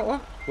what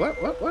now?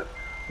 What?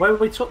 When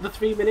we took the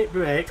 3-minute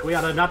break, we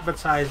had an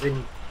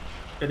advertising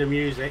bit of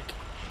music.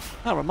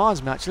 That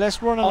reminds me, actually,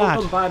 let's run an All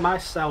ad. done by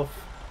myself.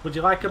 Would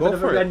you like a bit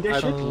of a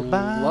rendition?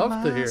 I'd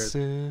love to hear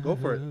it. Go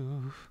for it.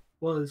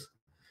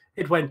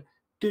 It went.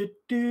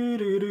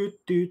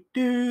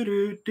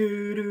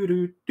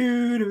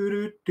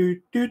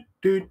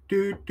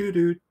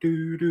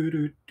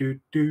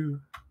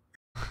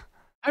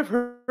 I've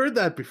heard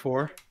that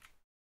before.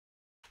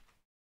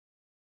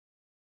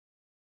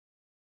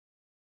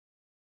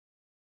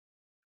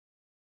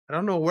 I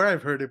don't know where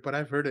I've heard it, but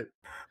I've heard it.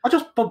 I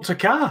just bumped a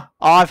car.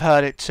 I've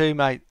heard it too,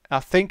 mate. I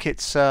think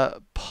it's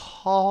a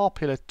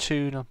popular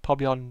tune,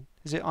 probably on.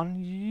 Is it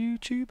on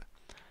YouTube?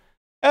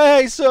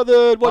 Hey,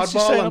 Southern, what's you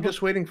saying? I'm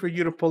just waiting for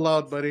you to pull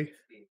out, buddy.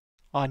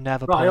 I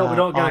never. Right, I hope we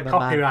don't get I'm a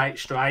copyright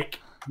strike.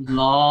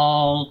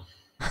 Lol.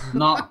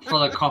 Not for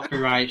the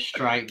copyright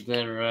strike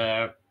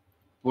that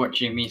what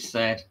Jimmy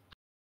said.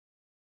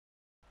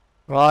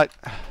 Right.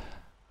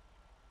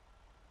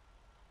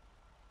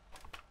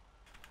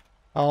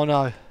 Oh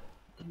no.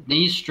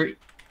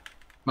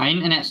 My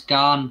internet's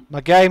gone.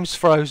 My game's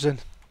frozen.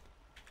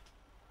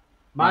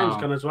 Mine's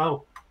gone as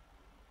well.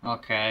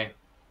 Okay.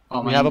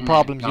 We have a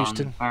problem,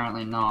 Houston.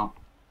 Apparently not.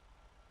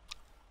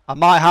 I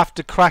might have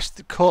to crash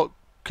the cut.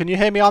 Can you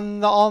hear me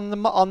on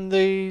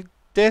the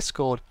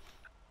Discord?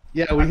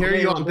 Yeah, we hear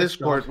you on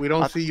Discord. We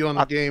don't see you on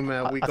the game.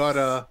 We got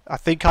a. I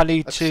think I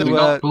need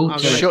to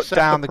shut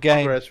down the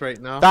game right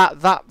now.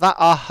 That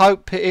I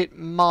hope it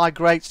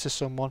migrates to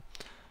someone.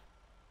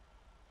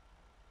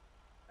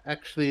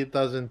 Actually, it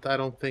doesn't. I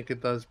don't think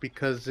it does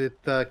because it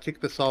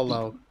kicked us all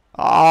out.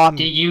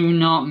 Did you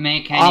not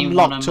make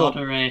anyone a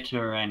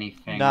moderator or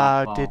anything? No,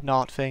 I did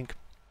not think.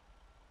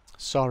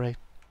 Sorry.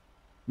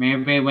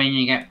 Maybe when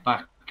you get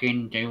back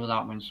in, do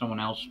that when someone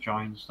else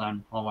joins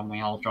then, or when we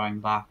all join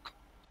back.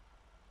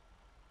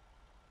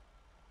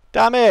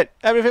 Damn it!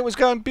 Everything was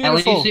going beautiful.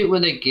 At least it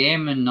was a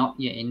game and not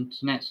your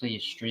internet, so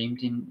your stream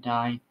didn't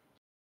die.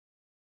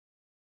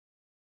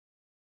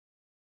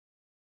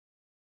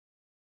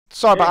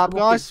 Sorry about that,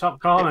 guys.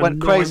 It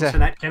went crazy.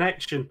 Internet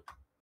connection.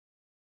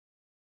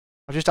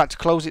 I just had to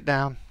close it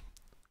down.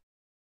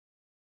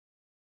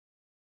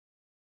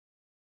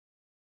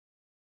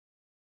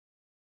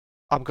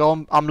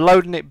 I'm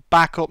loading it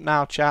back up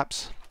now,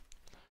 chaps.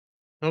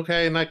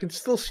 Okay, and I can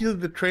still see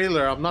the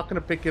trailer. I'm not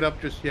going to pick it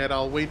up just yet.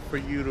 I'll wait for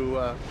you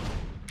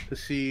to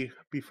see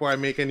before I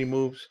make any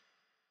moves.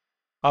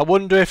 I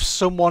wonder if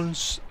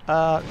someone's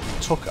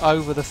took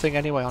over the thing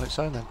anyway on its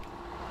own then.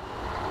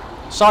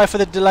 Sorry for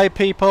the delay,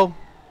 people.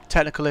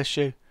 Technical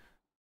issue.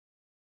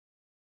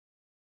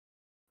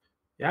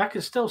 Yeah, I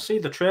can still see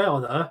the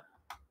trailer there.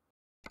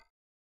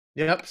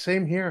 Yep,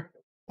 same here.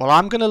 Well,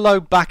 I'm going to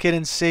load back in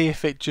and see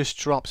if it just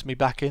drops me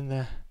back in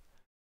there.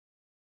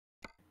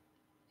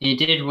 It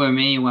did with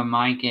me when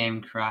my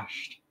game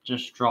crashed.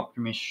 Just dropped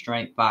me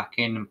straight back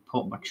in and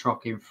put my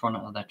truck in front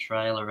of the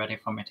trailer ready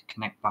for me to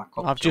connect back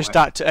up. I've just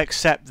had to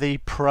accept the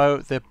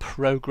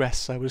progress,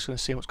 so we're just going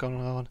to see what's going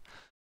on.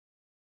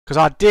 Because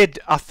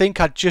I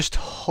think I just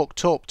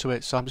hooked up to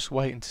it, so I'm just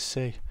waiting to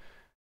see.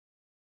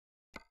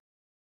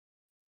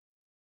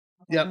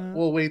 Yeah,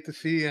 we'll wait to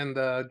see and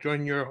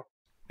join your.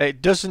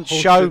 It doesn't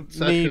show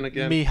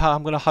me how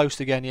I'm going to host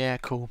again. Yeah,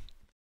 cool.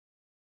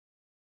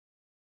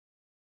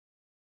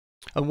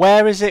 And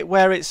where is it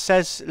where it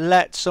says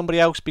let somebody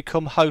else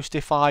become host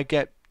if I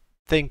get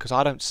thing? Because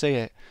I don't see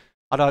it.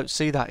 I don't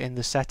see that in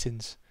the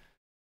settings.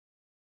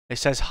 It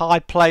says hi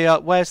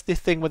player. Where's the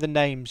thing with the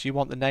names? You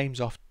want the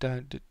names off,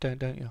 don't you?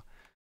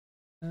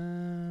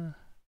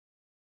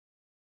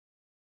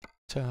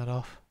 Turn that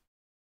off.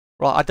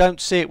 Right, I don't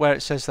see it where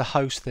it says the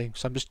host thing,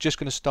 so I'm just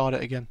going to start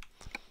it again.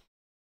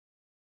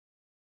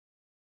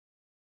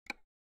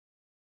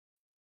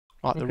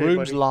 Right, the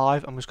room's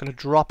live. I'm just going to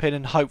drop in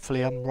and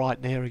hopefully I'm right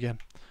near again.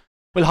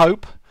 We'll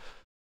hope.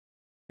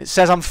 It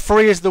says I'm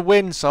free as the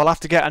wind, so I'll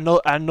have to get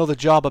another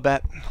job, I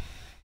bet.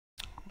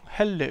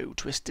 Hello,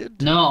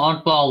 Twisted. No,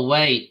 Oddball,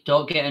 wait.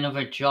 Don't get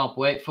another job.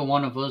 Wait for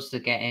one of us to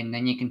get in,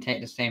 then you can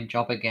take the same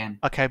job again.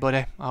 Okay,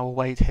 buddy. I will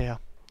wait here.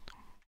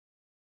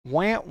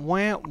 Wah,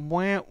 wah,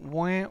 wah,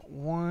 wah,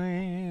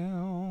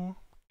 wah.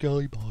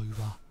 Game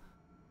over.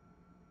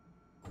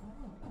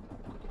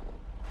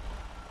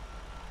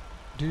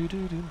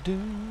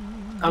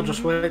 I'll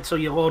just wait till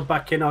you load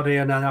back in,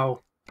 Oddie, and then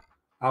I'll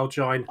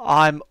join.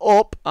 I'm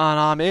up and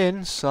I'm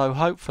in, so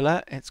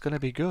hopefully it's going to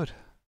be good.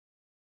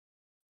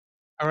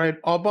 All right,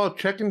 how about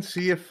check and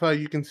see if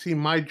you can see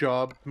my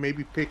job.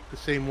 Maybe pick the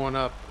same one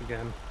up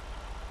again.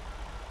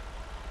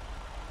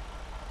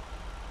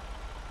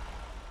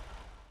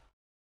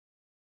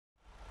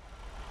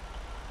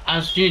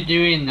 As you're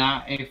doing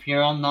that, if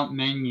you're on that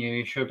menu,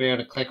 you should be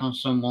able to click on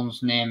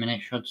someone's name and it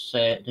should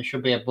say, there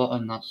should be a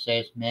button that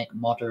says make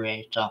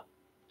moderator.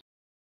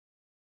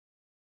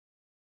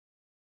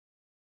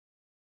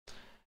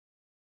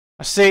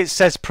 I see it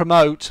says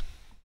promote.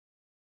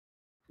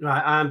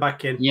 Right, I'm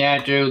back in.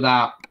 Yeah, do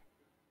that.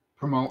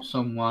 Promote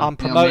someone. I'm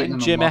promoting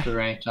Jimmy.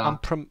 Moderator.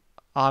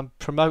 I'm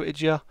promoted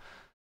you.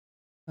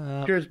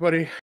 Cheers,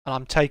 buddy. And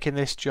I'm taking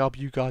this job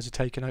you guys are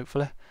taking,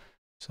 hopefully.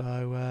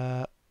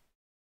 So,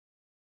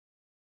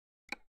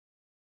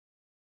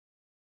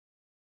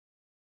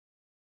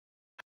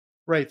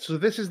 right, so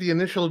this is the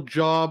initial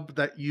job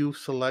that you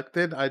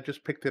selected. I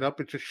just picked it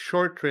up. It's a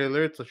short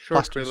trailer. It's a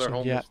short trailer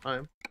home this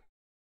time.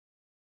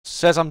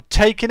 Says I'm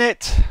taking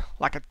it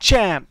like a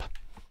champ.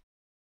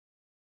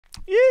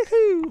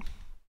 Yoo-hoo!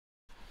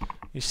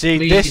 You see,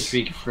 Please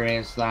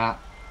rephrase that.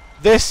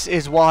 This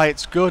is why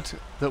it's good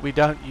that we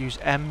don't use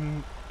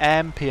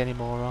MP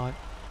anymore,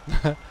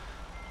 right?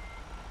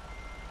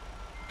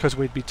 Because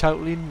we'd be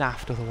totally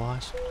naffed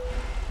otherwise.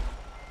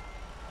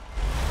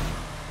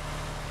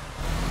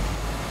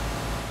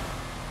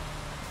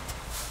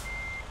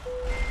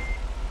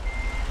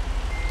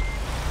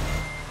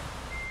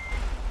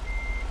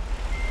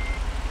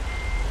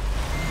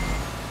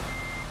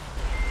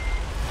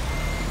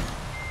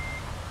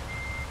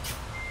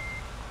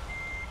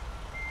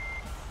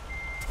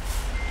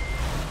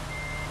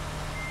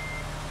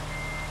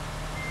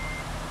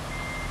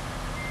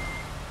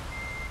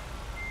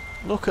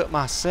 Look at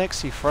my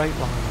sexy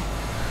Freightliner.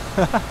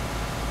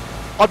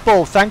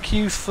 Oddball, thank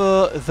you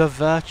for the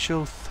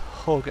virtual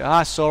hug.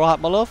 That's alright,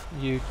 my love.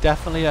 You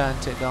definitely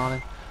earned it,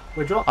 darling.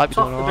 We dropped off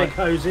the big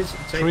hoses.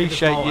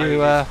 Appreciate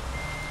you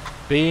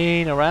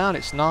being around.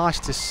 It's nice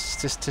to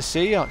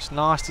see you. It's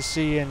nice to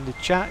see you in the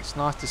chat. It's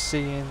nice to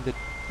see you in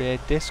the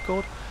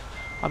Discord.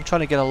 I'm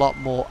trying to get a lot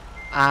more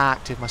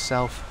active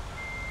myself.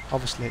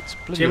 Obviously, it's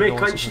bloody Jimmy,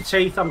 clench your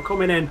teeth. I'm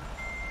coming in.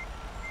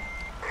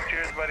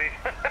 Cheers, buddy.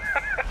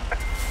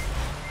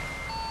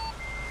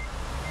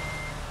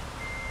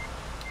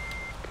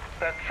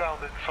 That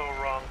sounded so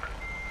wrong.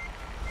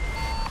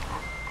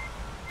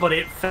 But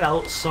it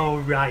felt so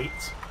right.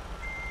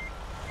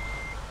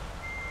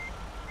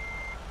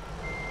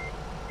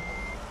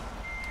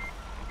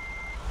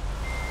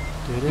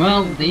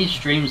 Well, these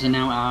streams are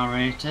now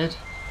R-rated.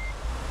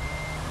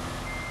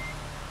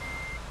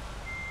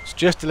 It's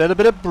just a little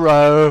bit of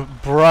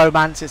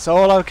bromance. It's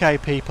all okay,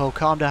 people.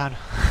 Calm down.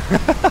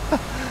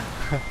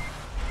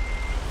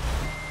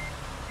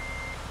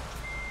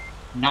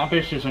 Now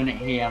this isn't it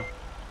here.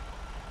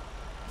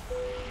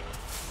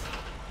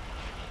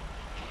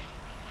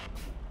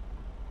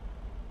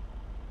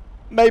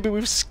 Maybe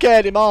we've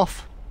scared him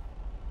off.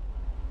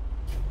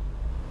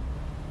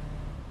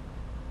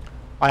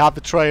 I have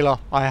the trailer.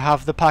 I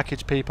have the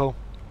package, people.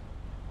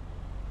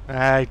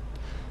 Hey,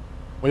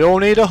 we all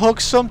need a hug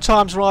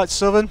sometimes, right,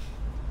 Southern?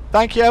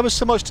 Thank you ever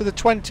so much to the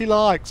 20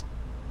 likes.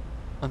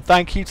 And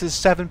thank you to the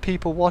 7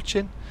 people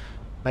watching.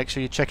 Make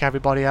sure you check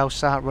everybody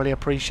else out. Really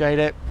appreciate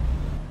it.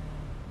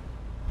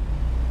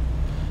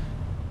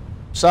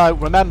 So,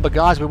 remember,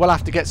 guys, we will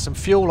have to get some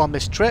fuel on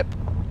this trip.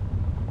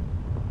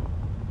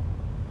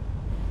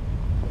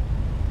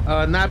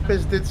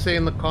 Napis did say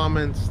in the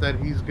comments that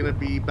he's gonna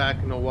be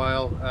back in a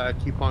while.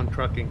 Keep on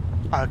trucking.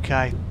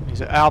 Okay.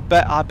 I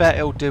bet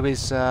he'll do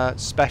his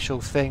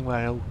special thing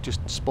where he'll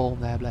just spawn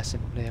there, bless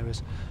him, near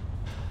us.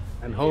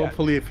 And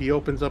hopefully, if he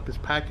opens up his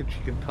package,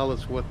 he can tell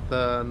us what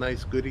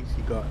nice goodies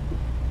he got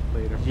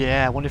later.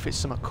 Yeah, I wonder if it's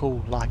something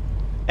cool like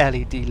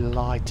LED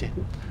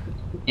lighting.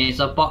 It's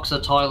a box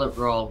of toilet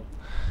roll.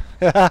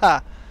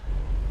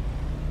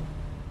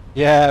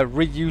 Yeah,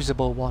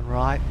 reusable one,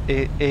 right?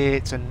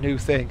 It's a new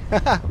thing.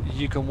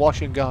 You can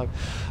wash and go.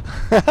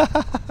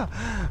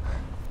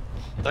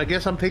 I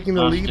guess I'm taking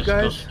the lead,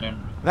 guys.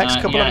 Next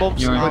couple of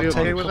months, I'll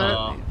take with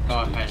that.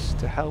 Just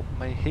to help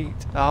me heat.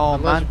 Oh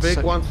Unless man,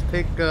 Vic wants to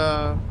take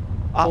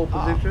pole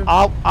position.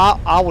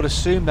 I would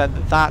assume then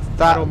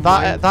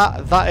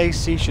that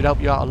AC should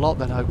help you out a lot.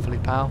 Then hopefully,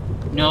 pal.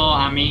 No,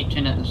 I'm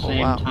eating at the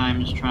same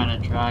time as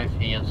trying to drive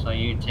here, so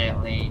you take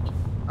lead.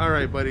 All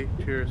right, buddy.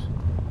 Cheers.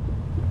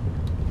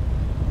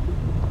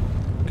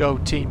 Go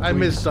team. I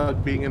miss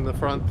Doug being in the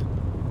front.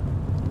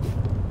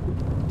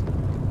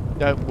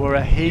 Don't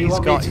worry, he's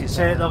got his.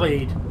 Take the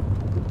lead.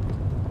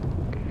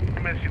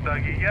 Miss you,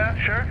 Dougie. Yeah,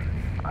 sure.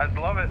 I'd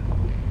love it.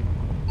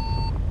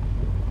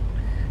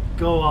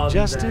 Go on.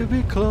 Just to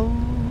be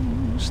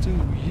close to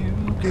you,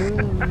 girl.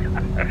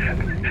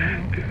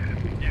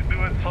 You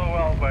do it so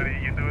well, buddy.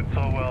 You do it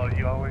so well.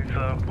 You always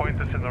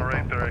point us in the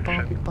right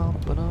direction.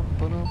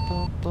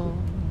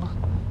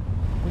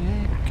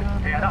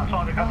 Yeah, that's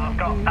all because I've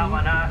got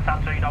Alan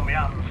tattooed on my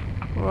hands.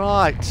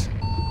 Right.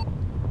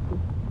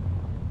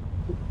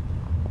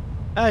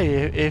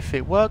 Hey, if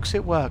it works,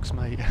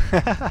 mate.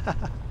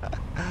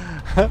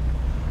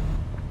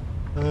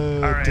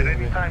 Alright,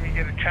 anytime you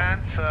get a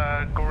chance,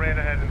 go right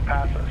ahead and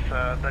pass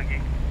us,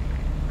 Dougie.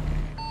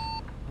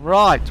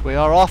 Right, we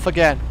are off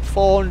again.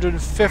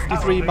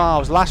 453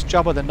 miles, last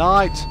job of the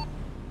night.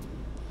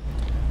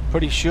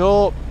 Pretty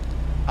sure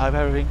I hope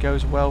everything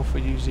goes well for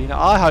you, Zeno.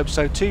 I hope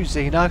so too,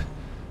 Zeno.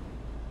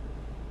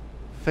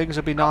 Things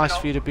would be nice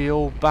for you to be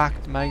all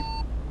back, mate.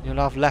 You'll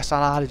have less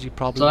allergy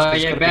problems. So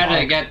you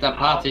better get the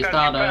party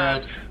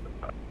started.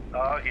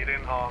 Oh, he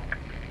didn't honk.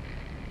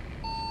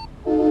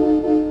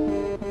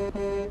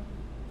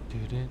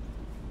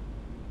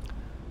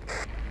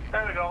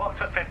 There we go, what's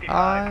at 55?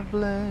 I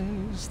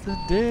bless the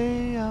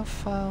day I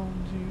found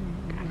you.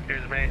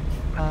 Here's me.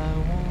 I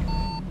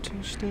want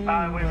to stay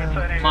We're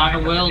returning My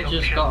back to world the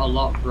just ocean. got a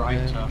lot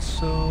brighter. and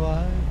so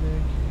I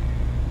beg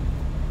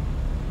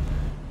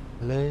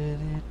you, let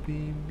it be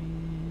me.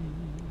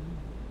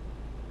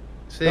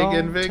 Say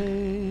again, Vic.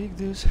 Take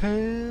this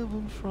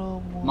heaven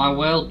from My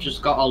world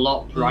just got a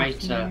lot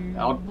brighter.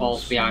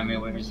 Oddball's behind me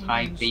with his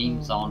high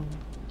beams on.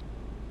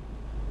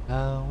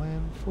 Now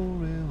and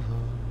forever,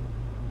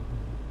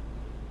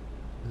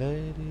 let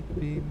it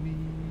be me.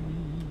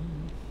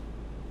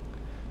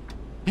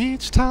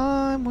 Each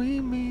time we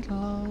meet,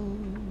 love,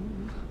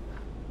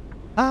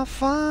 I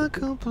find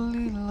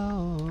complete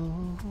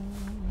love.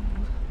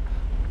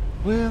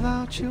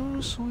 Without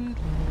your sweet love,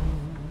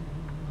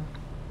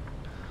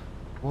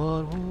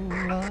 what will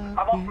I'm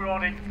I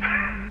off-roading.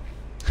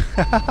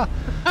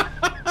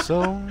 be?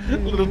 So A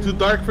little too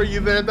dark for you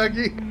there,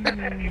 Dougie.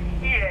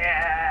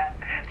 Yeah,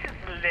 just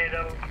a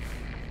little.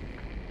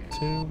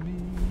 Tell me,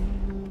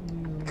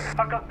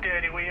 I've got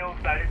dirty wheels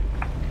now.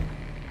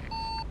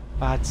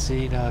 bad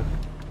Zeno.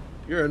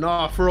 You're an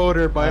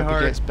off-roader by Hope it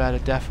heart. gets better,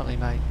 definitely,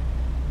 mate.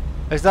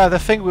 Is that the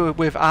thing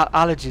with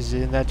allergies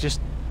in? They're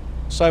just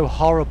so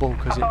horrible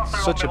because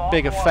it's such a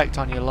big effect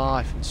on your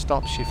life and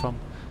stops you from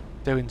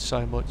doing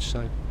so much.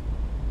 So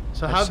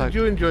How did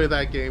you enjoy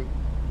that game?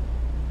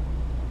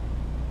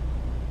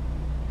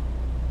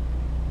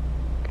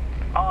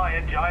 Oh, I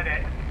enjoyed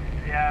it.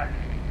 Yeah.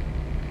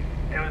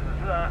 It was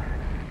a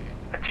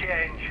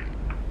change.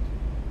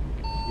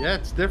 Yeah,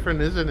 it's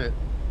different, isn't it?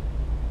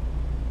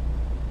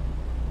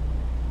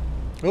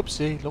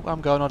 Oopsie, look,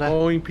 I'm going on there.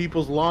 Mowing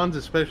people's lawns,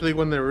 especially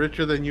when they're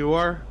richer than you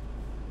are,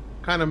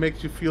 kind of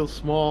makes you feel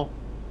small.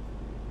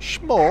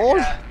 Small.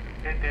 Yeah,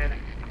 it did.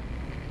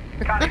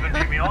 Can't even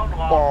do me own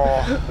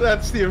lawn.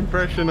 That's the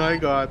impression I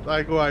got.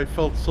 I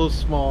felt so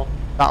small.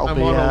 That'll I'm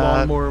be on a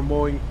lawnmower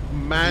mowing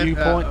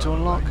viewpoint to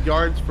unlock.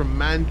 yards from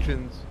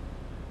mansions,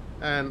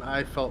 and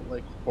I felt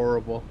like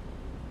horrible.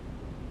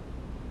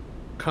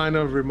 Kind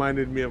of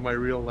reminded me of my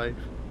real life.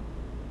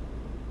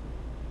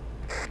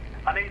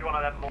 I need one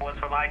of them mowers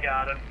for my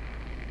garden.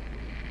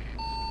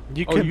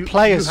 You can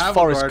play as have a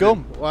Forrest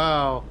garden. Gump.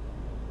 Wow.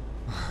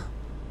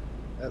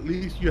 At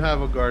least you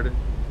have a garden.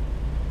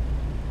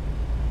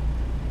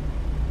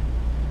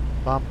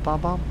 Bum, bum,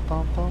 bum,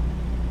 bum, bum.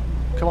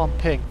 Come on,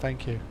 ping,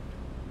 thank you.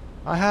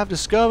 I have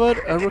discovered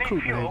a Did you need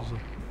recruitment fuel?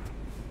 agency.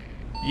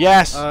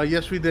 Yes!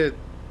 Yes, we did.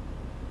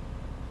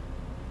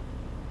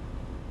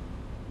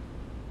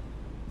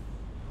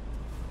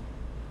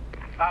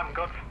 I'm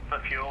good for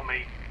fuel,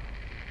 me.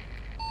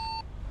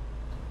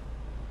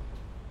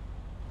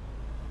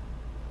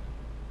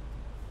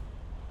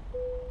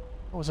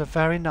 It was a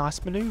very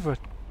nice manoeuvre,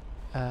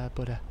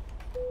 buddy.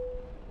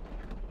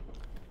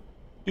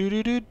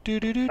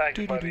 Thanks,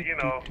 buddy. You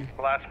know,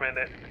 last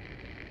minute.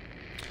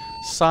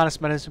 Sinus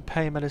medicine,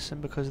 pain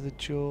medicine because of the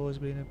jaws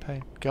being in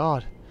pain.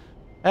 God.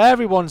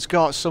 Everyone's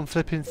got some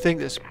flipping thing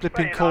that's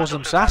flipping causing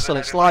them sassel.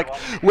 It's like,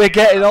 we're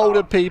getting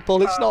older,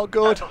 people. It's not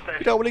good.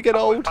 You don't want to get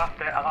old. I'll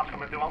ask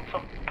them if they want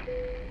some.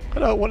 I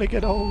don't want to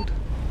get old.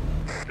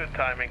 Good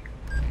timing.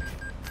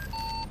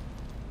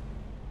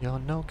 You're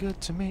no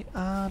good to me.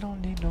 I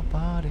don't need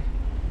nobody.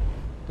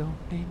 Don't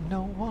need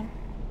no one.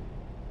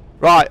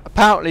 Right,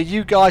 apparently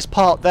you guys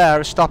parked there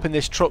are stopping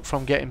this truck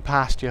from getting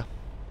past you,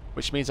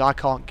 which means I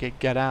can't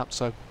get out,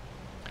 so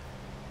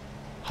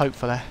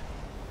hopefully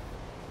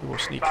we will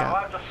sneak Right, out.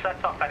 well, I've just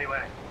set off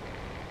anyway.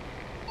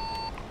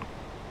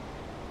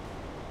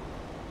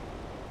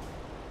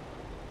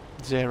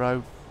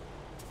 Zero.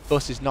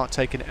 Bus is not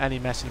taking any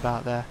messing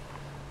about there.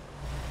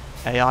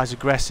 AI's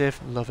aggressive,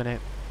 loving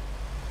it.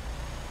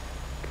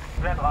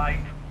 Red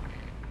light.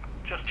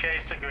 Just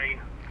changed to green.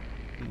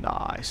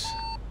 Nice.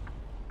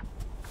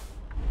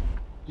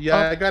 Yeah,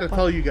 I gotta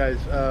tell you guys,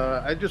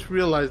 I just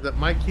realized that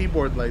my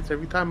keyboard lights,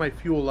 every time I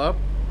fuel up,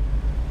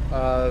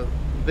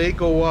 they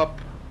go up,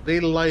 they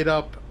light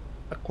up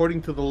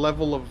according to the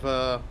level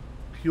of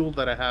fuel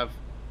that I have.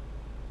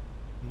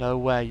 No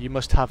way, you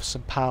must have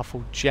some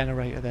powerful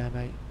generator there,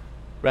 mate.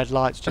 Red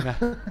lights, Jimmy.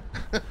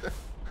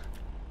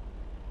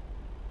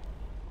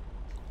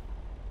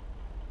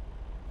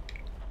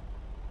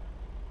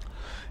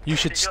 You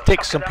should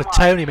stick some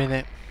plutonium in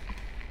it.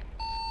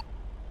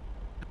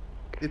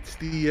 It's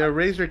the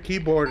Razer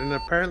keyboard, and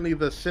apparently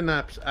the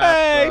Synapse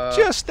app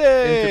Justin!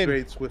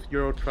 integrates with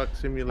Euro Truck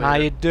Simulator. How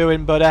you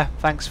doing, buddy?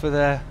 Thanks for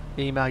the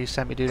email you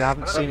sent me, dude. I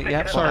haven't seen it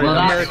yet. Sorry, Well,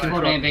 that's American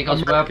funny truck.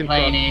 because American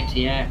we're playing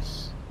truck.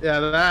 ATS. Yeah,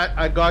 that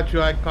I got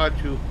you. I caught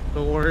you.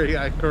 Don't worry,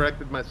 I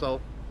corrected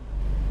myself.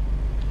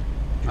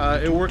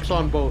 It works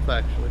on both,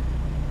 actually.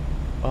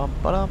 Bum,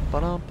 ba-dum,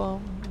 ba-dum,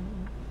 bum.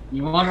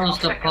 You want us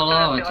to pull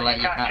over to let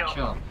you catch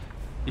up?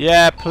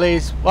 Yeah,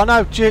 please. Well,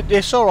 no,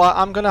 it's alright.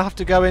 I'm going to have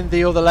to go in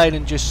the other lane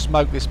and just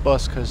smoke this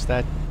bus because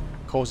they're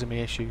causing me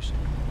issues.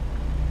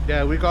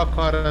 Yeah, we got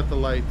caught at the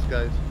lights,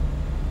 guys.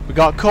 We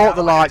got caught at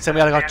the lights and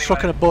we had a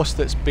truck and a bus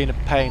that's been a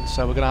pain,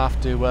 so we're going to have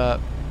to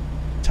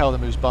tell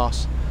them who's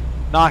boss.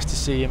 Nice to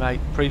see you, mate.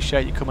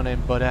 Appreciate you coming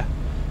in, buddy.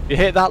 You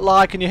hit that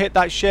like and you hit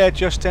that share,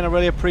 Justin. I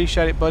really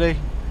appreciate it, buddy.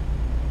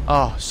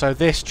 Oh, so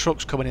this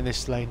truck's coming in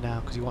this lane now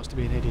because he wants to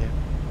be an idiot.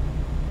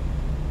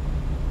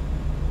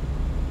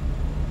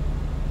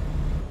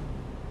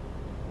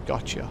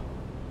 Gotcha.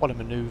 What a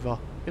manoeuvre.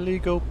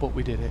 Illegal, but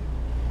we did it.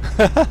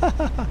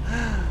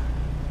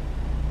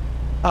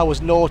 That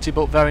was naughty,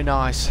 but very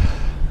nice.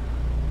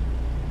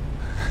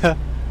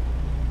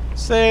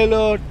 Say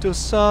hello to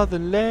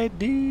Southern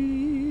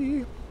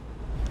Lady.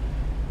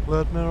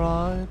 Let me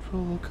ride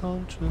through the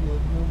country. Let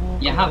me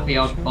walk. You're happy,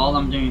 Oddball?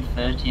 I'm doing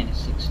 30 and a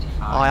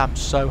 65. I am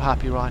so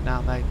happy right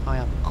now, mate. I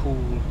am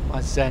cool. My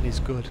zen is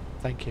good.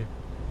 Thank you.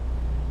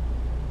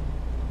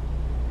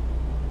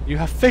 You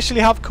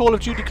officially have Call of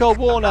Duty Cold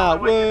War now.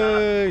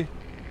 Way!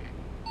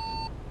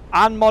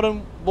 And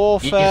Modern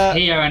Warfare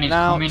here and it's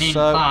now. coming in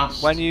So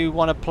fast. when you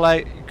want to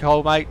play,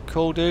 cool mate,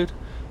 cool dude.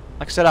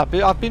 Like I said, I've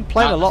been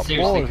playing a lot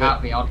more of can't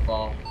it. be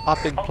Oddball.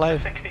 I've been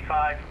playing.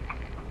 65.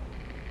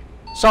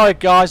 Sorry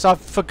guys, I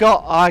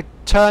forgot. I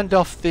turned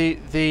off the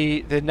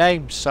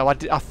names, so I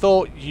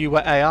thought you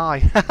were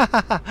AI.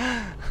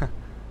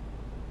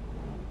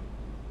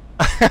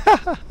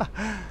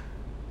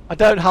 I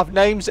don't have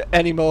names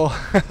anymore.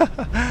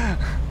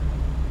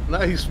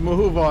 Nice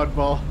move,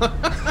 Oddball.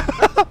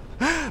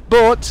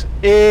 But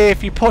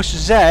if you push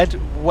Z,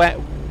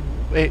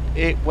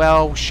 it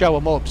will show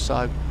them up.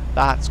 So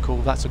that's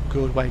cool. That's a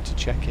good way to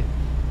check it.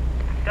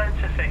 Down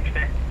to 60.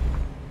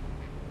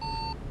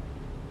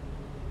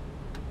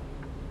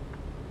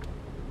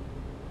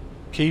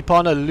 Keep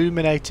on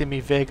illuminating me,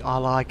 Vig. I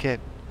like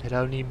it. It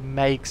only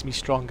makes me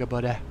stronger,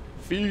 buddy.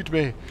 Feed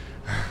me.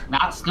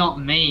 That's not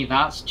me,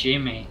 that's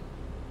Jimmy.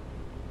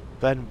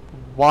 Then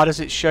why does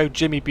it show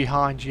Jimmy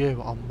behind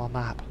you on my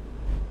map?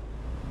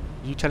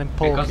 You telling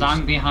Paul? Because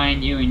I'm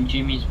behind you and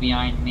Jimmy's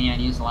behind me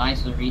and his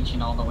lights are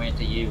reaching all the way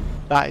to you.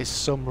 That is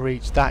some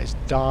reach. That is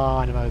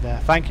dynamo there.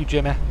 Thank you,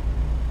 Jimmy.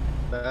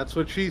 That's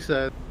what she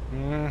said.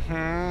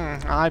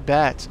 I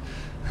bet.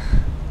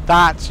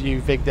 That's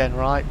you, Vig, then,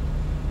 right?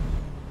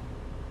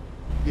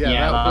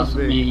 Yeah, that was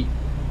me.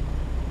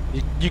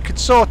 You could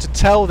sort of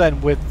tell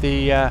then with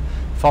the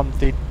from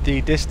the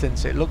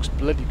distance. It looks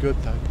bloody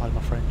good though, pardon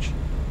my French.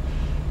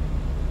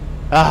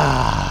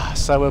 Ah,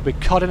 so we'll be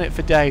codding it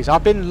for days.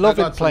 I've been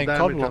loving playing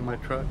COD on my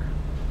truck.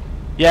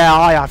 Yeah,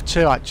 I have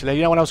too actually.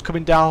 You know, when I was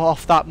coming down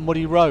off that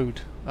muddy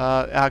road,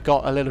 I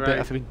got a little bit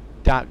of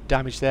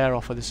damage there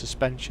off of the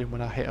suspension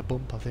when I hit a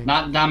bump, I think.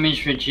 That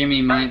damage for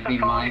Jimmy might be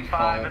my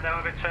fault. And then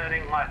we'll be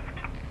turning left.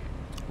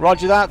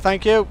 Roger that,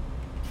 thank you.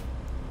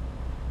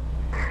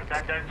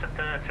 Then down to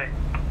 30.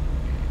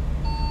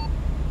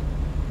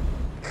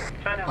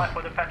 Turning left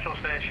where the petrol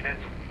station is.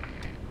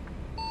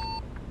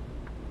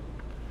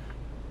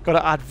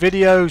 Gotta add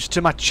videos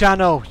to my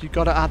channel. You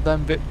gotta add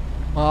them.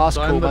 Oh, that's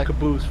so cool, I'm the mate.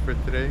 caboose for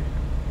today.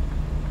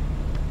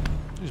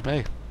 Who's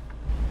me?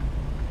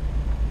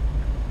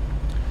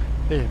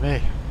 Dear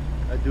me.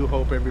 I do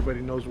hope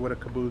everybody knows what a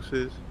caboose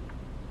is.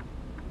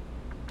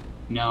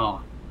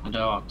 No, I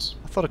don't.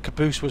 I thought a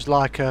caboose was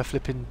like a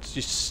flipping,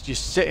 just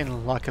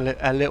sitting like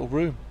a little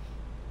room,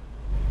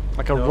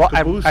 like a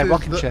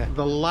rocking chair.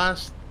 The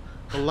last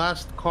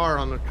car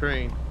on the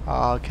train.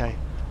 Oh, okay.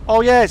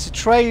 Oh yeah, it's a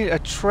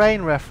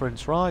train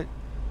reference, right?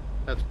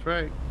 That's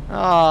right.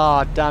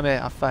 Ah, damn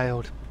it, I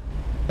failed.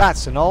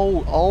 That's an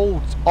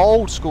old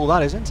school,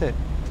 that isn't it?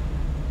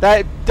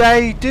 They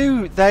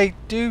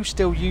do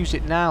still use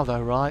it now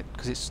though, right?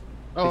 Because it's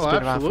been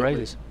around for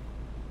ages.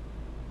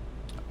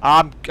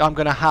 I'm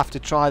gonna have to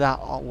try that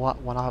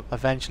when I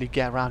eventually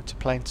get around to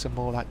playing some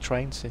more like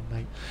train sim,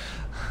 mate.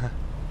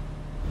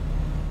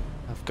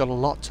 I've got a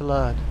lot to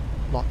learn.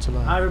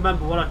 I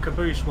remember what a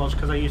caboose was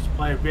because I used to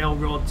play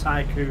Railroad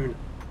Tycoon.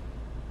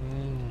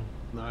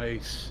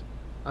 Nice.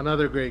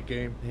 Another great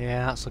game.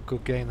 Yeah, that's a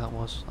good game that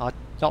was. I've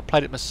not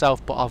played it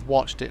myself, but I've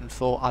watched it and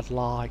thought I'd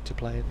like to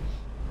play it.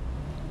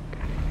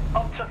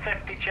 Up to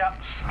 50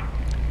 chaps.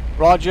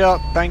 Roger,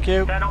 thank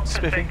you. Then up to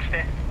Spiffy.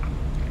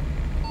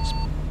 60.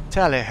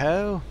 Tally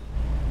ho.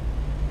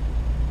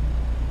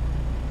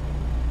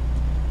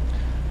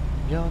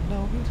 You're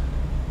no good.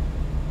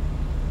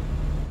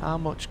 How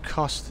much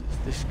cost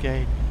this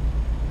game?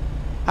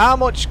 How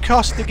much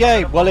cost the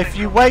game? Well, if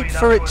you wait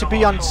for it to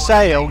be on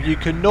sale, you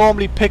can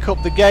normally pick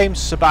up the game,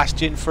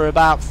 Sebastian, for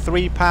about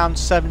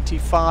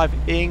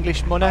 £3.75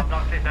 English money.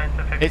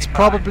 It's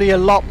probably a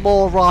lot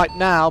more right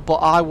now, but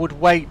I would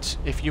wait.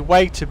 If you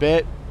wait a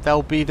bit,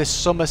 there'll be the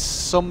summer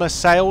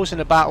sales in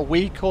about a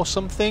week or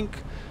something.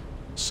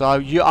 So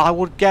I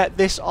would get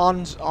this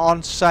on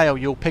sale.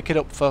 You'll pick it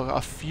up for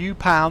a few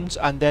pounds,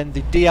 and then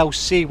the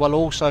DLC will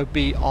also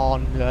be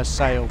on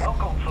sale.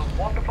 Welcome to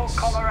wonderful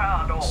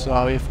Colorado.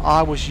 So if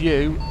I was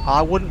you,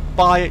 I wouldn't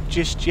buy it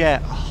just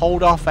yet.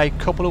 Hold off a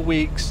couple of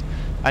weeks,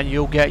 and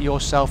you'll get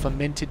yourself a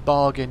minted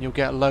bargain. You'll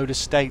get a load of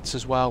states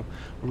as well,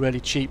 really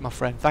cheap, my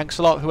friend. Thanks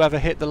a lot whoever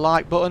hit the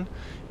like button.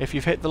 If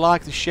you've hit the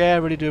like, the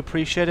share, really do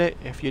appreciate it.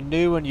 If you're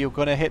new and you're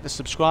going to hit the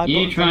subscribe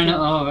button, you trying to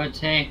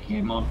overtake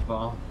him,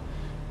 Motherboard?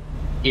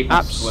 Keep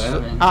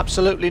swearing.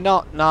 Absolutely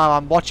not. No,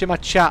 I'm watching my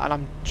chat and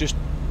I'm just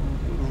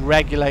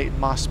regulating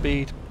my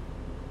speed.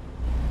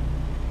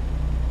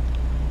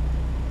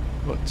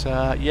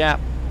 But yeah,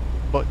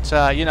 but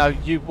you know,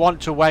 you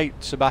want to wait,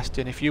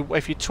 Sebastian. If you're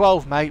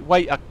 12, mate,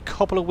 wait a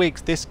couple of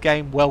weeks. This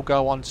game will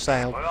go on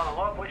sale,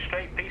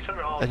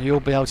 and you'll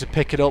be able to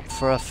pick it up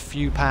for a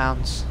few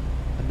pounds.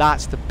 And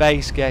that's the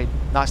base game.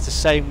 That's the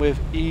same with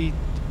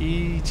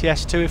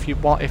ETS2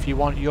 if you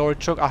want Euro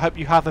Truck. I hope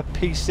you have a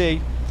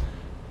PC.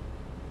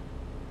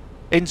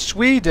 In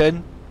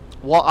Sweden,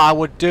 what I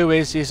would do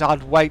is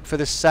I'd wait for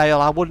the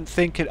sale. I wouldn't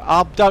think it.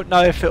 I don't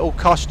know if it'll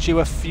cost you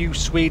a few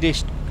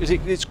Swedish.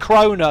 It's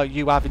krona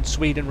you have in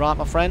Sweden, right,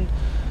 my friend?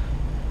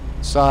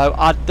 So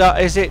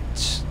is it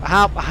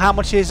how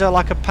much is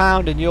like a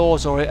pound in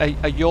yours, or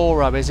a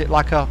euro? Is it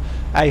like a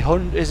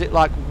hundred? Is it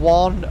like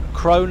 1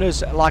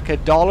 krona's like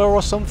 $1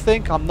 or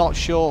something? I'm not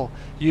sure.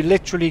 You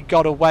literally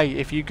gotta wait.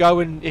 If you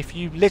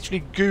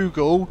literally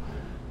Google,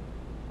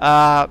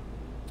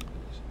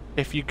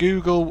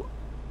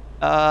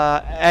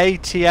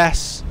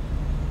 ATS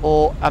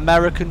or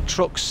American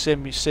Truck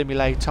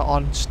Simulator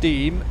on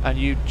Steam, and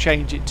you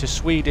change it to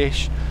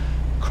Swedish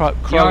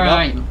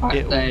krona,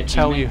 it will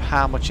tell you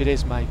how much it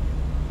is, mate.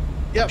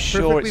 Yeah,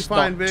 sure, perfectly it's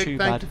fine, not Vic. too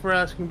Thank bad. you for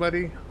asking,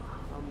 buddy.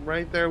 I'm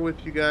right there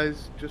with you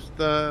guys, just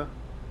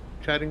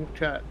chatting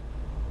chat.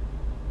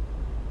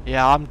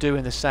 Yeah, I'm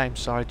doing the same.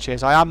 Sorry,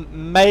 cheers. I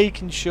am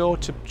making sure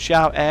to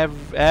shout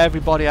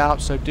everybody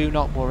out, so do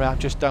not worry. I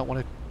just don't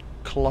want to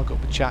clog up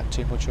the chat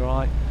too much,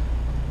 alright?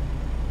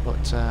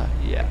 But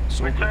yeah,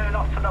 it's all good. Turning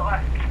off to the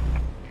left.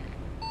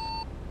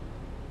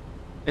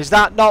 Is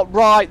that not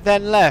right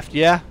then left,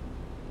 yeah?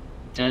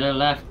 To the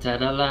left, to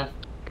the left.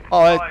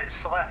 Oh, It's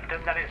left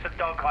and then it's a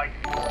dog light.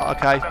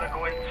 okay. I'm gonna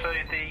go into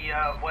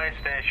the way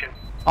station.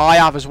 I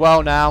have as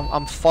well now.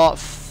 I'm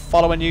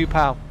following you,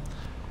 pal.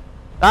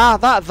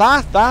 That's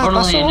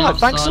alright.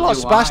 Thanks a lot,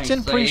 Sebastian.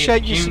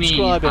 Appreciate you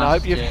subscribing. I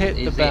hope you've hit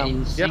the bell.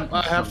 Yep,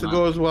 I have to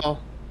go as well.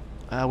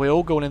 We're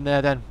all going in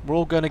there then. We're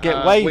all going to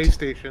get weighed. Way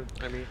station,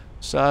 I mean.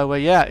 So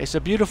yeah, it's a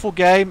beautiful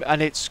game,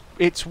 and it's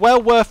well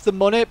worth the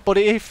money. But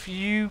if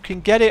you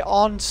can get it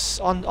on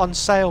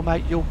sale,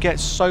 mate, you'll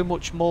get so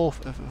much more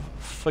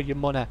for your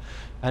money.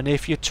 And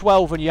if you're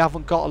 12 and you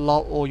haven't got a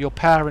lot, or your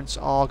parents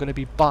are going to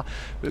be buying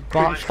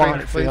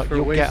it for you,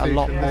 you'll get a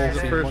lot more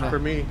for your money. For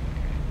me.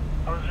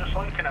 I was just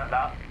looking at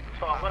that,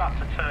 so I'm gonna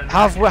have to turn.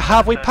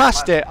 Have we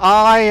passed it?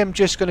 I am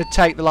just going to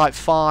take the light.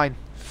 Fine,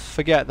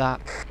 forget that.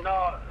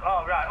 No,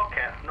 oh right,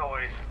 okay, no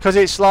worries. Because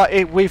it's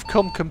like we've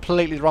come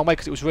completely the wrong way,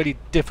 because it was really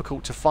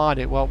difficult to find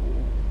it. Well,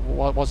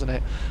 wasn't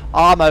it?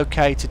 I'm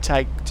okay to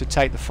take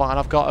the fine.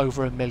 I've got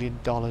over $1 million.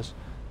 Oh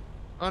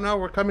no,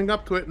 we're coming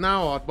up to it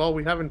now, Oddball.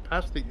 We haven't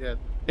passed it yet.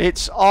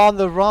 It's on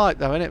the right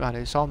though, isn't it, man?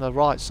 It's on the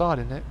right side,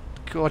 isn't it?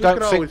 I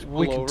don't think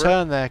we can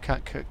turn there,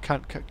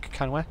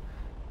 can we?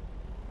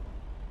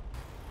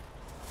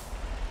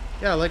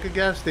 Yeah, like a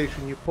gas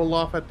station. You pull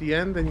off at the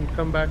end and you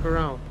come back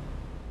around.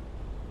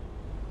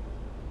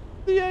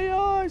 The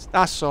AIs.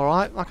 That's all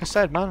right. Like I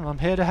said, man, I'm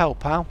here to help,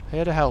 pal.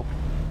 Here to help.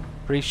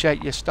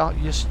 Appreciate you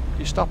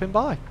stopping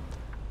by.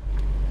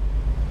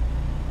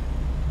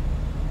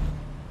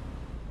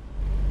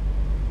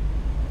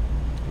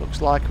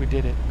 Looks like we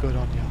did it. Good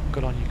on you.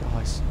 Good on you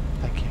guys.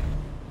 Thank you.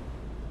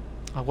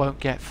 I won't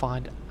get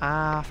fined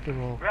after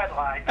all. Red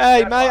light.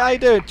 Hey, mate, how you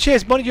doing?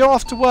 Cheers, buddy. You're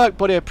off to work,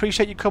 buddy.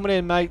 Appreciate you coming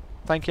in, mate.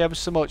 Thank you ever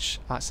so much.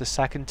 That's the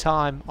second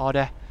time,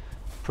 Oddie.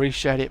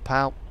 Appreciate it,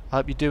 pal. I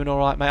hope you're doing all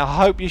right, mate. I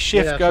hope your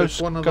shift goes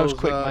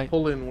quick, mate.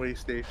 Pull-in way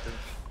stations.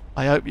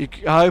 I hope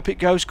it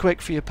goes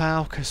quick for you,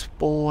 pal. Cause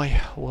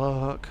boy,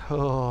 work.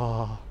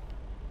 Oh.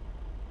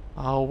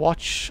 I'll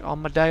watch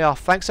on my day off.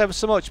 Thanks ever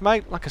so much,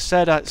 mate. Like I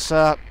said, it's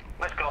Let's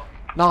go.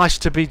 nice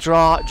to be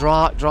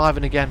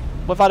driving again.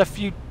 We've had a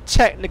few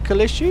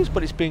technical issues,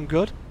 but it's been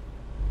good.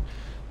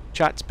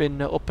 Chat's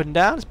been up and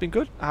down. It's been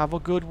good. Have a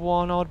good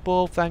one,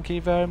 Oddball. Thank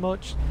you very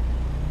much.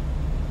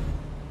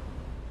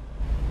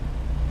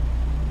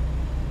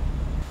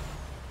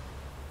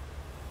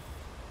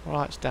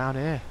 Right, it's down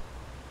here.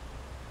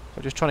 So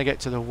I'm just trying to get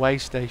to the weigh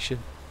station.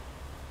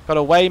 Got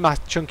to weigh my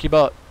chunky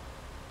butt.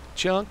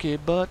 Chunky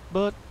butt.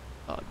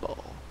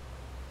 Oddball.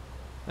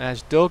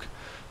 There's Doug.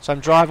 So I'm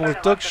driving with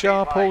Doug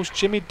Sharples,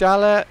 Jimmy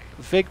Dallett,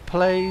 Vig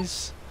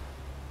Plays.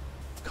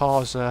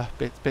 Car's a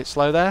bit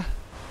slow there.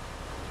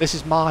 This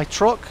is my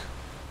truck,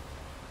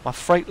 my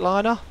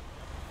Freightliner.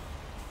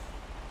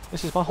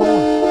 This is my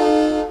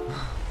horn.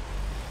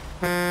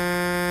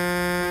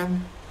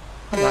 And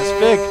that's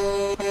Vig.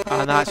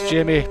 And that's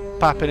Jimmy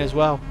papping as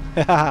well.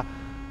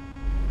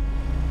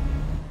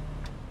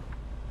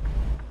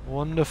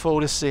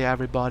 Wonderful to see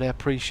everybody. I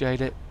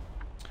appreciate it.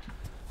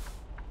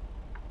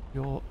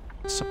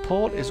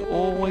 Support is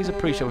always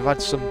appreciated. We've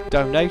had some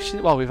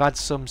donations. Well, we've had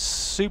some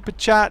super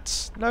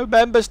chats. No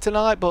members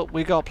tonight, but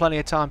we got plenty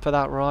of time for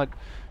that, right?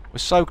 We're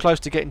so close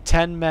to getting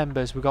 10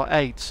 members. We've got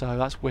 8, so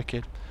that's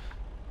wicked.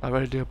 I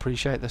really do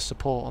appreciate the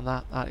support on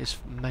that. That is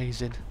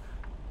amazing.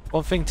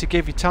 One thing to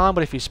give you time,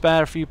 but if you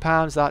spare a few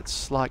pounds,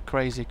 that's like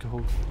crazy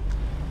cool.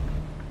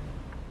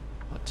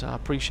 But I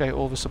appreciate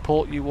all the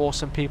support you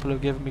awesome people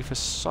have given me for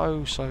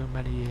so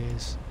many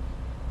years.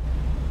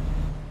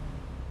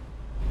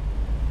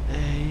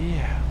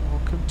 Yeah,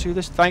 welcome to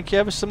this. Thank you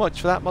ever so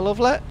much for that, my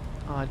lovely.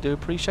 I do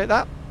appreciate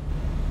that.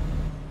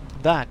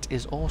 That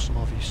is awesome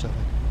of you, sir.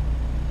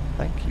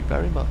 Thank you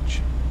very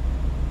much.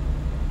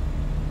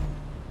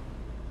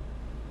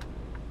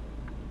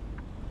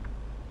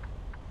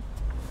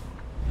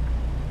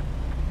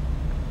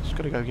 Just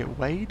gotta go get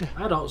Wade.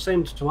 I don't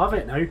seem to have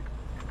it now.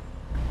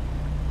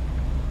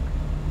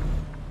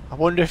 I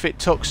wonder if it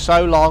took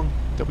so long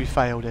that we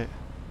failed it.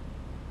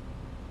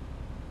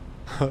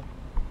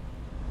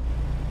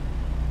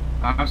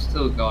 I've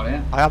still got it.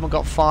 I haven't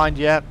got fined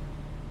yet.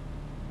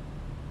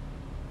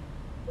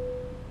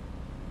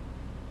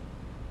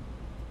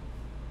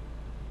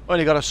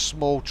 Only got a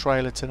small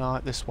trailer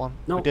tonight, this one.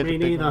 No, me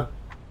neither.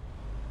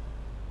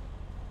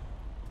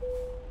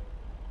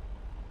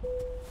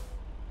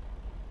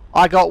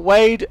 I got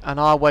weighed and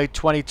I weighed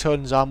 20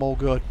 tons. I'm all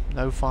good.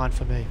 No fine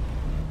for me.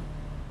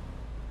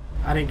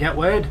 I didn't get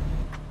weighed.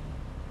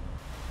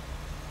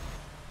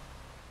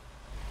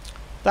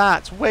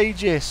 That's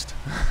wageist.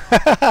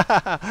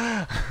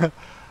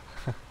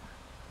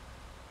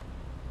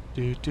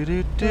 You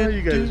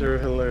guys are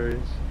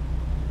hilarious.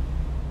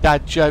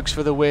 Dad jokes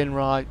for the win,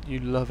 right? You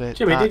love it.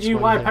 Jimmy, did you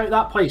wipe out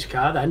that police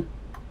car then?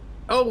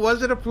 Oh,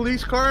 was it a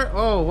police car?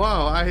 Oh,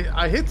 wow.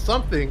 I hit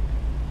something.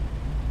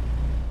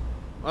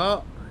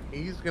 Well,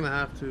 he's going to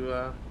have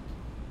to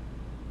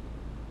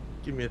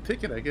give me a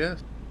ticket, I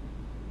guess.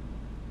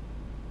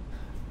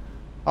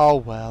 Oh,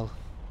 well.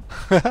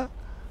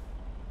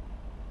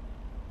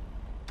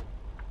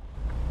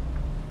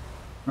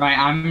 Right,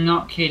 I'm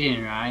not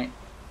kidding, right?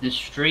 The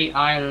street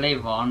I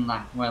live on,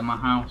 like where my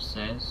house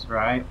is,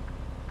 right?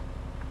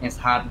 It's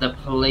had the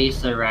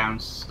police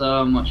around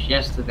so much.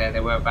 Yesterday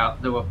there were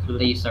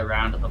police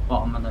around at the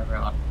bottom of the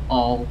road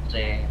all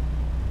day.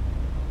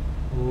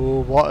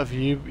 Ooh, what have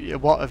you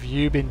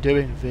been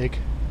doing, Vig?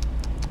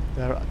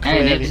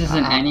 Hey, this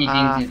isn't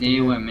anything to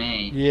do with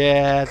me.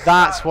 Yeah,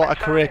 that's what a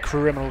career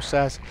criminal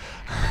says.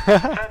 Turn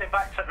it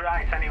back to the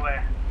right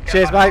anyway. Get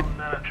Cheers, back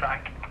mate. on the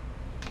track.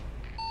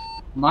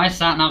 My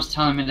sat-nav's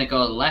telling me to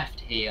go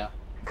left here.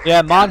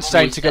 Yeah, mine's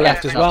saying to go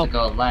left as well. To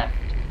go left.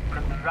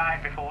 From the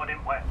right before,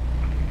 didn't we?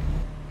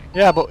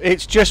 Yeah, but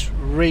it's just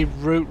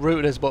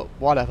routed us, but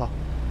whatever.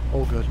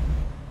 All good.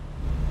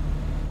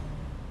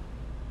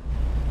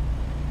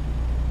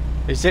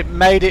 Is it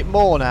made it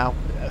more now?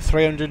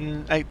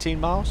 318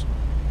 miles?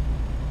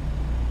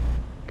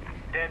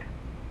 Did.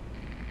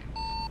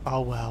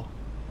 Oh well.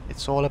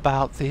 It's all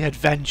about the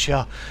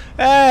adventure.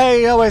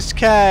 Hey,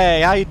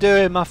 OSK! How you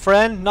doing, my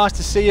friend? Nice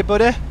to see you,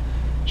 buddy.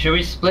 Should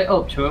we split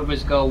up? 2 of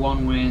us go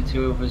one way and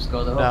 2 of us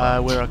go the other?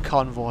 No, we're a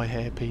convoy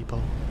here,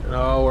 people.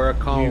 No, we're a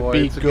convoy.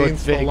 You be it's good,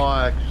 against the Vic.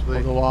 law, actually.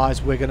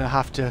 Otherwise, we're going to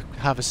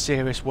have a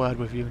serious word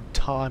with you and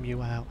time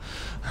you out.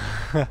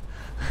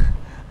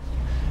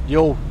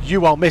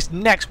 You won't miss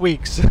next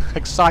week's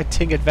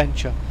exciting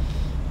adventure.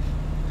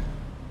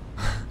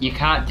 You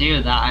can't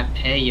do that. I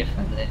pay you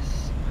for this.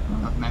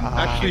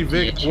 Actually,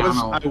 Vic,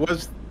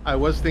 I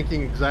was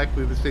thinking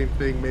exactly the same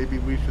thing. Maybe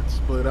we should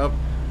split up,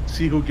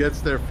 see who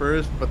gets there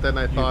first. But then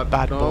I thought,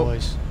 bad no,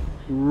 boys.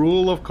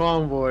 Rule of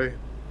convoy: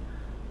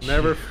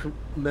 never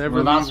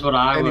well, that's what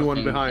I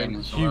anyone behind.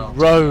 As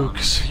well,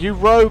 You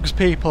rogues,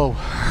 people.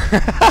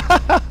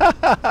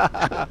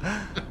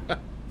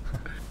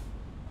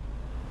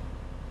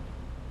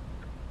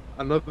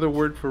 Another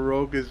word for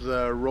rogue is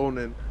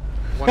Ronin.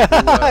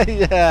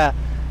 Yeah.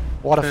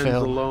 What a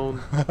film. Alone.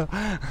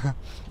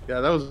 Yeah,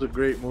 that was a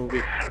great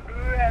movie.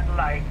 Red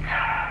light.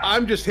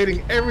 I'm just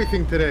hitting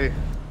everything today.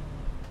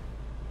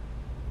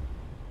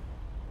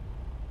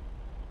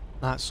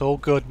 That's all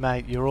good,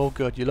 mate. You're all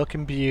good. You're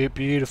looking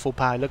beautiful,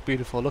 pal. You look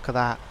beautiful. Look at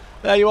that.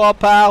 There you are,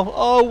 pal.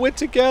 Oh, we're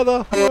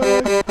together.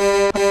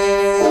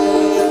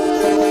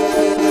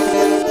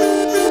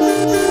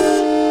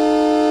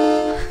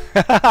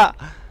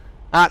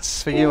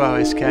 That's for you,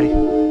 OSK.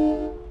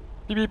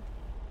 Beep, beep.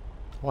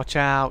 Watch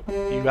out.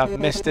 You have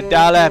Mr.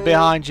 Dallaire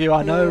behind you.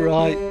 I know,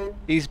 right?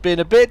 He's been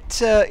a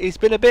bit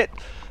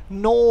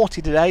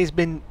naughty today. He's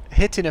been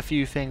hitting a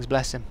few things,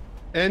 bless him.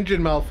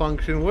 Engine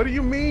malfunction. What do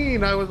you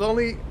mean? I was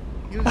only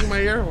using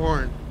my air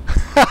horn.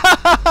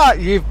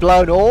 You've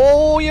blown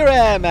all your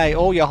air, mate.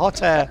 All your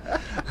hot air.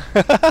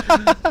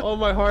 All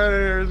my hot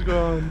air is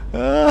gone.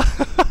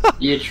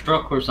 Your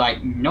truck was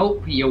like,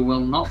 nope, you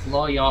will not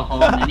blow your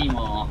horn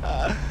anymore.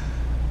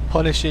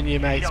 Punishing you,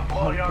 mate. You'll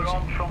blow your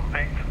own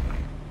trumpet.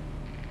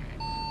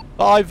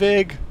 Bye,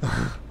 Vig.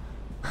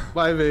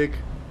 Bye, Vic.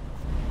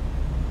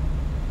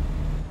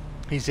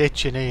 He's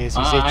itching, he is.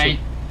 He's Bye. itching.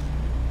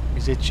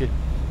 He's itching.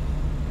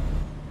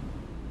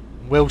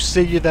 We'll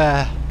see you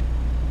there.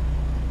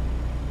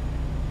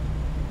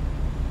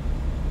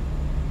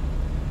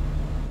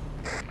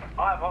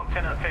 I've locked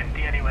in at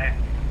 50 anyway.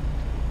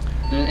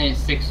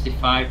 It's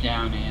 65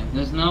 down here.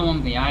 There's no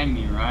one behind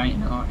me, right?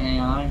 No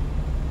AI.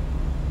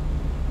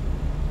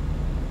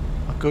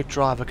 A good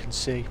driver can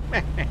see.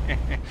 Some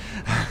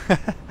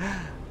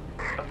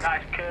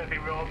nice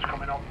curvy roads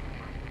coming up.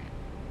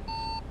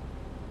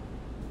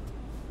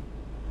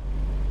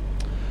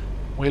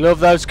 We love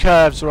those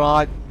curves,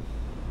 right?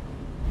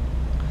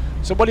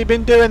 So what have you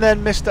been doing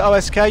then, Mr.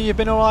 OSK? You've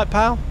been alright,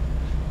 pal?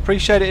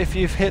 Appreciate it if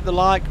you've hit the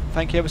like.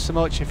 Thank you ever so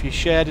much. If you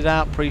shared it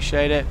out,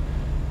 appreciate it.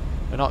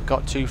 We've not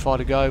got too far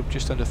to go,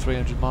 just under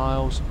 300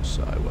 miles.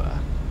 So,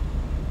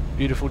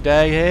 beautiful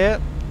day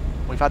here.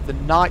 We've had the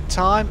night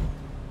time.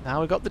 Now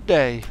we've got the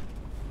day.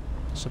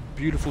 Some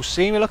beautiful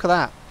scenery. Look at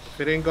that.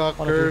 If it ain't got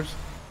curves,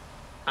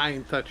 I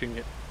ain't touching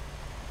it.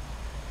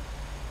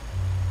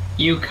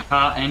 You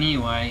can't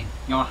anyway.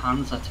 Your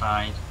hands are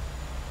tied.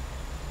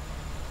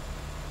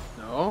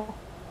 No.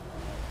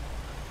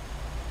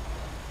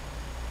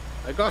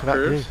 I got Look at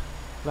curves.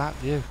 That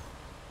view.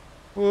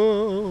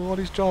 Whoa, what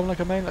he's driving like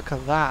a man. Look at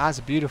that. That's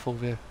a beautiful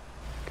view.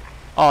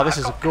 Oh, this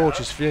is a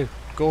gorgeous view.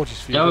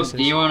 Gorgeous view. Joe,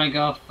 do you want to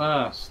go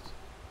first?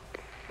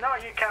 No,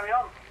 you carry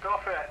on. Go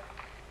for it.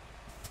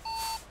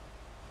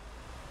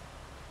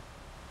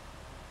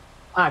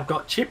 I've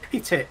got chippy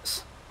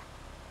tits.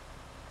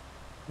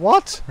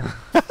 What?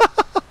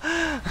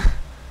 I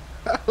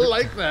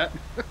like that.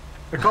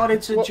 According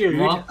to Jude,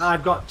 what?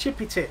 I've got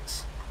chippy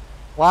tits.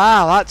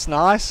 Wow, that's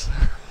nice.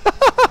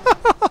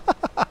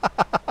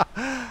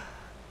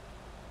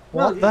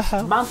 Well, What the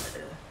hell?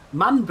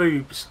 Man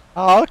boobs.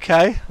 Oh,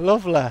 okay.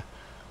 Lovely.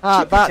 Ah,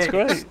 Chippy that's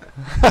tits.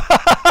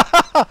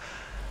 great.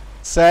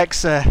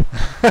 Sexy.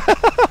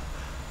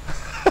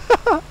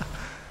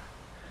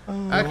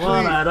 Actually,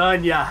 Woman,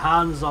 on your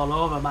hands all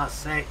over my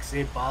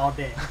sexy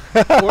body.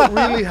 what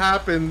really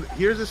happened,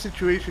 here's the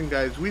situation,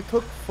 guys. We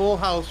took full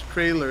house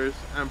trailers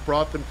and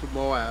brought them to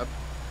Moab.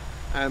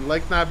 And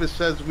like Navis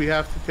says, we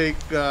have to take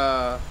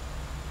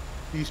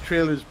these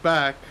trailers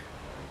back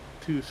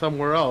to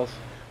somewhere else.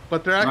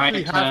 But they're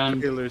actually half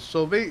trailers,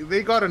 so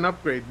they got an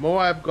upgrade.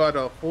 Moab got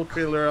a full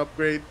trailer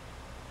upgrade.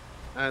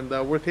 And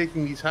we're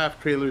taking these half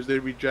trailers they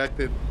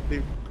rejected.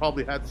 They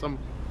probably had some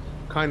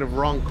kind of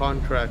wrong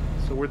contract,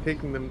 so we're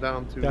taking them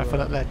down to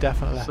Definitely.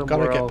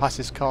 Gotta get past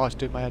this car, it's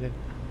doing my head in.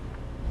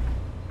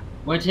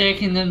 We're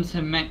taking them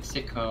to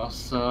Mexico,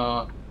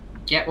 so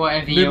get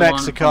whatever you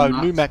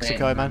want. New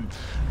Mexico, man.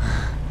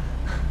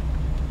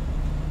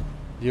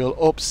 You'll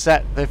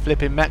upset the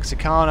flipping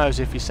Mexicanos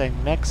if you say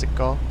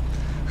Mexico.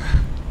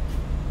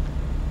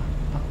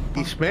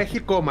 It's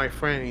Mexico, my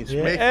friend. It's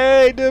Mexico.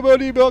 Hey, the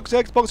money box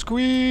Xbox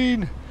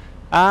Queen.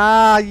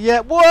 Ah, yeah.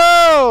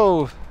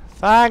 Whoa!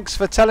 Thanks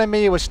for telling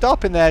me you were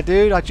stopping there,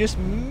 dude. I just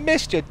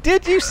missed you.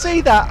 Did you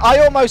see that? I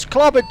almost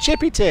clobbered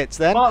Chippy Tits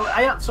then. Well,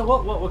 I had to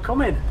look what were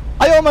coming.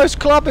 I almost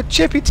clobbered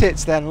Chippy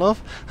Tits then,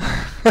 love.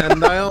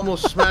 And I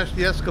almost smashed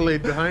the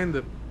Escalade behind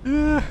him.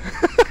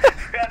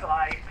 Red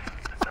light.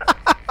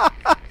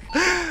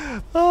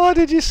 Oh,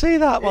 did you see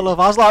that, my love?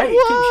 I was like, hey,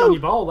 it keeps you on whoa!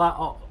 your ball, that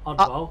odd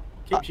ball.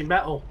 Keeps you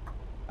metal.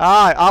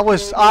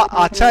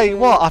 I tell you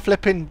what,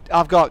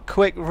 I've got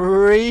quick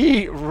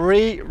like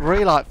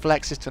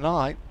flexes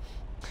tonight.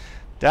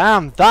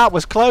 Damn, that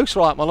was close,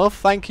 right, my love.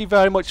 Thank you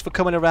very much for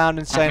coming around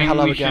and saying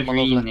hello again, my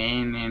lovely.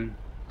 Rename him.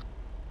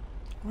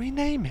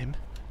 Rename him?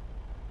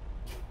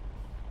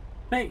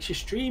 Makes your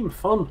stream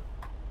fun.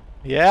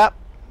 Yep,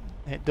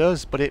 it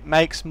does, but it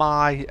makes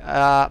my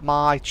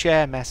my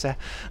chair messy.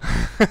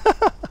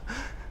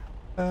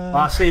 Well,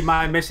 I see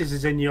my missus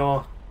is in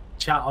your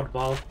chat,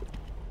 oddball.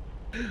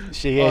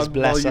 She is,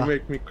 bless her. You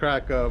make me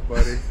crack up,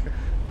 buddy.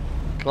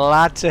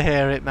 Glad to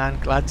hear it, man.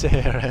 Glad to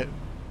hear it.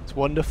 It's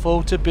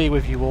wonderful to be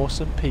with you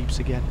awesome peeps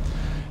again.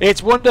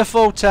 It's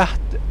wonderful to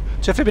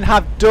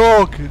have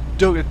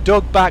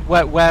Doug back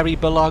where he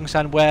belongs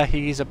and where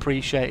he is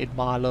appreciated,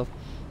 my love.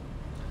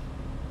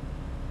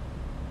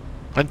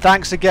 And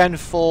thanks again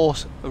for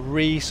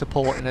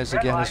re-supporting us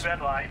again.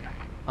 Red light.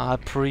 I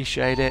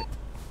appreciate it.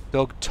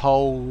 Doug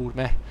told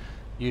me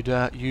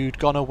you'd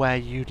gone away,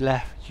 you'd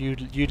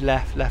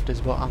left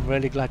us, but I'm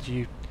really glad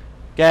you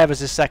gave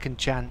us a second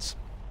chance.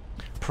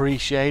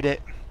 Appreciate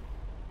it.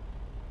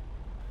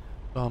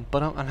 And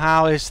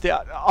how is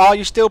are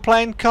you still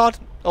playing COD,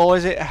 or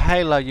is it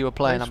Halo you were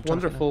playing? Nice,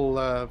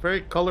 wonderful,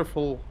 very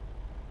colorful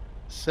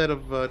set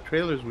of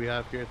trailers we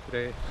have here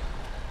today.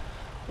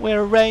 We're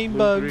a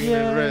rainbow, blue, green,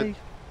 and red.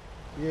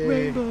 Yay.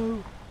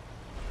 Rainbow.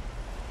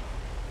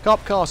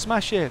 Cop car,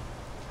 smash it.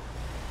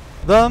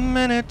 The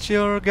minute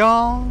you're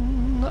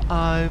gone,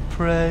 I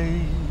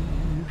pray.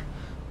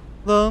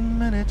 The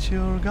minute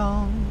you're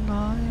gone,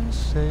 I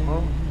say.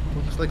 Well,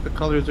 looks like the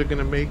colors are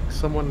gonna make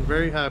someone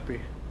very happy.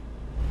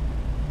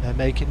 They're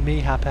making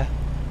me happy.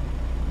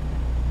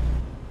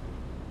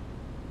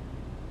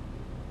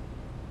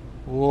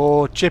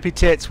 Whoa, Chippy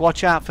Tits,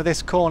 watch out for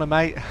this corner,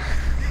 mate.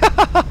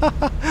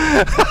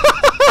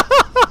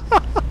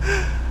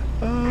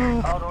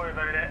 Oh, don't worry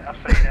about it. I've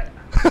seen it.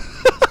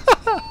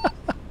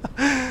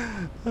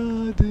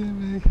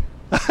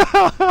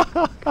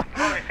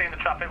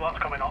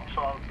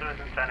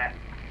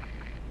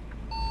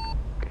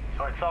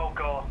 So it's all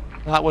go.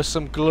 That was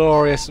some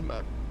glorious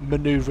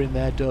manoeuvring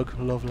there, Doug.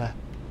 Lovely.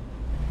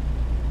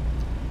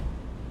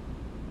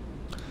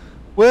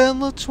 When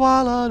the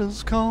twilight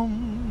has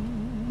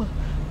come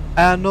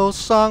and no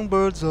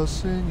songbirds are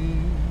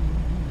singing.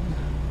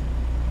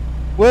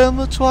 When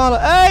the twilight...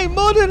 Hey,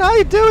 Mudden, how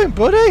you doing,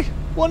 buddy?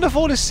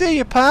 Wonderful to see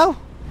you,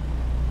 pal.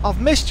 I've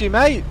missed you,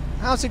 mate.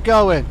 How's it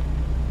going?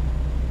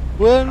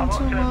 When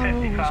tomorrow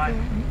is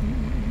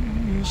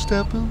gone, you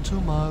step into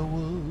my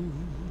world,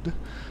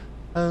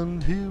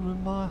 and here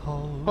in my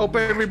heart. Hope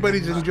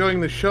everybody's enjoying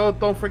the show.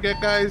 Don't forget,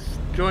 guys,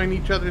 join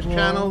each other's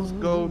channels.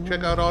 Go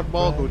check out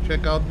Oddball. Go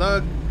check out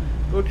Doug.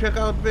 Go check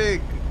out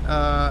Vig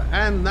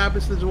and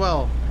Nabis as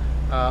well.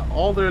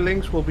 All their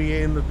links will be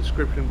in the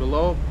description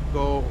below.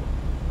 Go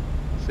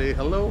say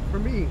hello for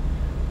me.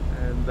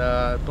 And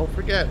don't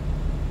forget,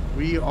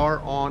 we are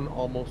on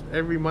almost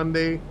every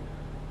Monday.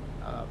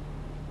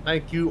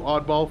 Thank you,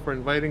 Oddball, for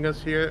inviting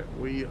us here.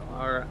 We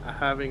are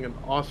having an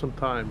awesome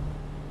time.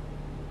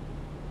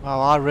 Well,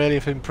 I really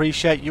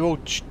appreciate you all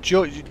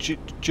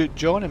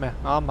joining me.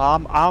 I'm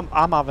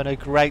having a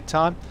great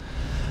time.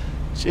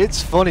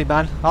 It's funny,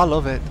 man. I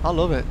love it. I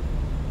love it.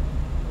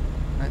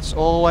 It's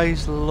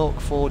always look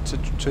forward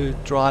to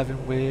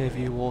driving with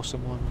you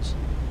awesome ones.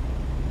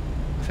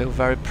 I feel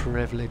very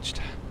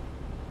privileged.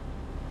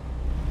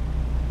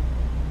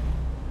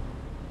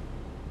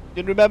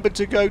 And remember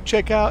to go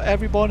check out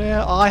everyone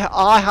here.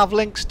 I have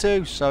links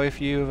too, so if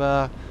you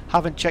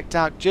haven't checked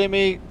out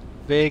Jimmy,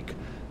 Vig,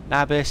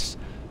 Nabis,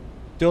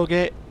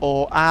 Dougie,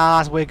 or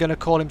as we're going to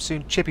call him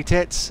soon, Chippy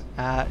Tits,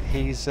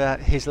 his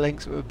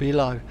links will be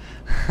below.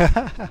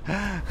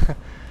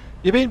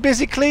 You've been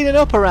busy cleaning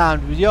up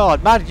around the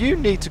yard, man. You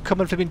need to come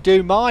and flipping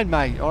do mine,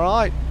 mate. All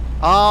right.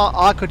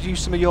 I could use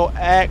some of your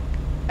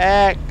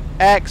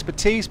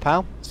expertise,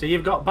 pal. So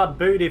you've got bad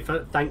booty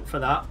thank for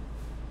that.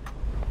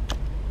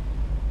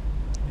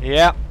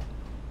 Yeah,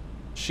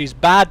 she's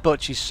bad,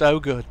 but she's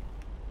so good.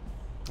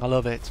 I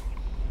love it.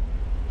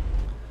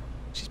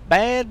 She's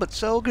bad, but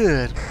so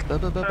good.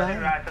 Turning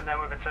right and then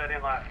we'll be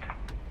turning left.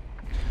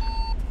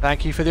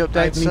 Thank you for the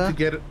update, sir.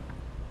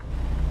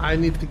 I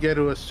need to get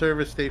to a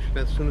service station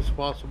as soon as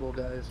possible,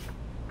 guys.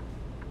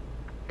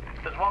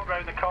 There's one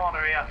round the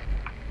corner here.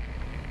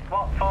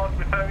 What, Ford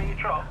repairing your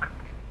truck?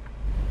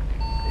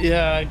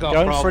 Yeah, I got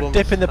going problems. For a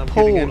dip in the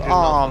pool.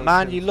 Oh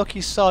man, you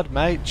lucky sod,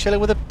 mate. Chilling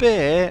with a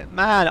beer,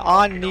 man.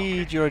 I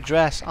need your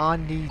address. I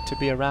need to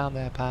be around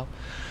there, pal.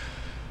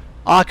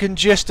 I can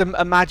just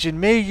imagine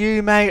me,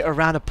 you, mate,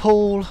 around a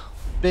pool,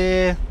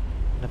 beer,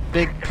 and a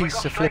big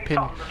piece of flipping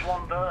on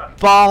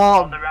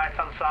the right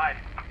hand side.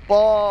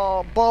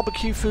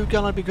 Barbecue food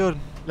gonna be good.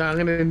 Now I'm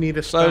gonna need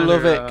a spanner, so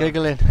love it,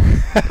 giggling.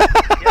 Yeah,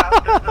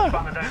 there's the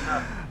spanner down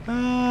there.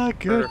 Ah,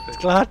 good.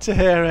 Perfect. Glad to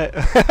hear it.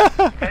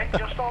 Okay,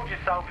 just hold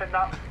yourself in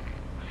that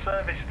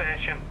service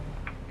station.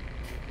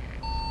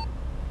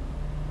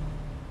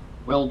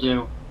 Will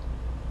do.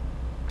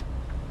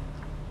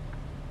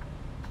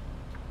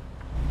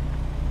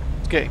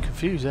 It's getting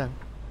confused then.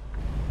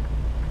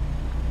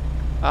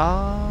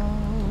 Last,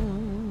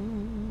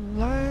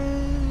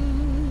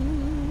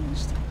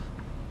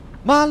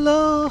 my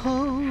love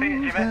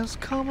has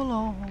come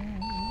along.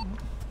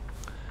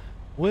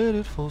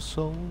 Waited for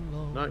so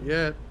long. Not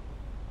yet.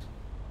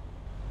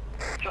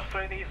 Just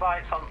through these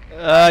lights on.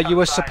 You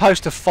were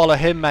supposed to follow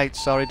him, mate.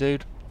 Sorry,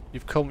 dude.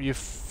 You've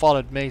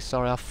followed me.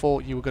 Sorry, I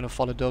thought you were going to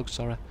follow Doug.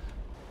 Sorry.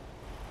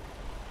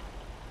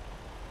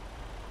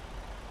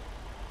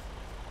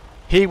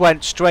 He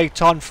went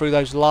straight on through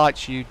those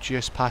lights you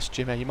just passed,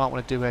 Jimmy. You might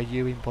want to do a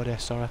U-in, buddy.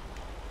 Sorry.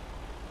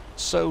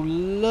 So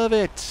love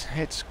it.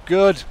 It's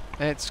good.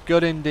 It's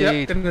good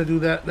indeed. Yep, gonna do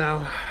that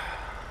now.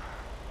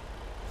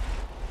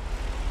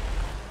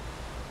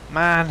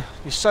 Man,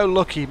 you're so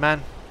lucky,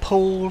 man.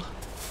 Pool.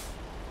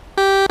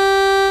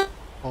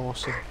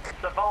 Awesome.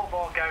 The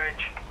Volvo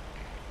garage.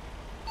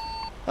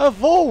 A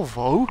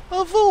Volvo?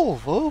 A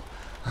Volvo?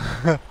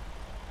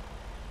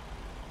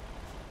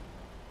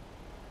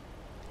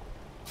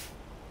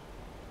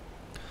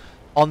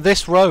 On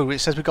this road, it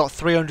says we got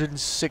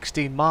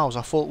 316 miles.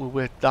 I thought we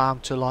were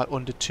down to like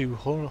under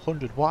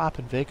 200. What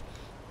happened, Vig?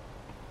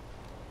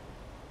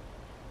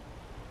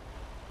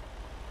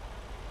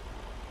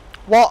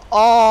 What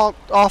are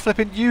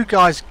flipping you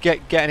guys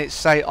getting it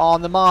say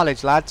on the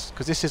mileage, lads?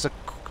 Because this is a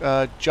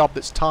job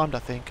that's timed, I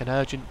think, an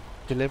urgent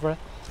delivery.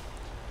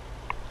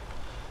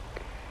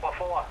 What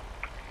for?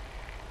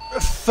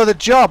 For the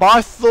job,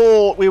 I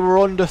thought we were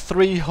under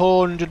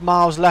 300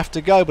 miles left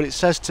to go, but it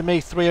says to me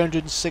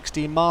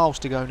 316 miles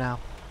to go now.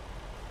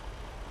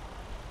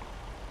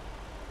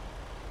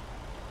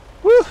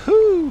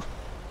 Woohoo!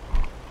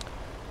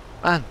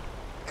 Man.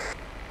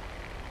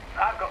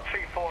 I've got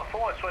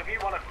 244, so if you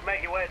want to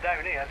make your way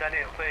down here, then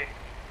it'll be...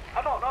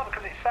 I don't know,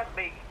 because it's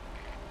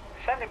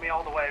sending me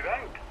all the way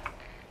around.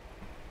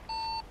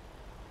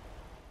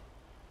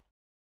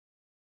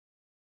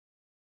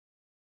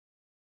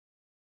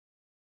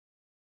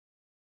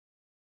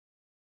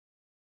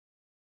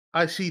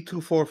 I see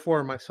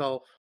 244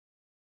 myself.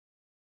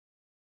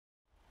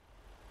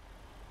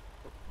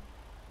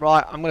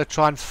 Right, I'm going to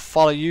try and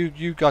follow you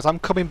guys. I'm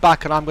coming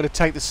back and I'm going to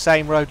take the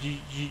same road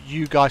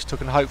you guys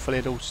took, and hopefully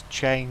it'll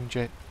change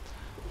it.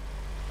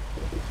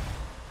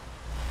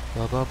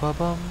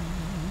 Ba-ba-ba-bum.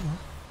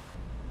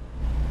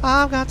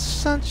 I've got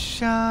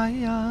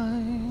sunshine.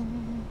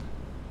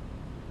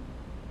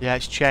 Yeah,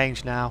 it's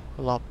changed now.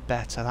 A lot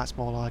better. That's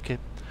more like it.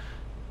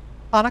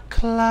 On a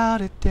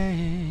cloudy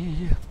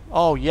day.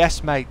 Oh,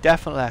 yes, mate.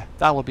 Definitely.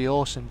 That would be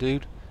awesome,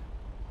 dude.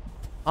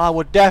 I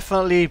would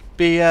definitely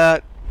be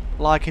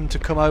liking to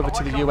come over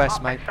to the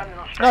US, mate.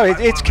 No,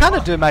 it's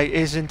Canada, mate,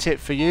 isn't it,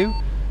 for you?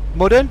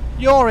 Mudden,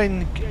 you're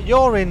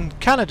in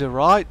Canada,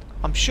 right?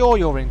 I'm sure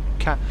you're in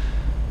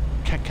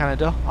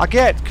Canada. I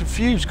get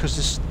confused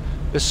because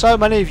there's so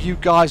many of you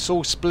guys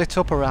all split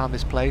up around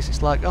this place.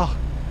 It's like, oh.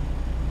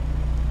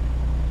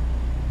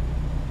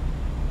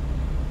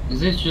 Is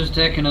this just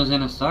taking us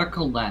in a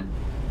circle then?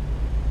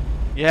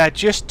 Yeah,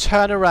 just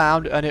turn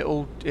around and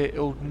it'll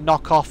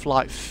knock off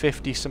like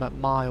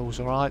 50-something miles,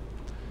 alright?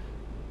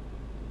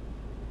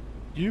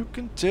 You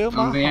can tell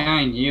my I'm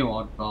behind you,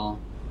 oddball.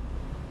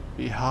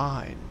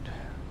 Behind.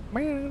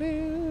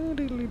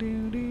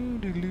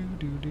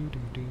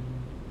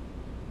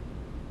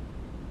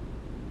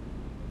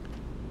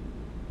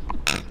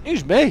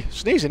 Excuse me,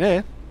 sneezing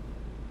here.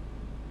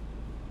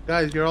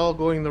 Guys, you're all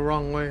going the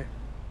wrong way.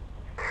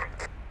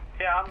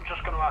 Yeah, I'm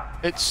just gonna.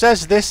 It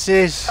says this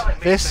is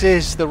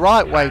the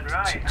right way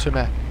to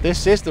me.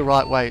 This is the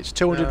right way. It's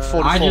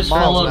 244 I just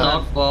miles followed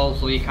now. oddball,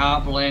 so you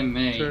can't blame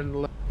me. Turn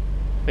left.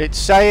 It's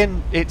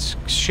saying it's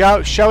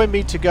showing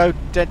me to go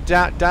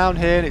down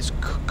here, and it's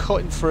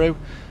cutting through,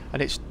 and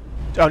it's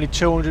only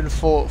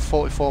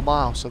 244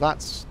 miles. So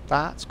that's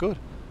good.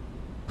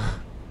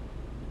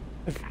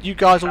 If you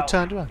guys all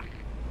turned around.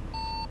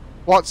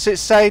 What's it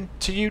saying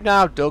to you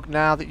now, Doug?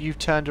 Now that you've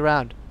turned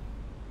around.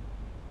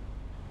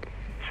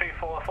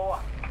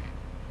 244.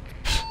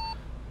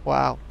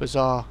 Wow,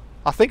 bizarre.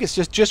 I think it's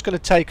just going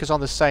to take us on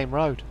the same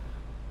road.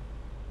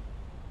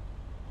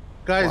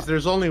 Guys, What?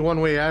 there's only one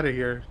way out of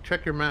here.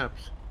 Check your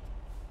maps.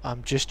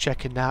 I'm just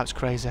checking now. It's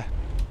crazy.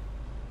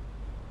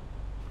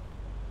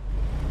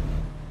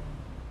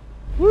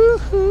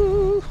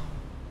 Woohoo!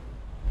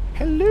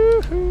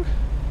 Hello!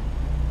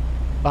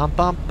 Bum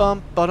bum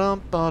bum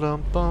ba-dum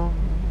ba-dum bum.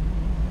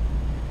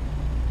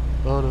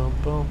 Ba-dum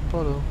bum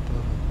ba-dum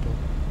ba-dum bum.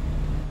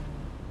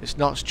 It's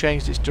not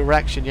changed its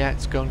direction yet.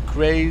 It's gone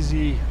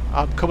crazy.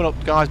 I'm coming up,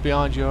 guys,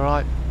 behind you. All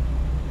right?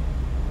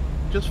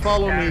 Just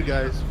follow me,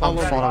 guys. I'm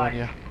Follow me. following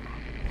you.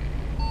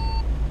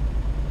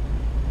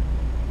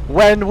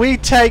 When we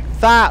take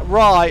that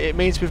right, it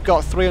means we've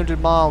got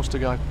 300 miles to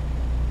go.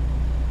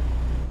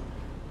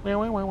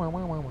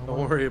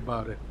 Don't worry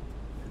about it.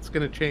 It's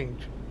gonna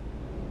change.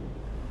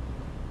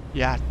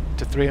 Yeah,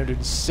 to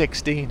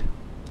 316.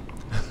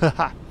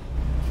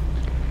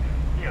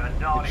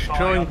 It's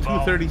showing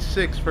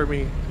 236 for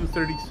me.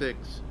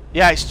 236.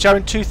 Yeah, it's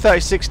showing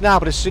 236 now,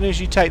 but as soon as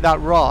you take that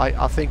right,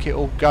 I think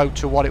it'll go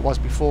to what it was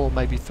before,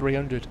 maybe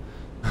 300.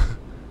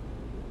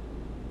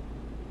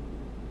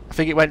 I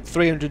think it went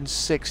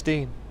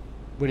 316.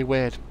 Really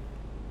weird.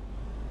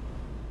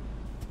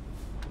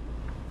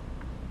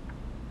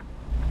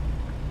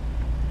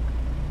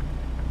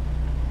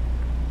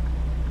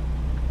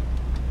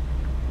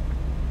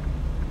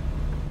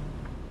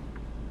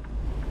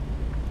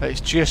 It's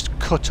just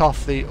cut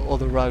off the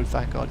other road,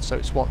 thank God. So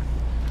it's what?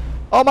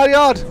 Oh my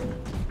God!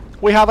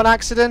 We have an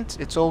accident.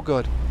 It's all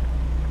good.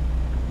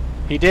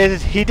 He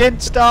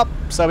didn't stop,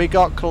 so he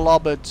got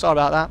clobbered. Sorry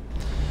about that.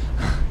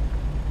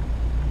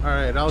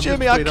 Alright, I'll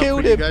Jimmy, just I wait up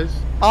killed for you him. guys.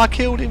 I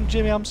killed him,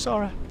 Jimmy. I'm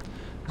sorry.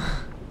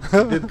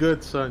 You did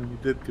good, son. You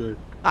did good.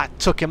 I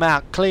took him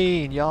out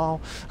clean, y'all.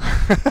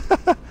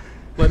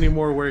 Plenty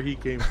more where he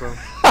came from.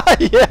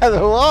 Yeah,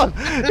 there was.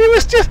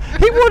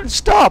 He wouldn't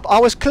stop.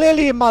 I was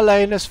clearly in my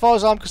lane. As far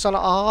as I'm concerned,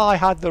 I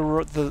had the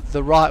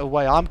right of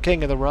way. I'm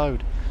king of the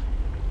road.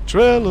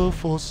 Trailer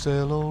for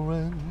sale or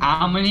rent.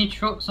 How many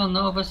trucks on the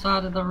other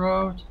side of the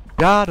road?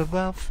 Got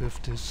about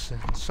 50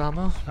 cents.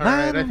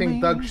 Alright, I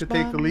think Doug should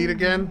take the lead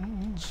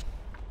again.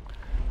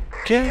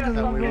 King of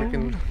the That way we road.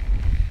 can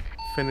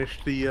finish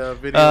the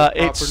video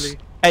It's properly.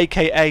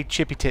 AKA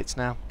Chippy Tits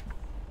now.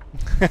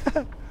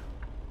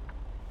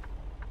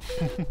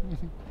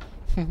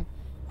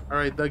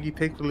 Alright, Dougie,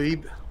 take the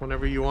lead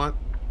whenever you want.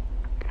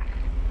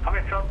 I'm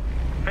in front.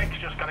 Vic's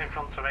just got in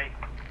front of me.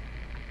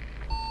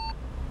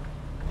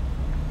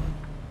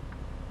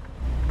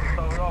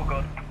 So we're all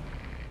good.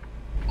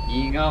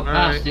 You go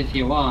fast if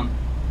you want.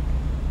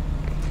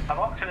 I'm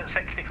locked in at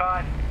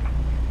 65.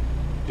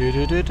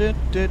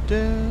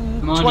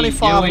 Come on,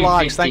 25 you're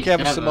likes, thank you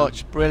ever so 57.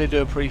 much. Really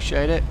do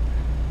appreciate it.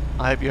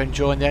 I hope you're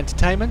enjoying the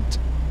entertainment.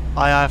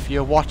 If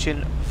you're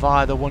watching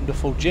via the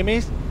wonderful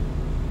Jimmy's,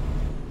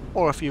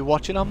 or if you're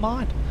watching on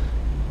mine,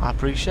 I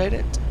appreciate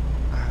it.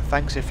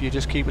 Thanks if you're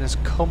just keeping us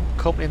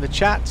company in the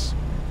chats.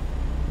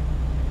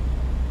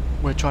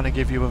 We're trying to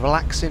give you a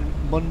relaxing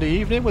Monday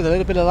evening with a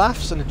little bit of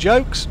laughs and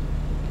jokes,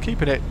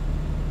 keeping it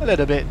a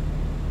little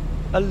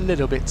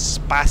bit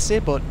spicy,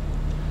 but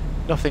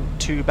nothing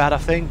too bad, I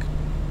think.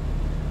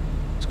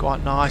 It's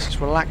quite nice.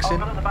 It's relaxing.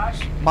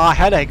 My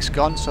headache's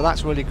gone, so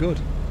that's really good.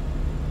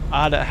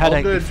 I had a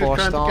headache before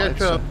I started,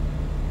 so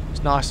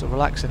it's nice and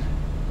relaxing.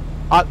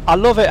 I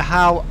love it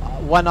how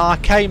when I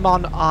came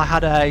on I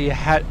had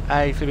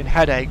a flipping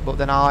headache, but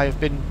then I've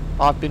been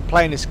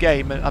playing this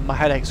game and my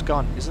headache's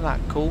gone. Isn't that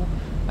cool?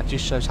 That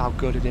just shows how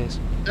good it is.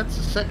 That's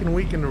the second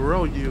week in a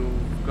row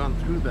you've gone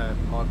through that,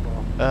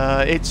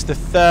 oddball. It's the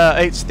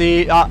third. It's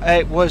the.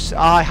 It was.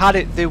 I had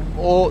it the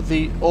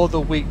other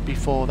week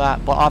before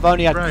that, but I've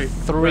only had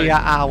 3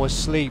 hours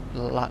sleep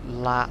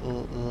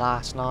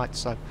last night,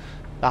 so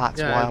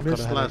that's why I've got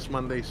a headache. Last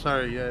Monday.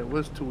 Sorry, yeah, it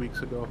was 2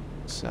 weeks ago.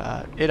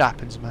 It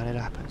happens, man. It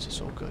happens.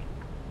 It's all good.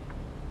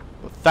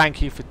 But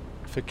thank you for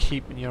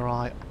keeping your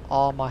eye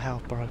on my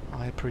health, bro.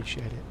 I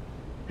appreciate it.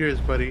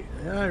 Cheers, buddy.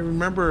 Yeah, I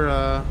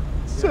remember.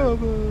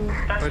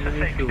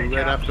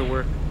 Right after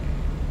work.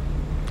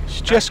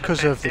 It's just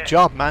because of the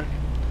job, man.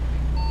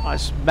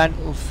 It's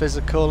mental,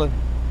 physical, and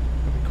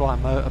quite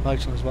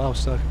emotional as well.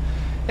 So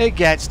it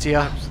gets to you.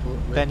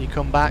 Absolutely. Then you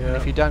come back, and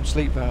if you don't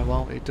sleep very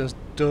well, it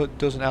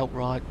doesn't help,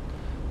 right?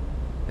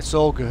 It's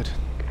all good.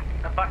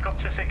 And back up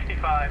to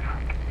 65.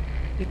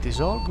 It is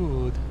all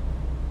good.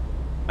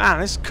 Man,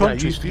 this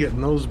country's I used to get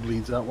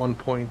nosebleeds at one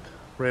point,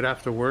 right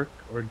after work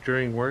or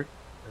during work,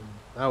 and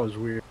that was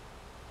weird.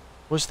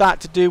 Was that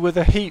to do with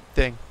a heat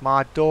thing?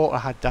 My daughter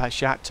had that.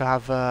 She had to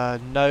have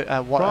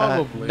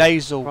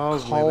nasal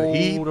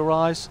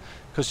cauterized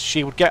because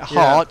she would get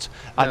hot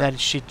and then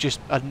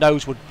her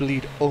nose would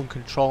bleed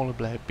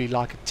uncontrollably. It'd be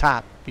like a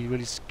tap. It'd be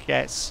really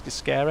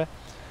scary.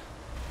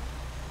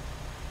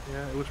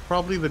 Yeah, it was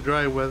probably the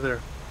dry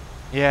weather.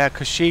 Yeah,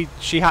 because she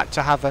had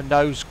to have her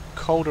nose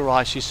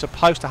cauterized. She's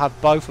supposed to have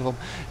both of them.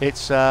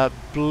 It's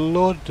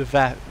blood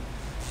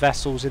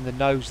vessels in the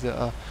nose that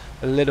are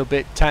a little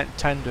bit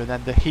tender, and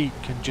then the heat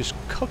can just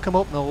cook them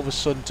up, and all of a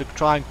sudden to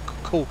try and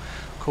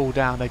cool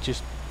down, they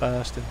just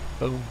burst, and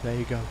boom, there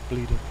you go,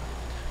 bleeding.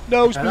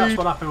 Nosebleed. That's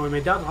what happened with my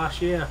dad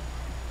last year.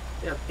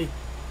 Yeah, he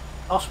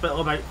hospital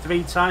about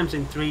 3 times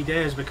in 3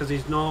 days because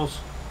his nose.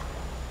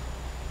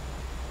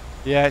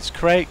 Yeah, it's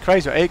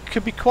crazy. It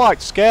could be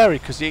quite scary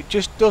because it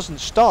just doesn't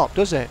stop,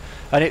 does it?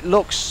 And it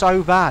looks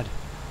so bad.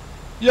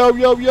 Yo,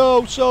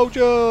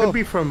 soldier! Could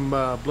be from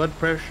blood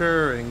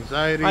pressure,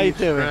 anxiety, How you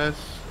stress, doing?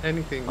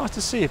 anything. Nice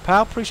to see you,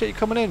 pal. Appreciate you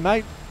coming in,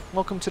 mate.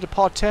 Welcome to the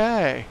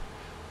party.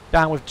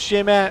 Down with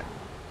Jimmy,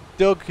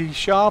 Dougie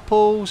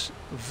Sharples,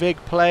 Vig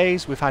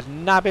Plays. We've had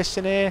Nabis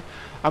in here,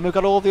 and we've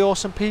got all the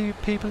awesome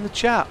people in the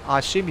chat. I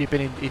assume you've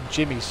been in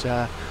Jimmy's stream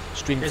for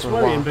a while. It's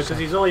worrying because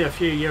he's only a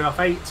few years off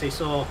 80,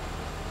 so.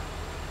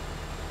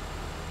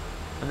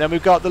 And then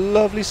we've got the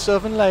lovely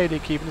Southern lady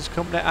keeping us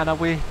company, and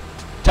we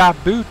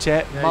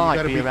Tabute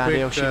might be around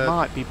here. She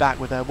might be back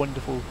with her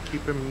wonderful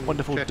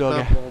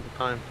Dougie all the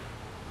time.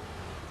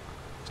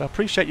 So I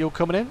appreciate you all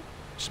coming in.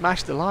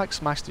 Smash the like,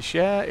 smash the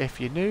share. If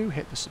you're new,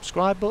 hit the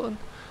subscribe button.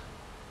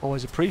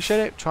 Always appreciate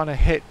it. Try to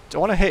hit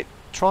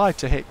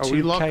 2K. Are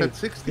we locked at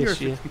 60 or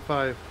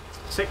 65?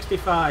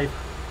 65.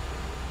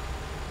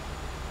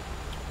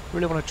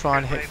 Really want to try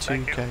and hit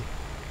 2K.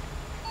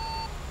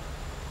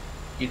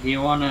 If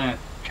you want to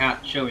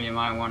catch up, you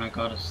might want to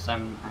go to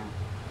 70.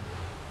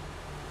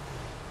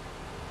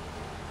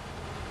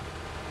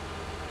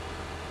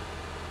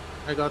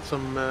 I got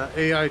some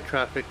AI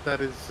traffic.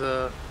 That is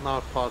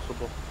not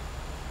possible.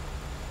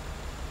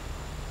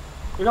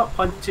 We got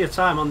plenty of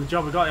time on the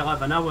job. We got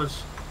 11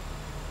 hours.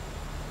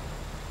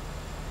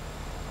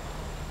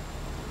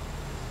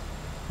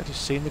 I've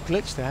just seen the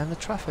glitch there in the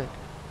traffic.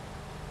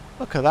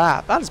 Look at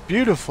that. That's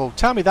beautiful.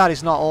 Tell me that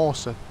is not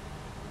awesome.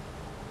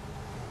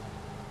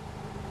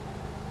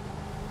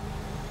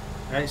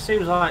 It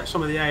seems like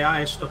some of the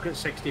AI is stuck at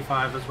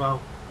 65 as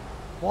well.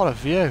 What a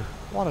view.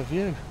 What a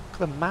view.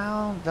 Look at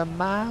the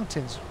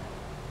mountains.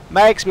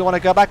 Makes me want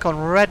to go back on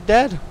Red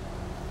Dead.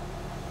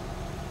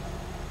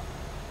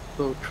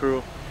 So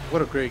true.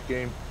 What a great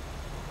game.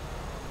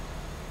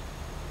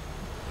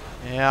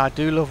 Yeah, I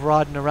do love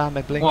riding around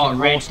my blinking horse.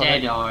 What,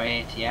 Red Dead or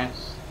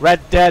ATS?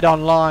 Red Dead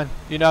Online.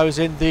 You know, is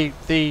in the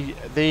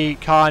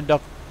kind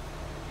of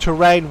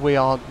terrain we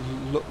are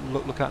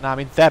looking at now. I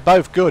mean, they're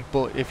both good,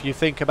 but if you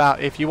think about,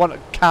 if you want a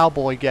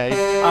cowboy game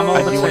and you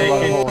want to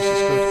ride a horse,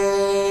 it's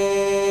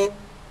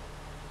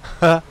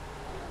good.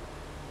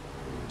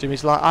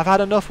 Jimmy's like, I've had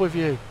enough with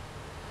you.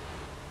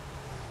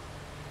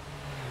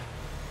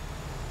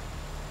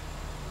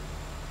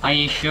 Are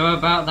you sure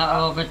about that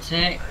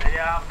overtake?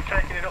 Yeah, I'm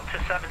taking it up to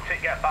 70,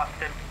 get past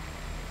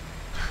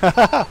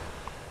him.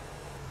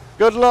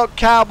 Good luck,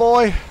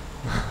 cowboy.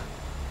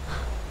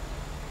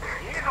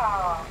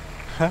 Yeehaw!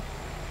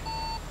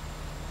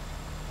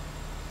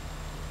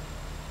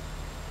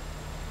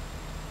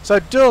 So,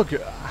 Doug,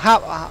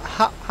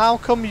 how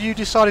come you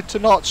decided to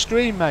not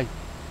stream, mate?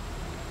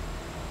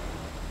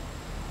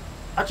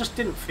 I just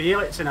didn't feel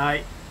it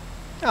tonight.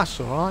 That's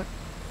alright.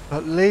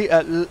 At least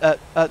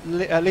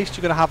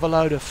you're going to have a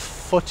load of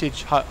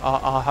footage,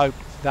 I hope,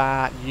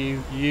 that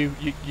you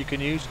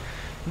can use.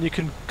 And you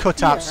can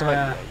cut out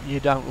something you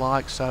don't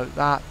like, so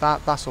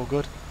that's all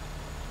good.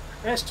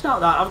 It's not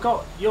that. I've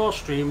got your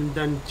stream and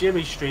then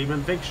Jimmy's stream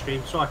and Vig's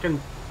stream, so I can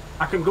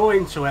go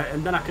into it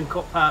and then I can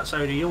cut parts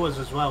out of yours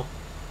as well.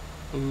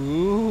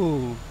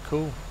 Ooh,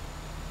 cool.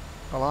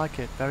 I like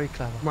it. Very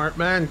clever. Smart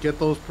man, get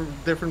those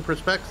different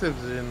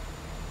perspectives in.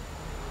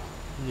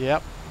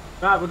 Yep.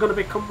 Right, we're going to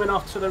be coming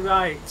off to the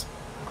right.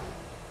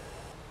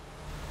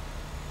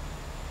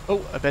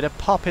 Oh, a bit of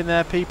pop in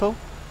there, people.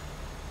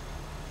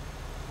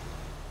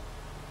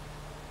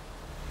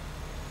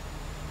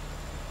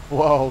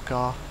 Whoa,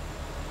 car.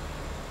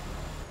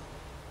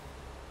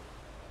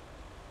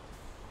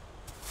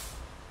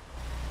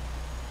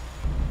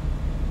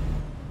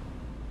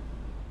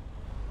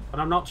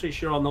 And I'm not too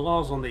sure on the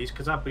laws on these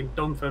because I've been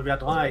done for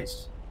red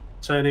lights,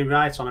 turning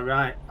right on a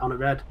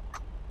red.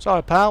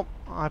 Sorry, pal.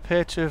 I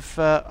appear to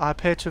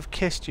have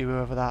kissed you,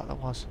 whoever that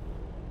was.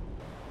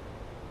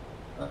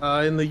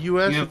 In the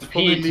US, it's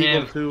fully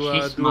legal to do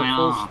a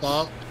full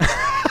stop.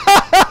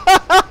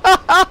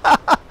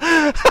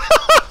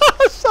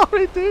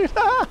 Sorry, dude.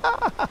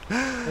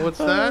 What's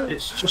that?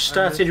 It's just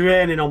started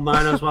raining on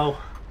mine as well.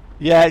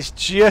 Yeah, it's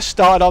just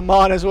started on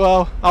mine as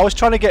well. I was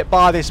trying to get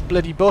by this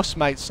bloody bus,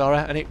 mate, sorry,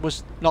 and it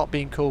was not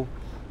being cool.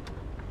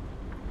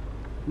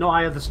 No,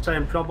 I had the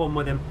same problem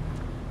with him.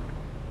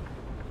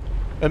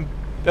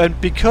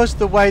 And because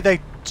the way they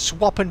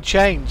swap and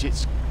change,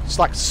 it's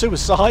like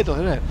suicidal,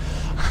 isn't it?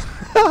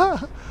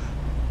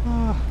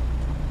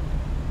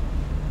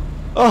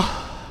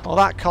 Oh, well,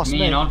 that cost me.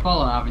 Me and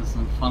Oddball are having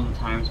some fun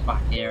times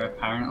back here,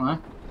 apparently.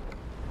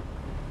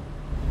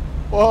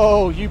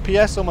 Whoa,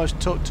 UPS almost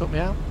took me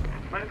out.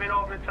 Moving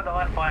over into the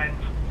left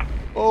lanes.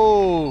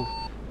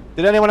 Oh,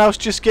 did anyone else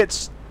just get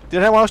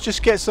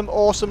some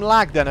awesome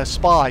lag then? A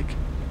spike?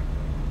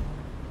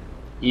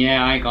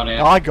 Yeah, I got it.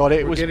 I got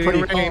it. It We're was getting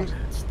pretty rain.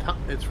 hot.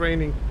 It's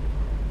raining.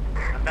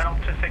 And then up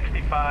to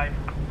 65.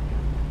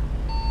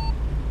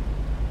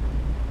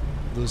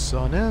 The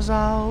sun is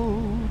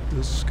out,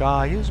 the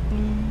sky is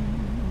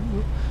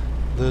blue.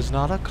 There's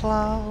not a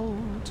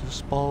cloud to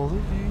spoil the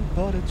view,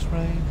 but it's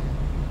raining.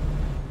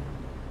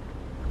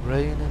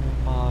 Raining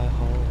in my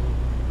heart.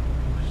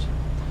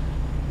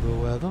 The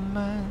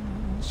weatherman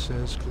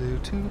says clear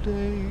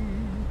today.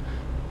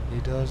 He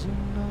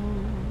doesn't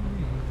know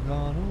you've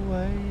gone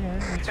away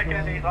and it's Sticking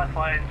in these left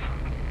lanes.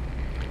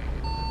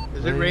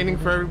 Is it raining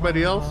for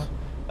everybody else?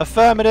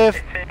 Affirmative.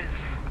 It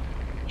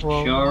is.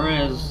 Sure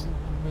is.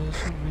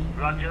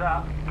 Roger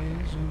that.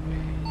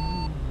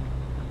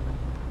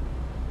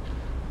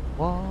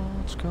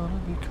 What's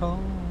gonna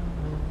become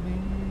of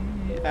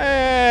me?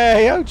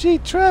 Hey,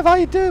 OG Trev, how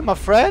you doing, my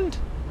friend?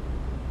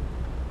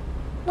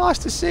 Nice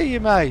to see you,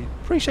 mate.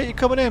 Appreciate you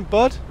coming in,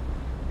 bud.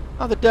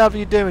 How the devil are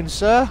you doing,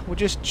 sir? We're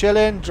just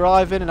chilling,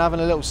 driving, and having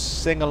a little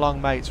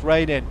sing-along, mate. It's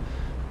raining.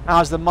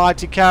 How's the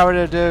mighty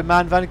Canada doing,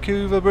 man?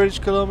 Vancouver, British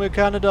Columbia,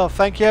 Canada.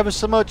 Thank you ever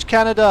so much,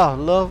 Canada.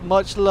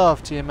 Much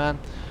love to you, man.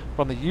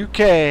 From the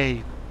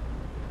UK.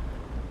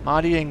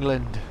 Mighty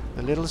England,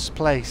 the littlest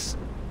place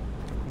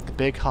with the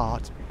big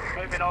heart.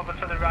 Moving over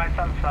to the right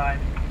hand side.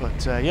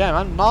 But yeah,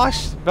 man,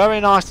 nice, very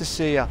nice to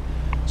see you.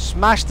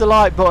 Smash the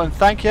like button.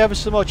 Thank you ever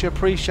so much. I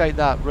appreciate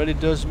that. Really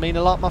does mean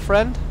a lot, my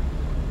friend.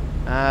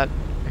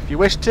 If you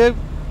wish to,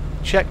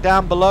 check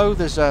down below.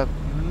 There's a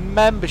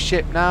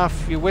membership now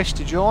if you wish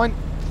to join.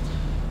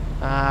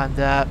 And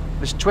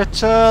there's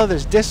Twitter,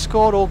 there's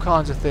Discord, all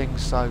kinds of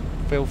things. So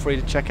feel free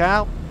to check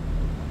out.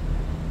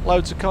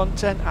 Loads of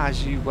content,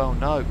 as you well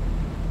know.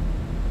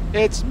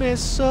 It's Miss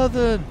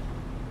Southern.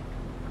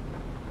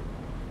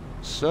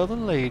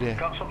 Southern lady.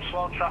 Got some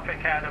slow traffic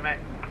ahead of me.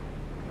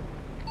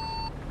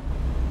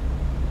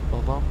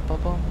 Ba-bum,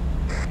 ba-bum.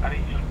 And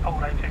he just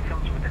pulled out in front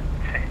of me with a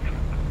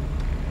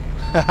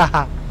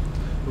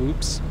tit.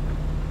 Oops.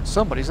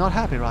 Somebody's not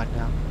happy right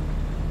now.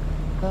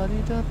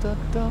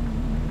 La-dee-da-da-dum,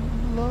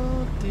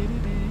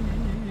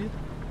 la-dee-dee-dee.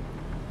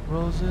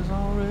 Roses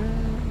are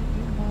red,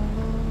 my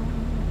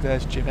love.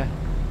 There's Jimmy.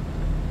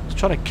 Just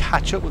trying to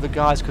catch up with the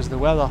guys because of the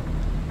weather.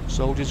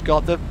 Soldiers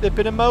got the bit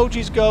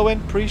emojis going.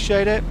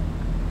 Appreciate it.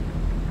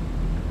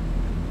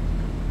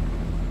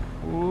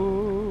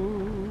 Oh,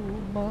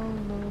 my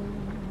love,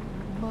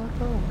 my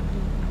darling,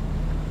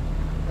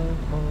 I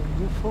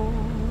hunger for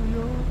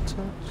your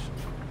touch.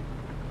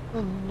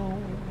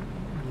 Alone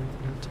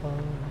with the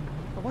time.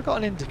 Have I got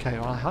an indicator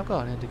on? I have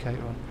got an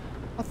indicator on.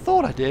 I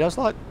thought I did. I was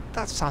like,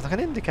 that sounds like an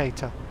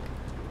indicator.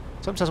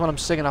 Sometimes when I'm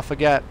singing, I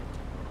forget.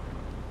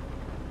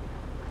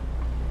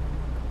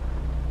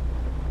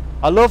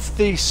 I love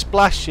the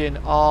splashing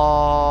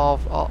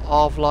of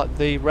like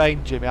the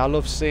rain, Jimmy. I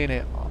love seeing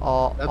it. That's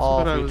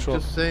what I was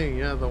just saying.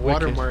 Yeah, the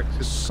watermarks.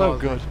 It's so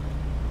good.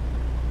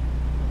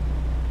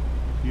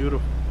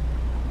 Beautiful.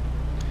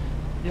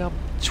 Yeah,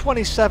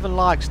 27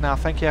 likes now.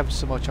 Thank you ever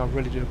so much. I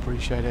really do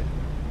appreciate it.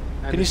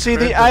 And can you see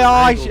the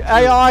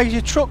AI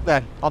your truck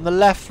then on the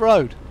left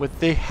road with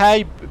the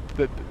hay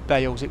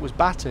bales? It was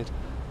battered.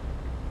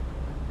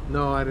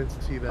 No, I didn't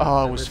see that.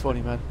 Oh, it was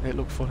funny, man. It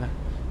looked funny.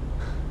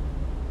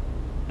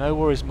 No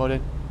worries,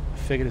 Muddin. I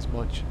figured as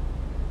much.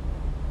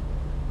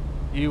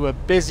 You were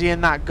busy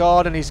in that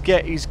garden. He's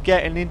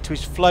getting into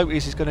his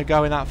floaties. He's going to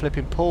go in that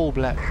flipping pool.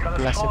 Bless him.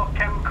 Got a small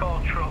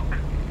Chemco truck.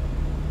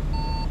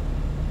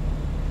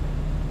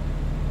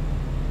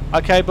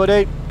 Okay,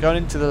 buddy. Going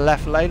into the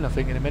left lane, I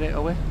think, in a minute,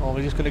 are we? Or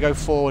we're just going to go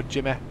forward,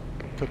 Jimmy.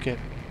 Cook it.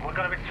 We're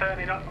going to be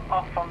turning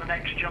off on the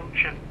next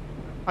junction.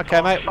 Okay,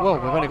 so mate. Well,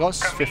 we've only got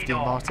 15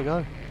 miles to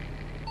go.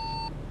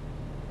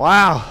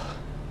 Wow.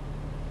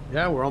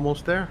 Yeah, we're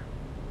almost there.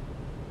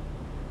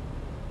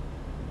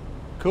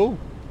 Cool.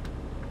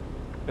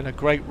 Been a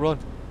great run.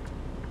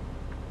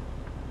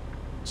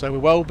 So we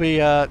will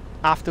be,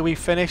 after we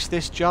finish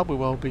this job, we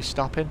will be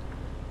stopping.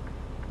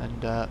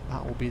 And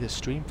that will be the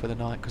stream for the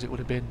night, because it would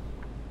have been...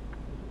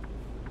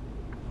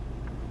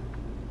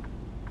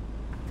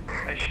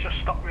 It's just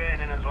stopped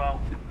raining as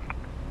well.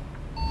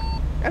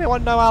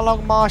 Anyone know how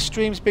long my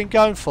stream's been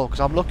going for?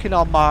 Because I'm looking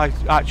on my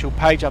actual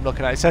page I'm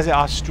looking at. It says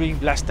I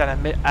streamed less than a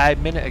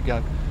minute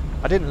ago.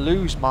 I didn't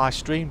lose my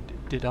stream,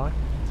 did I? It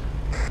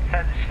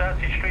says it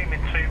started streaming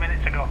 2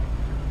 minutes ago.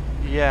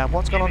 Yeah,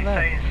 what's going on there?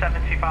 Saying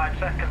 75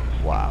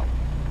 seconds. Wow.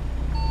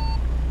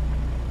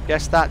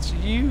 Guess that's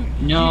you.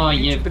 No,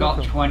 you've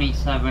got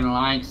 27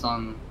 likes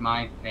on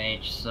my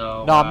page,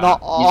 so... No, I'm not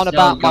on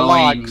about my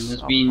likes.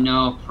 There's been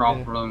no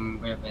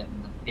problem with it.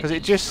 Because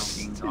it's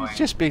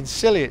just been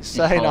silly. It's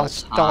saying I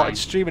started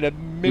streaming a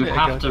minute ago. You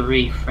have to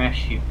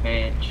refresh your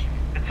page.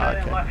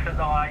 Turning left at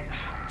the lights.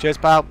 Cheers,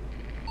 pal.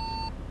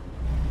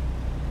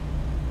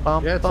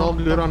 Yeah, it's all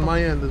good on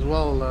my end as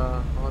well,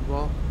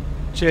 Oddball.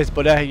 Cheers,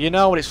 buddy. You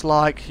know what it's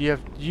like.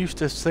 You're used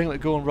to things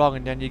going wrong,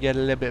 and then you get a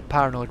little bit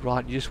paranoid,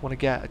 right? You just want to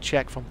get a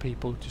check from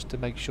people just to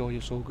make sure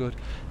it's all good.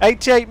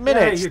 88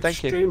 minutes. Yeah,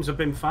 Thank you. Streams have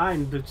been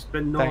fine. There's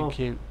been no. Thank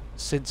you.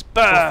 Since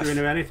birth.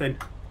 Or anything.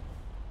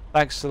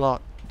 Thanks a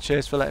lot.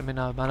 Cheers for letting me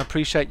know, man. I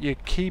appreciate you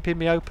keeping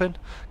me open.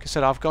 Like I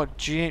said, I've got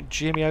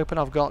Jimmy open.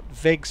 I've got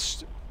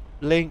Vig's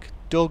link,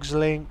 Doug's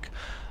link,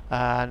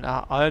 and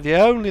the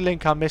only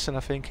link I'm missing,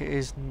 I think,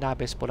 is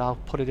Nabis, but I'll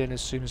put it in as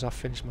soon as I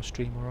finish my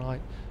stream. All right.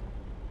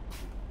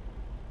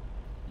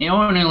 You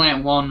only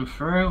let one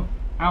through.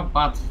 How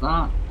bad's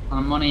that?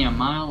 I'm only a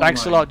mile away.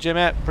 Thanks a lot,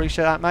 Jimmy.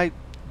 Appreciate that, mate.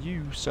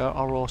 You, sir,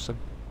 are awesome.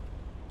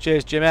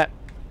 Cheers, Jimmy.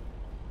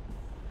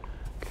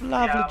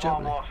 Lovely, yeah, Jimmy.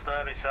 almost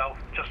there myself.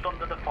 Just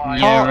under the fire.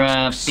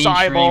 You're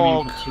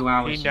Cyborg. for 2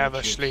 hours. He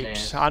never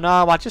sleeps. I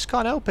know. I just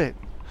can't help it.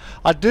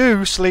 I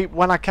do sleep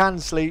when I can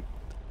sleep.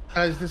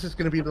 Guys, this is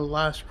going to be the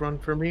last run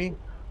for me.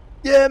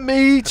 Yeah,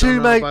 me too, I don't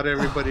know mate. about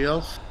everybody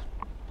else.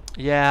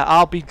 Yeah,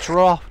 I'll be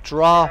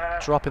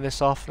dropping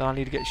this off. Then I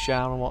need to get a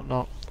shower and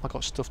whatnot. I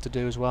got stuff to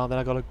do as well. Then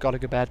I gotta go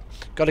to bed.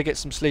 Gotta get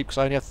some sleep because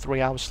I only had 3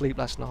 hours sleep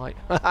last night.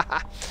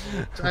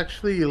 It's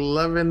actually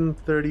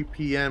 11:30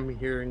 p.m.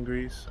 here in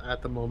Greece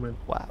at the moment.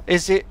 Wow.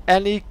 Is it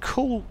any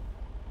cooler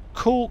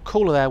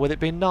there with it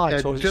being night?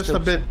 Yeah, or is just it a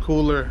bit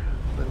cooler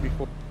than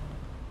before.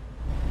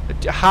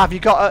 Have you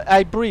got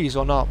a breeze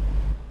or not?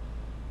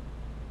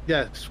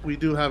 Yes, we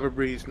do have a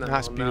breeze now.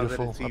 That's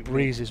beautiful. Now that a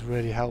breeze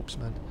really helps,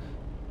 man.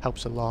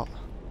 Helps a lot.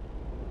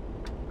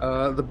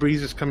 The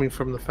breeze is coming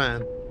from the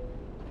fan.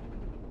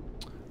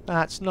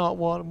 That's not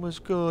what was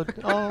good.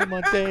 Oh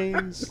my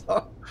days.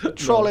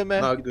 Trolling me.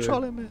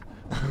 Trolling me.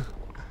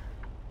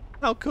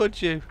 How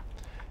could you?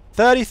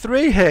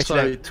 33 here.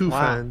 Sorry, two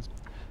fans.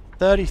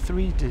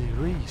 33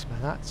 degrees,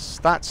 man.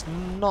 That's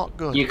not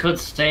good. You could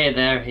stay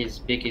there, his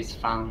biggest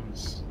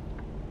fans.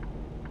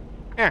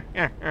 Dad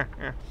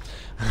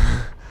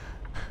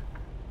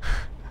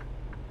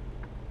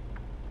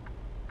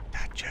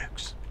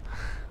jokes.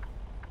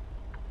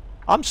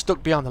 I'm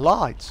stuck behind the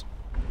lights.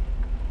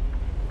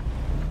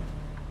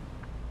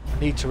 I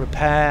need to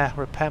repair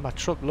my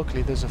truck.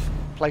 Luckily, there's a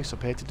place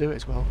up here to do it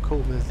as well.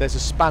 Cool. There's a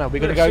spanner. We're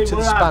going to go to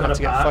the spanner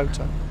to get a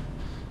photo.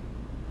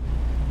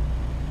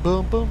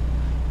 Boom, boom.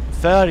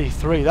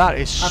 33. That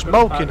is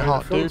smoking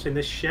hot, dude. In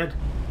this shed.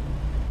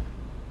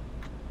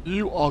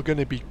 You are going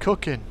to be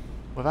cooking,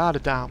 without a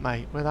doubt,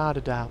 mate. Without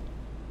a doubt.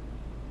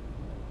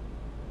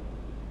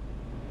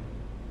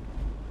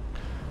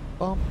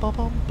 Bum, bum,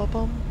 bum, bum,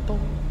 bum,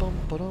 bum,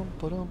 bum,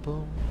 bum,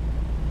 bum.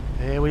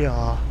 Here we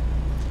are.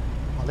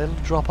 A little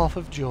drop off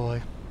of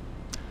joy.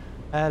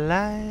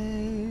 Alas,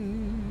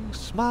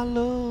 my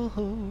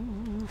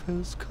love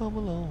has come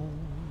along.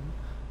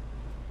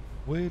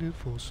 Waited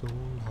for so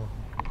long.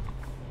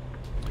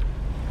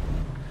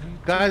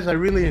 Guys, I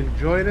really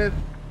enjoyed it.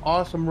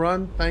 Awesome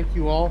run. Thank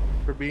you all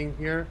for being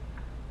here.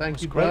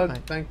 Thank you, Doug.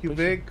 Thank you,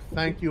 Vig.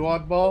 Thank you,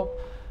 Oddball.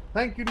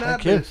 Thank you, Nabis.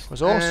 Thank you. It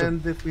was awesome.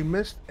 And if we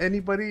missed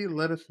anybody,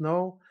 let us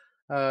know.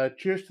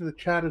 Cheers to the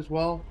chat as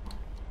well.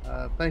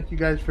 Thank you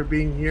guys for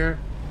being here.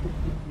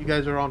 You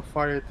guys are on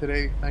fire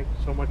today. Thank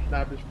you so much,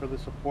 Nabis, for the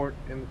support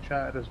in the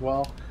chat as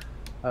well.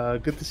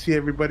 Good to see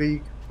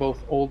everybody,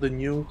 both old and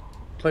new.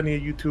 Plenty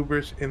of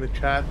YouTubers in the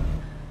chat.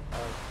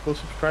 Go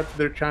subscribe to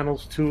their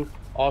channels too,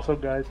 also,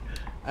 guys.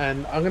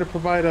 And I'm going to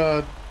provide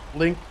a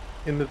link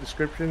in the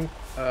description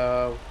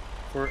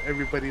for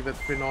everybody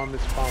that's been on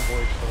this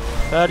convoy. So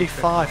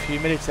 35 few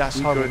minutes. That's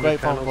horrible.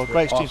 Great convoy.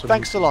 Great stream.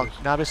 Thanks a lot,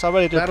 Nabis. I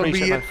really do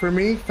appreciate it. That'll be it for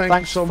me.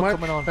 Thanks so much.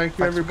 Thank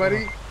you,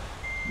 everybody.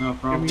 No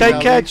problem.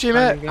 Take care,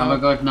 Jimmy. Have a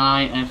good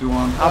night,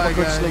 everyone. Have a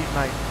good sleep,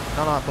 mate.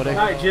 Good night, buddy.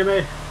 Night,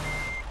 Jimmy.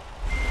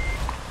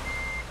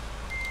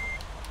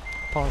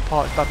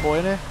 Park's bad boy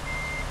in here.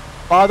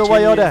 By the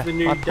way, Oda,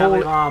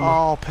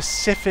 oh,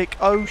 Pacific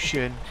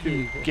Ocean.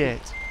 You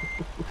get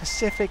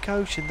Pacific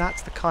Ocean.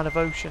 That's the kind of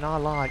ocean I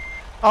like.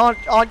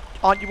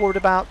 Aren't you worried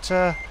about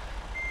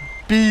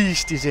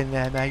beasties in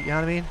there, mate? You know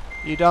what I mean?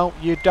 You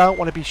don't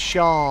want to be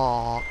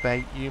shark,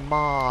 mate. You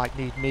might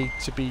need me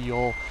to be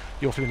your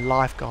flipping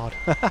lifeguard.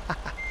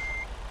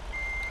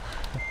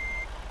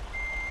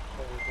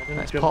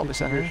 Let's pop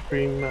this in.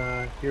 Stream,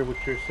 hear what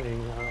you're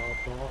saying.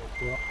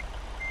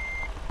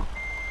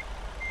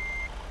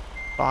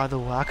 By the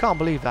way, I can't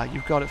believe that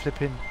you've got it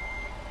flipping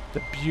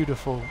the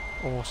beautiful,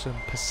 awesome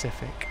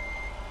Pacific.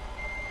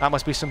 That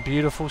must be some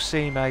beautiful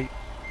sea, mate.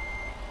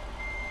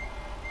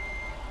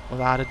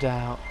 Without a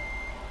doubt.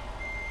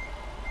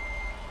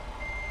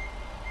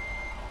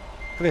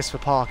 Look at this for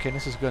parking.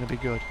 This is going to be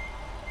good.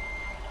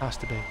 Has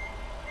to be.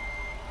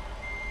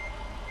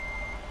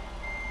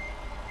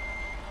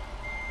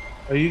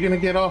 Are you going to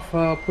get off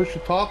push to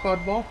talk,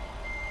 Oddball?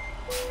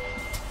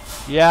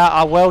 Yeah,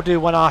 I will do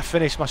when I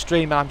finish my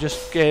stream. I'm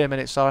just give me a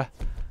minute, sorry.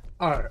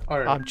 Alright.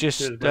 I'm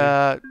just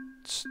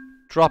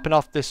dropping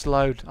off this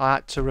load. I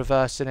had to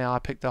reverse in it. I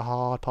picked the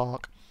hard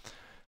park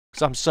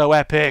because I'm so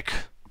epic.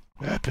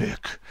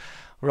 Epic.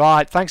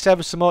 Right, thanks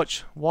ever so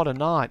much. What a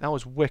night. That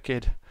was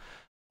wicked.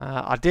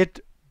 I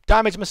did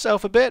damage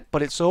myself a bit,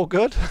 but it's all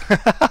good.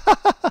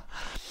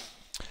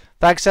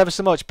 Thanks ever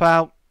so much,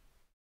 pal.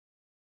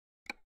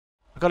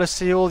 I've got to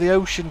see all the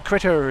ocean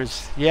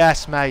critters.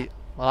 Yes, mate.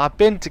 Well, I've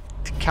been to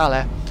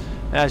Calais.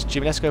 There's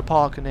Jimmy. Let's go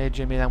parking here,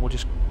 Jimmy. Then we'll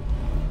just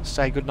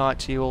say goodnight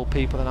to you all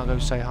people. Then I'll go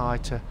say hi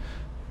to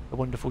the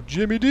wonderful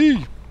Jimmy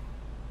D.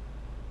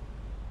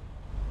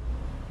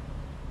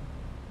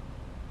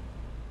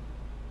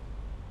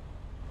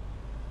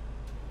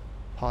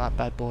 Park that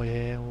bad boy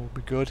here. Will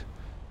be good.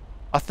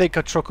 I think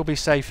our truck will be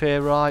safe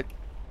here, right?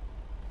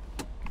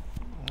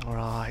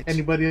 Alright.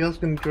 Anybody else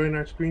going to join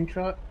our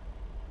screenshot?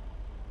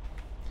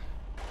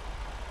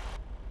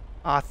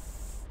 I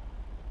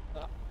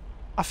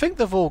think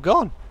they've all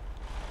gone.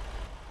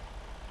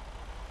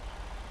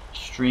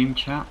 Stream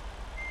chat.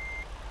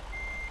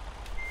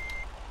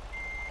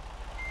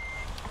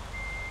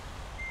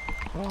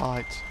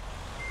 Right.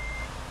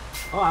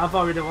 Oh, I've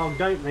already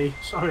logged out, me.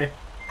 Sorry.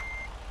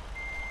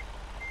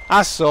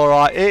 That's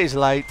alright. It is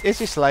late.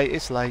 It's late.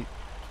 It's late.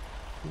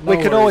 We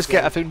can always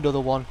get another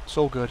one. It's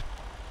all good.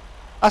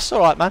 That's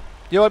alright, man.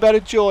 You won't be able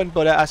to join,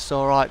 but that's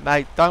alright,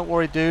 mate. Don't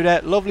worry,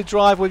 dude. Lovely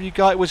drive with you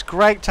guys. It was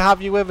great to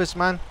have you with us,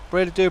 man.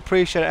 Really do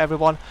appreciate it,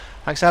 everyone.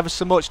 Thanks ever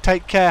so much.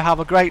 Take care. Have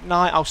a great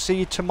night. I'll see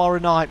you tomorrow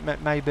night,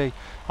 maybe.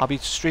 I'll be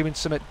streaming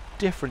something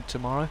different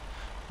tomorrow.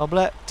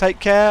 Take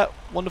care,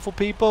 wonderful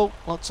people.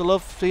 Lots of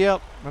love for you.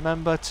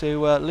 Remember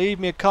to leave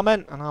me a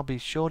comment, and I'll be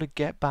sure to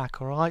get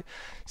back, alright?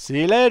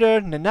 See you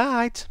later.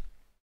 Night.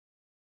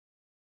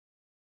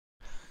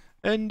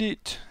 End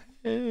it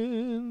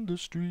in the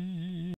street.